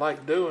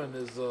doing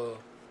is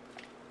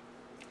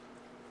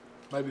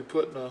maybe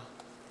putting a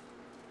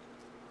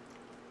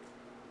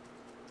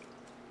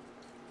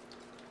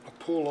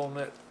pull on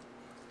that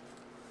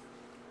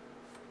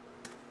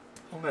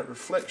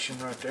reflection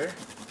right there.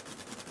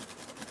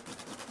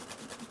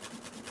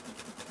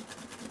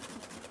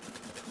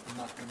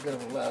 Knock the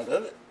devil out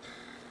of it.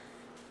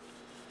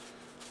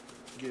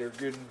 Get her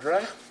good and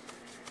dry.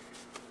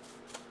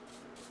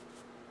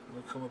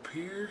 We'll come up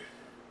here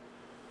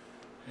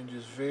and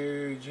just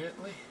very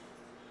gently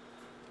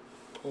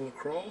pull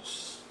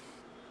across,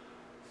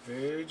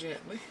 very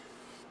gently,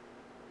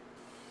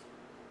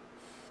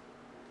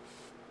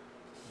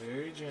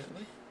 very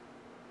gently.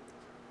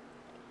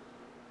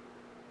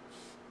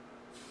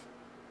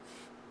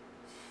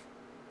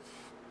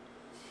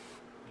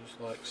 Just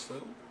like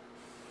so.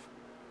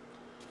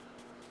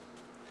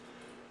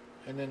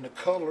 And then the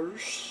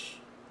colors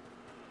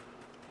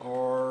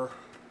are,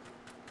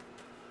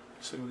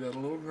 see, we got a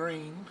little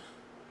green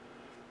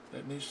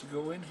that needs to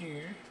go in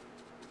here.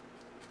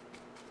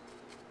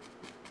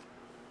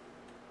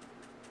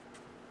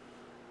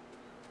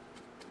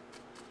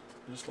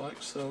 Just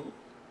like so.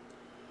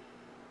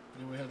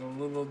 Then we had a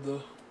little of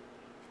the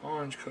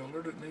orange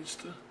color that needs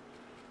to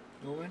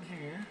go in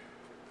here.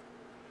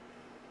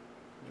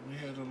 Then we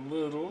had a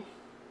little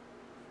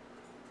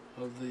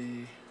of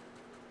the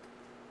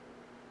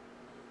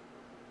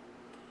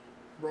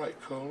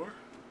bright color.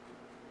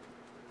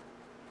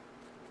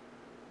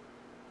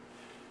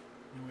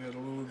 And we had a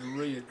little of the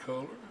red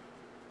color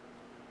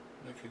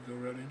that could go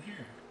right in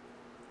here.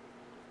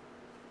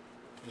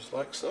 Just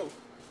like so.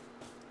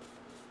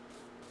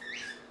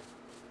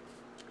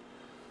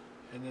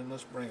 And then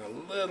let's bring a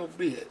little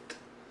bit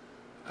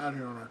out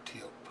here on our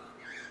tip.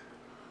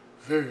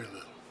 Very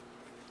little.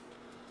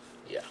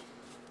 Yeah.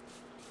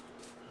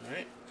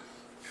 Alright.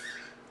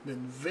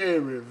 Then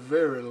very,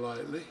 very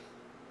lightly,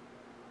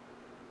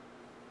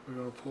 we're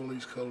going to pull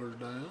these colors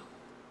down.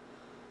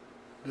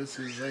 This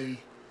is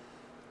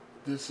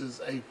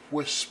a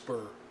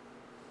whisper.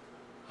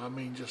 I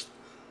mean, just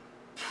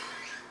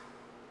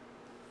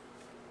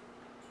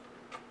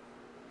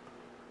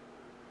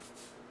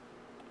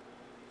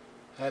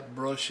that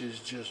brush is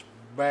just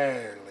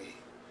barely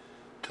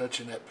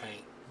touching that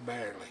paint,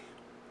 barely.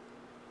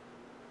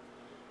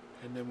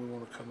 And then we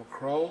want to come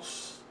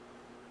across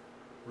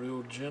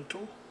real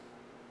gentle,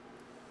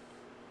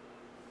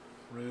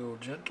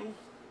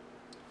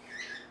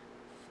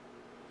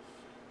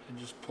 and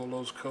just pull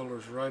those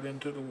colors right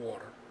into the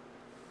water,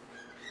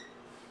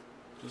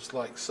 just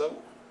like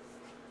so.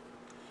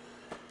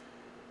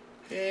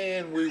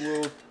 And we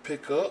will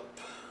pick up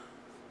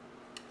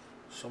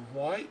some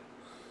white,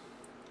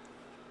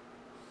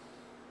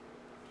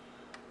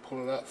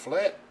 pull it out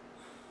flat,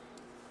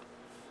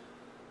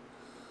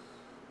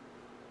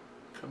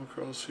 come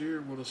across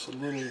here with us a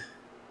little,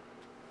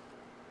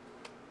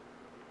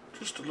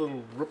 just a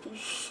little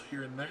ripples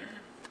here and there.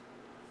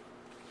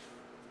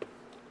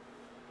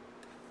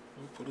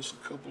 We'll put us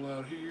a couple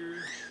out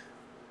here.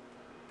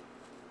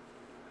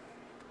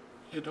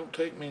 It don't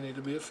take many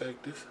to be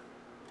effective.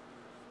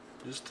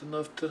 Just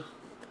enough to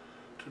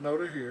know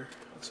they're here.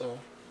 That's all.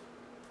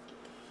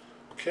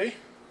 Okay.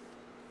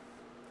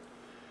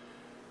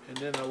 And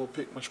then I will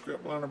pick my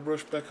script liner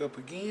brush back up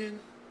again.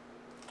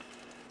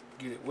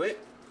 Get it wet.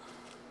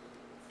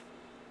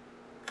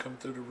 Come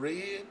through the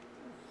red.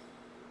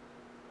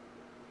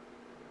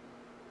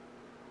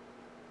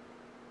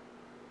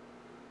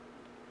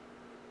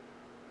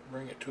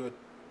 Bring it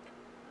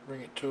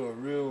to a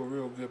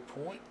real good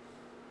point.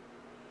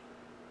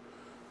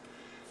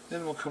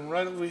 Then we'll come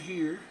right over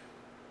here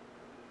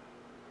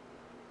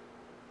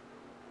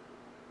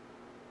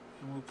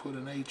and we'll put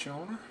an H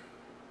on her.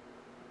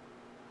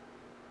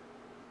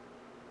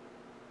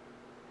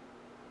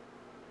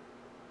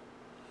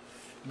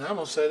 Now I'm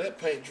going to say that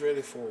paint's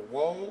ready for a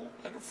wall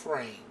and a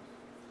frame.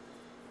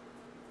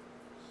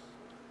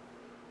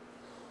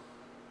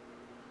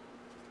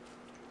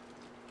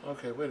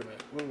 Okay, wait a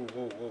minute.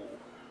 Whoa.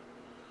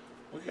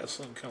 We got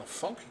something kind of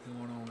funky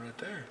going on right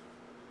there.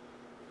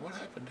 What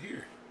happened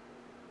here?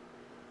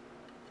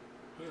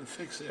 We're going to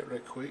fix that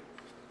right quick.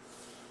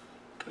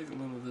 Take a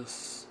little of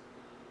this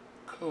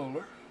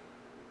color.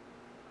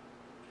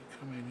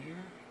 Come in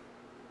here.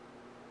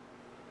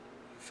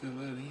 Fill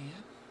that in.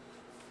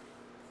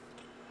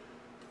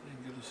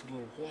 And get us a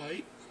little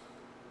white.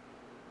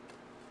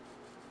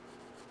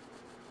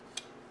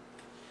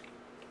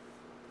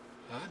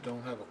 I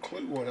don't have a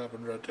clue what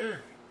happened right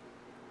there.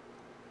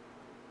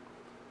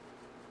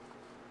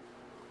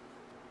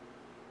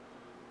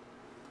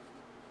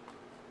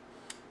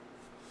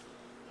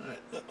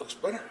 Alright, that looks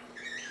better.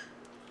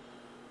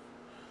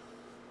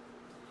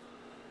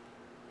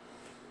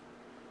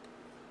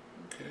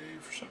 Okay,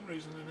 for some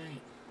reason it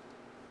ain't.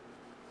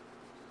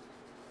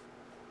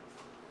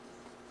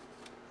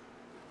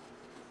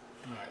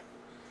 Alright,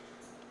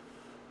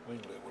 we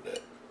can live with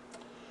that.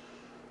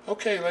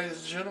 Okay, ladies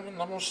and gentlemen,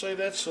 I'm gonna say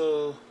that's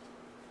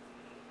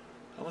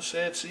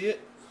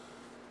it.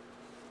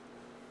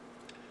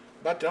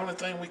 About the only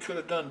thing we could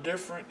have done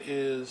different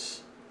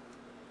is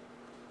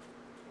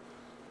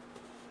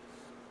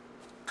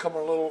come a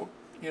little,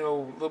 a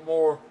little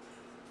more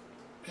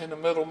in the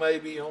middle,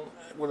 maybe on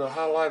with a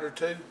highlight or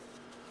two.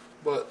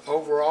 But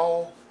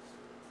overall,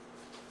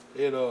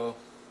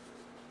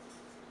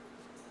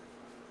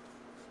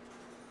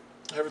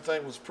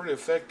 everything was pretty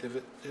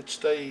effective. It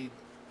stayed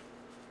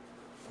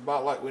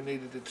about like we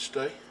needed it to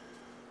stay.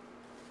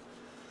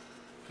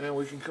 And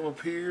we can come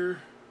up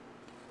here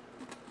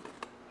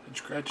and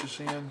scratch us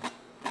in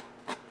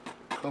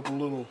couple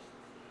little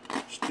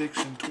sticks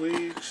and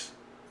twigs.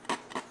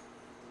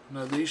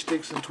 Now these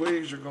sticks and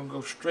twigs are going to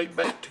go straight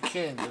back to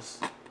canvas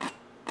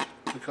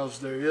because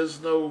there is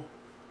no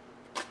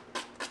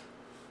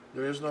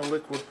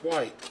liquid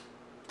white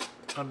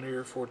under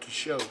here for it to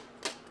show.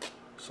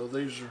 So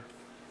those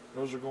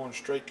are going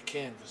straight to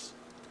canvas.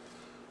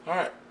 All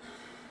right,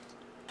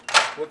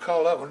 we'll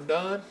call that one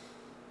done.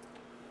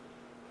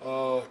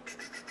 I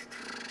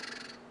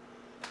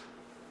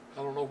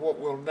don't know what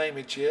we'll name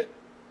it yet.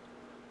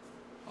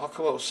 I'll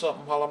come up with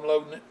something while I'm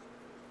loading it.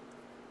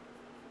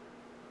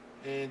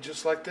 And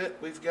just like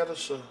that, we've got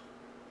us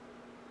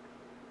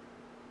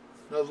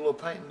another little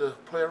painting to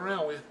play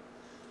around with.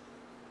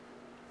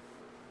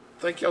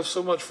 Thank y'all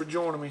so much for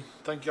joining me.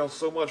 Thank y'all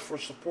so much for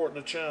supporting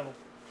the channel.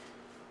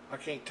 I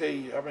can't tell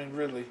you, I mean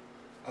really,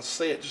 I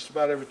say it just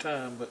about every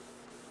time, but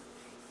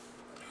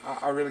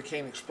I really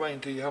can't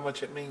explain to you how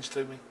much it means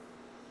to me.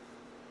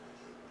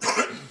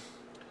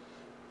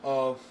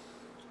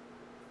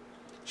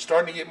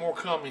 Starting to get more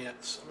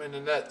comments. I mean,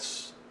 and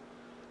that's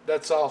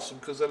awesome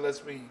because that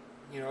lets me,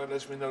 it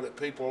lets me know that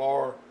people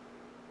are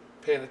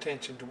paying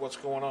attention to what's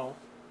going on.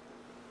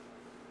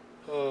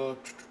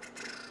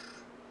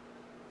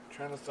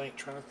 Trying to think.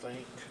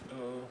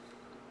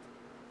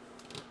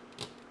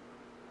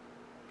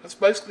 That's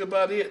basically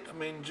about it. I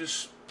mean,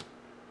 just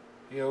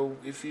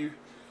if you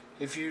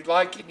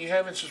like it and you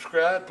haven't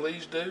subscribed,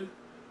 please do.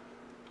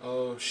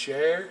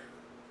 Share.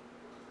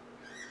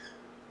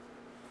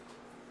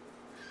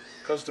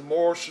 Because the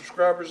more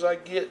subscribers I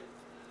get,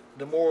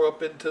 the more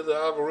up into the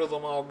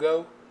algorithm I'll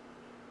go,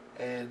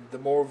 and the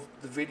more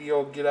the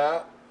video will get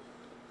out.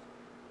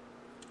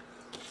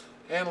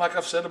 And like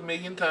I've said a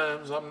million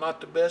times, I'm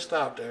not the best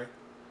out there,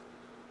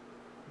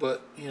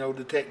 but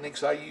the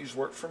techniques I use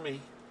work for me,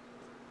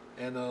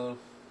 and I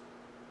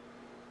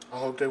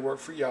hope they work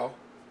for y'all.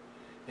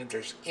 And if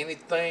there's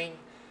anything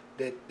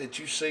that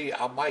you see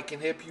I might can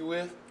help you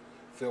with,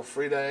 feel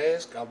free to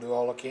ask. I'll do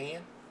all I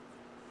can.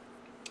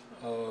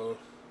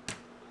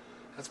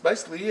 That's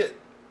basically it.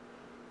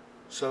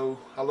 So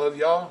I love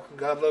y'all.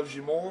 God loves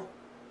you more.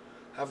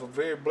 Have a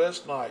very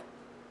blessed night.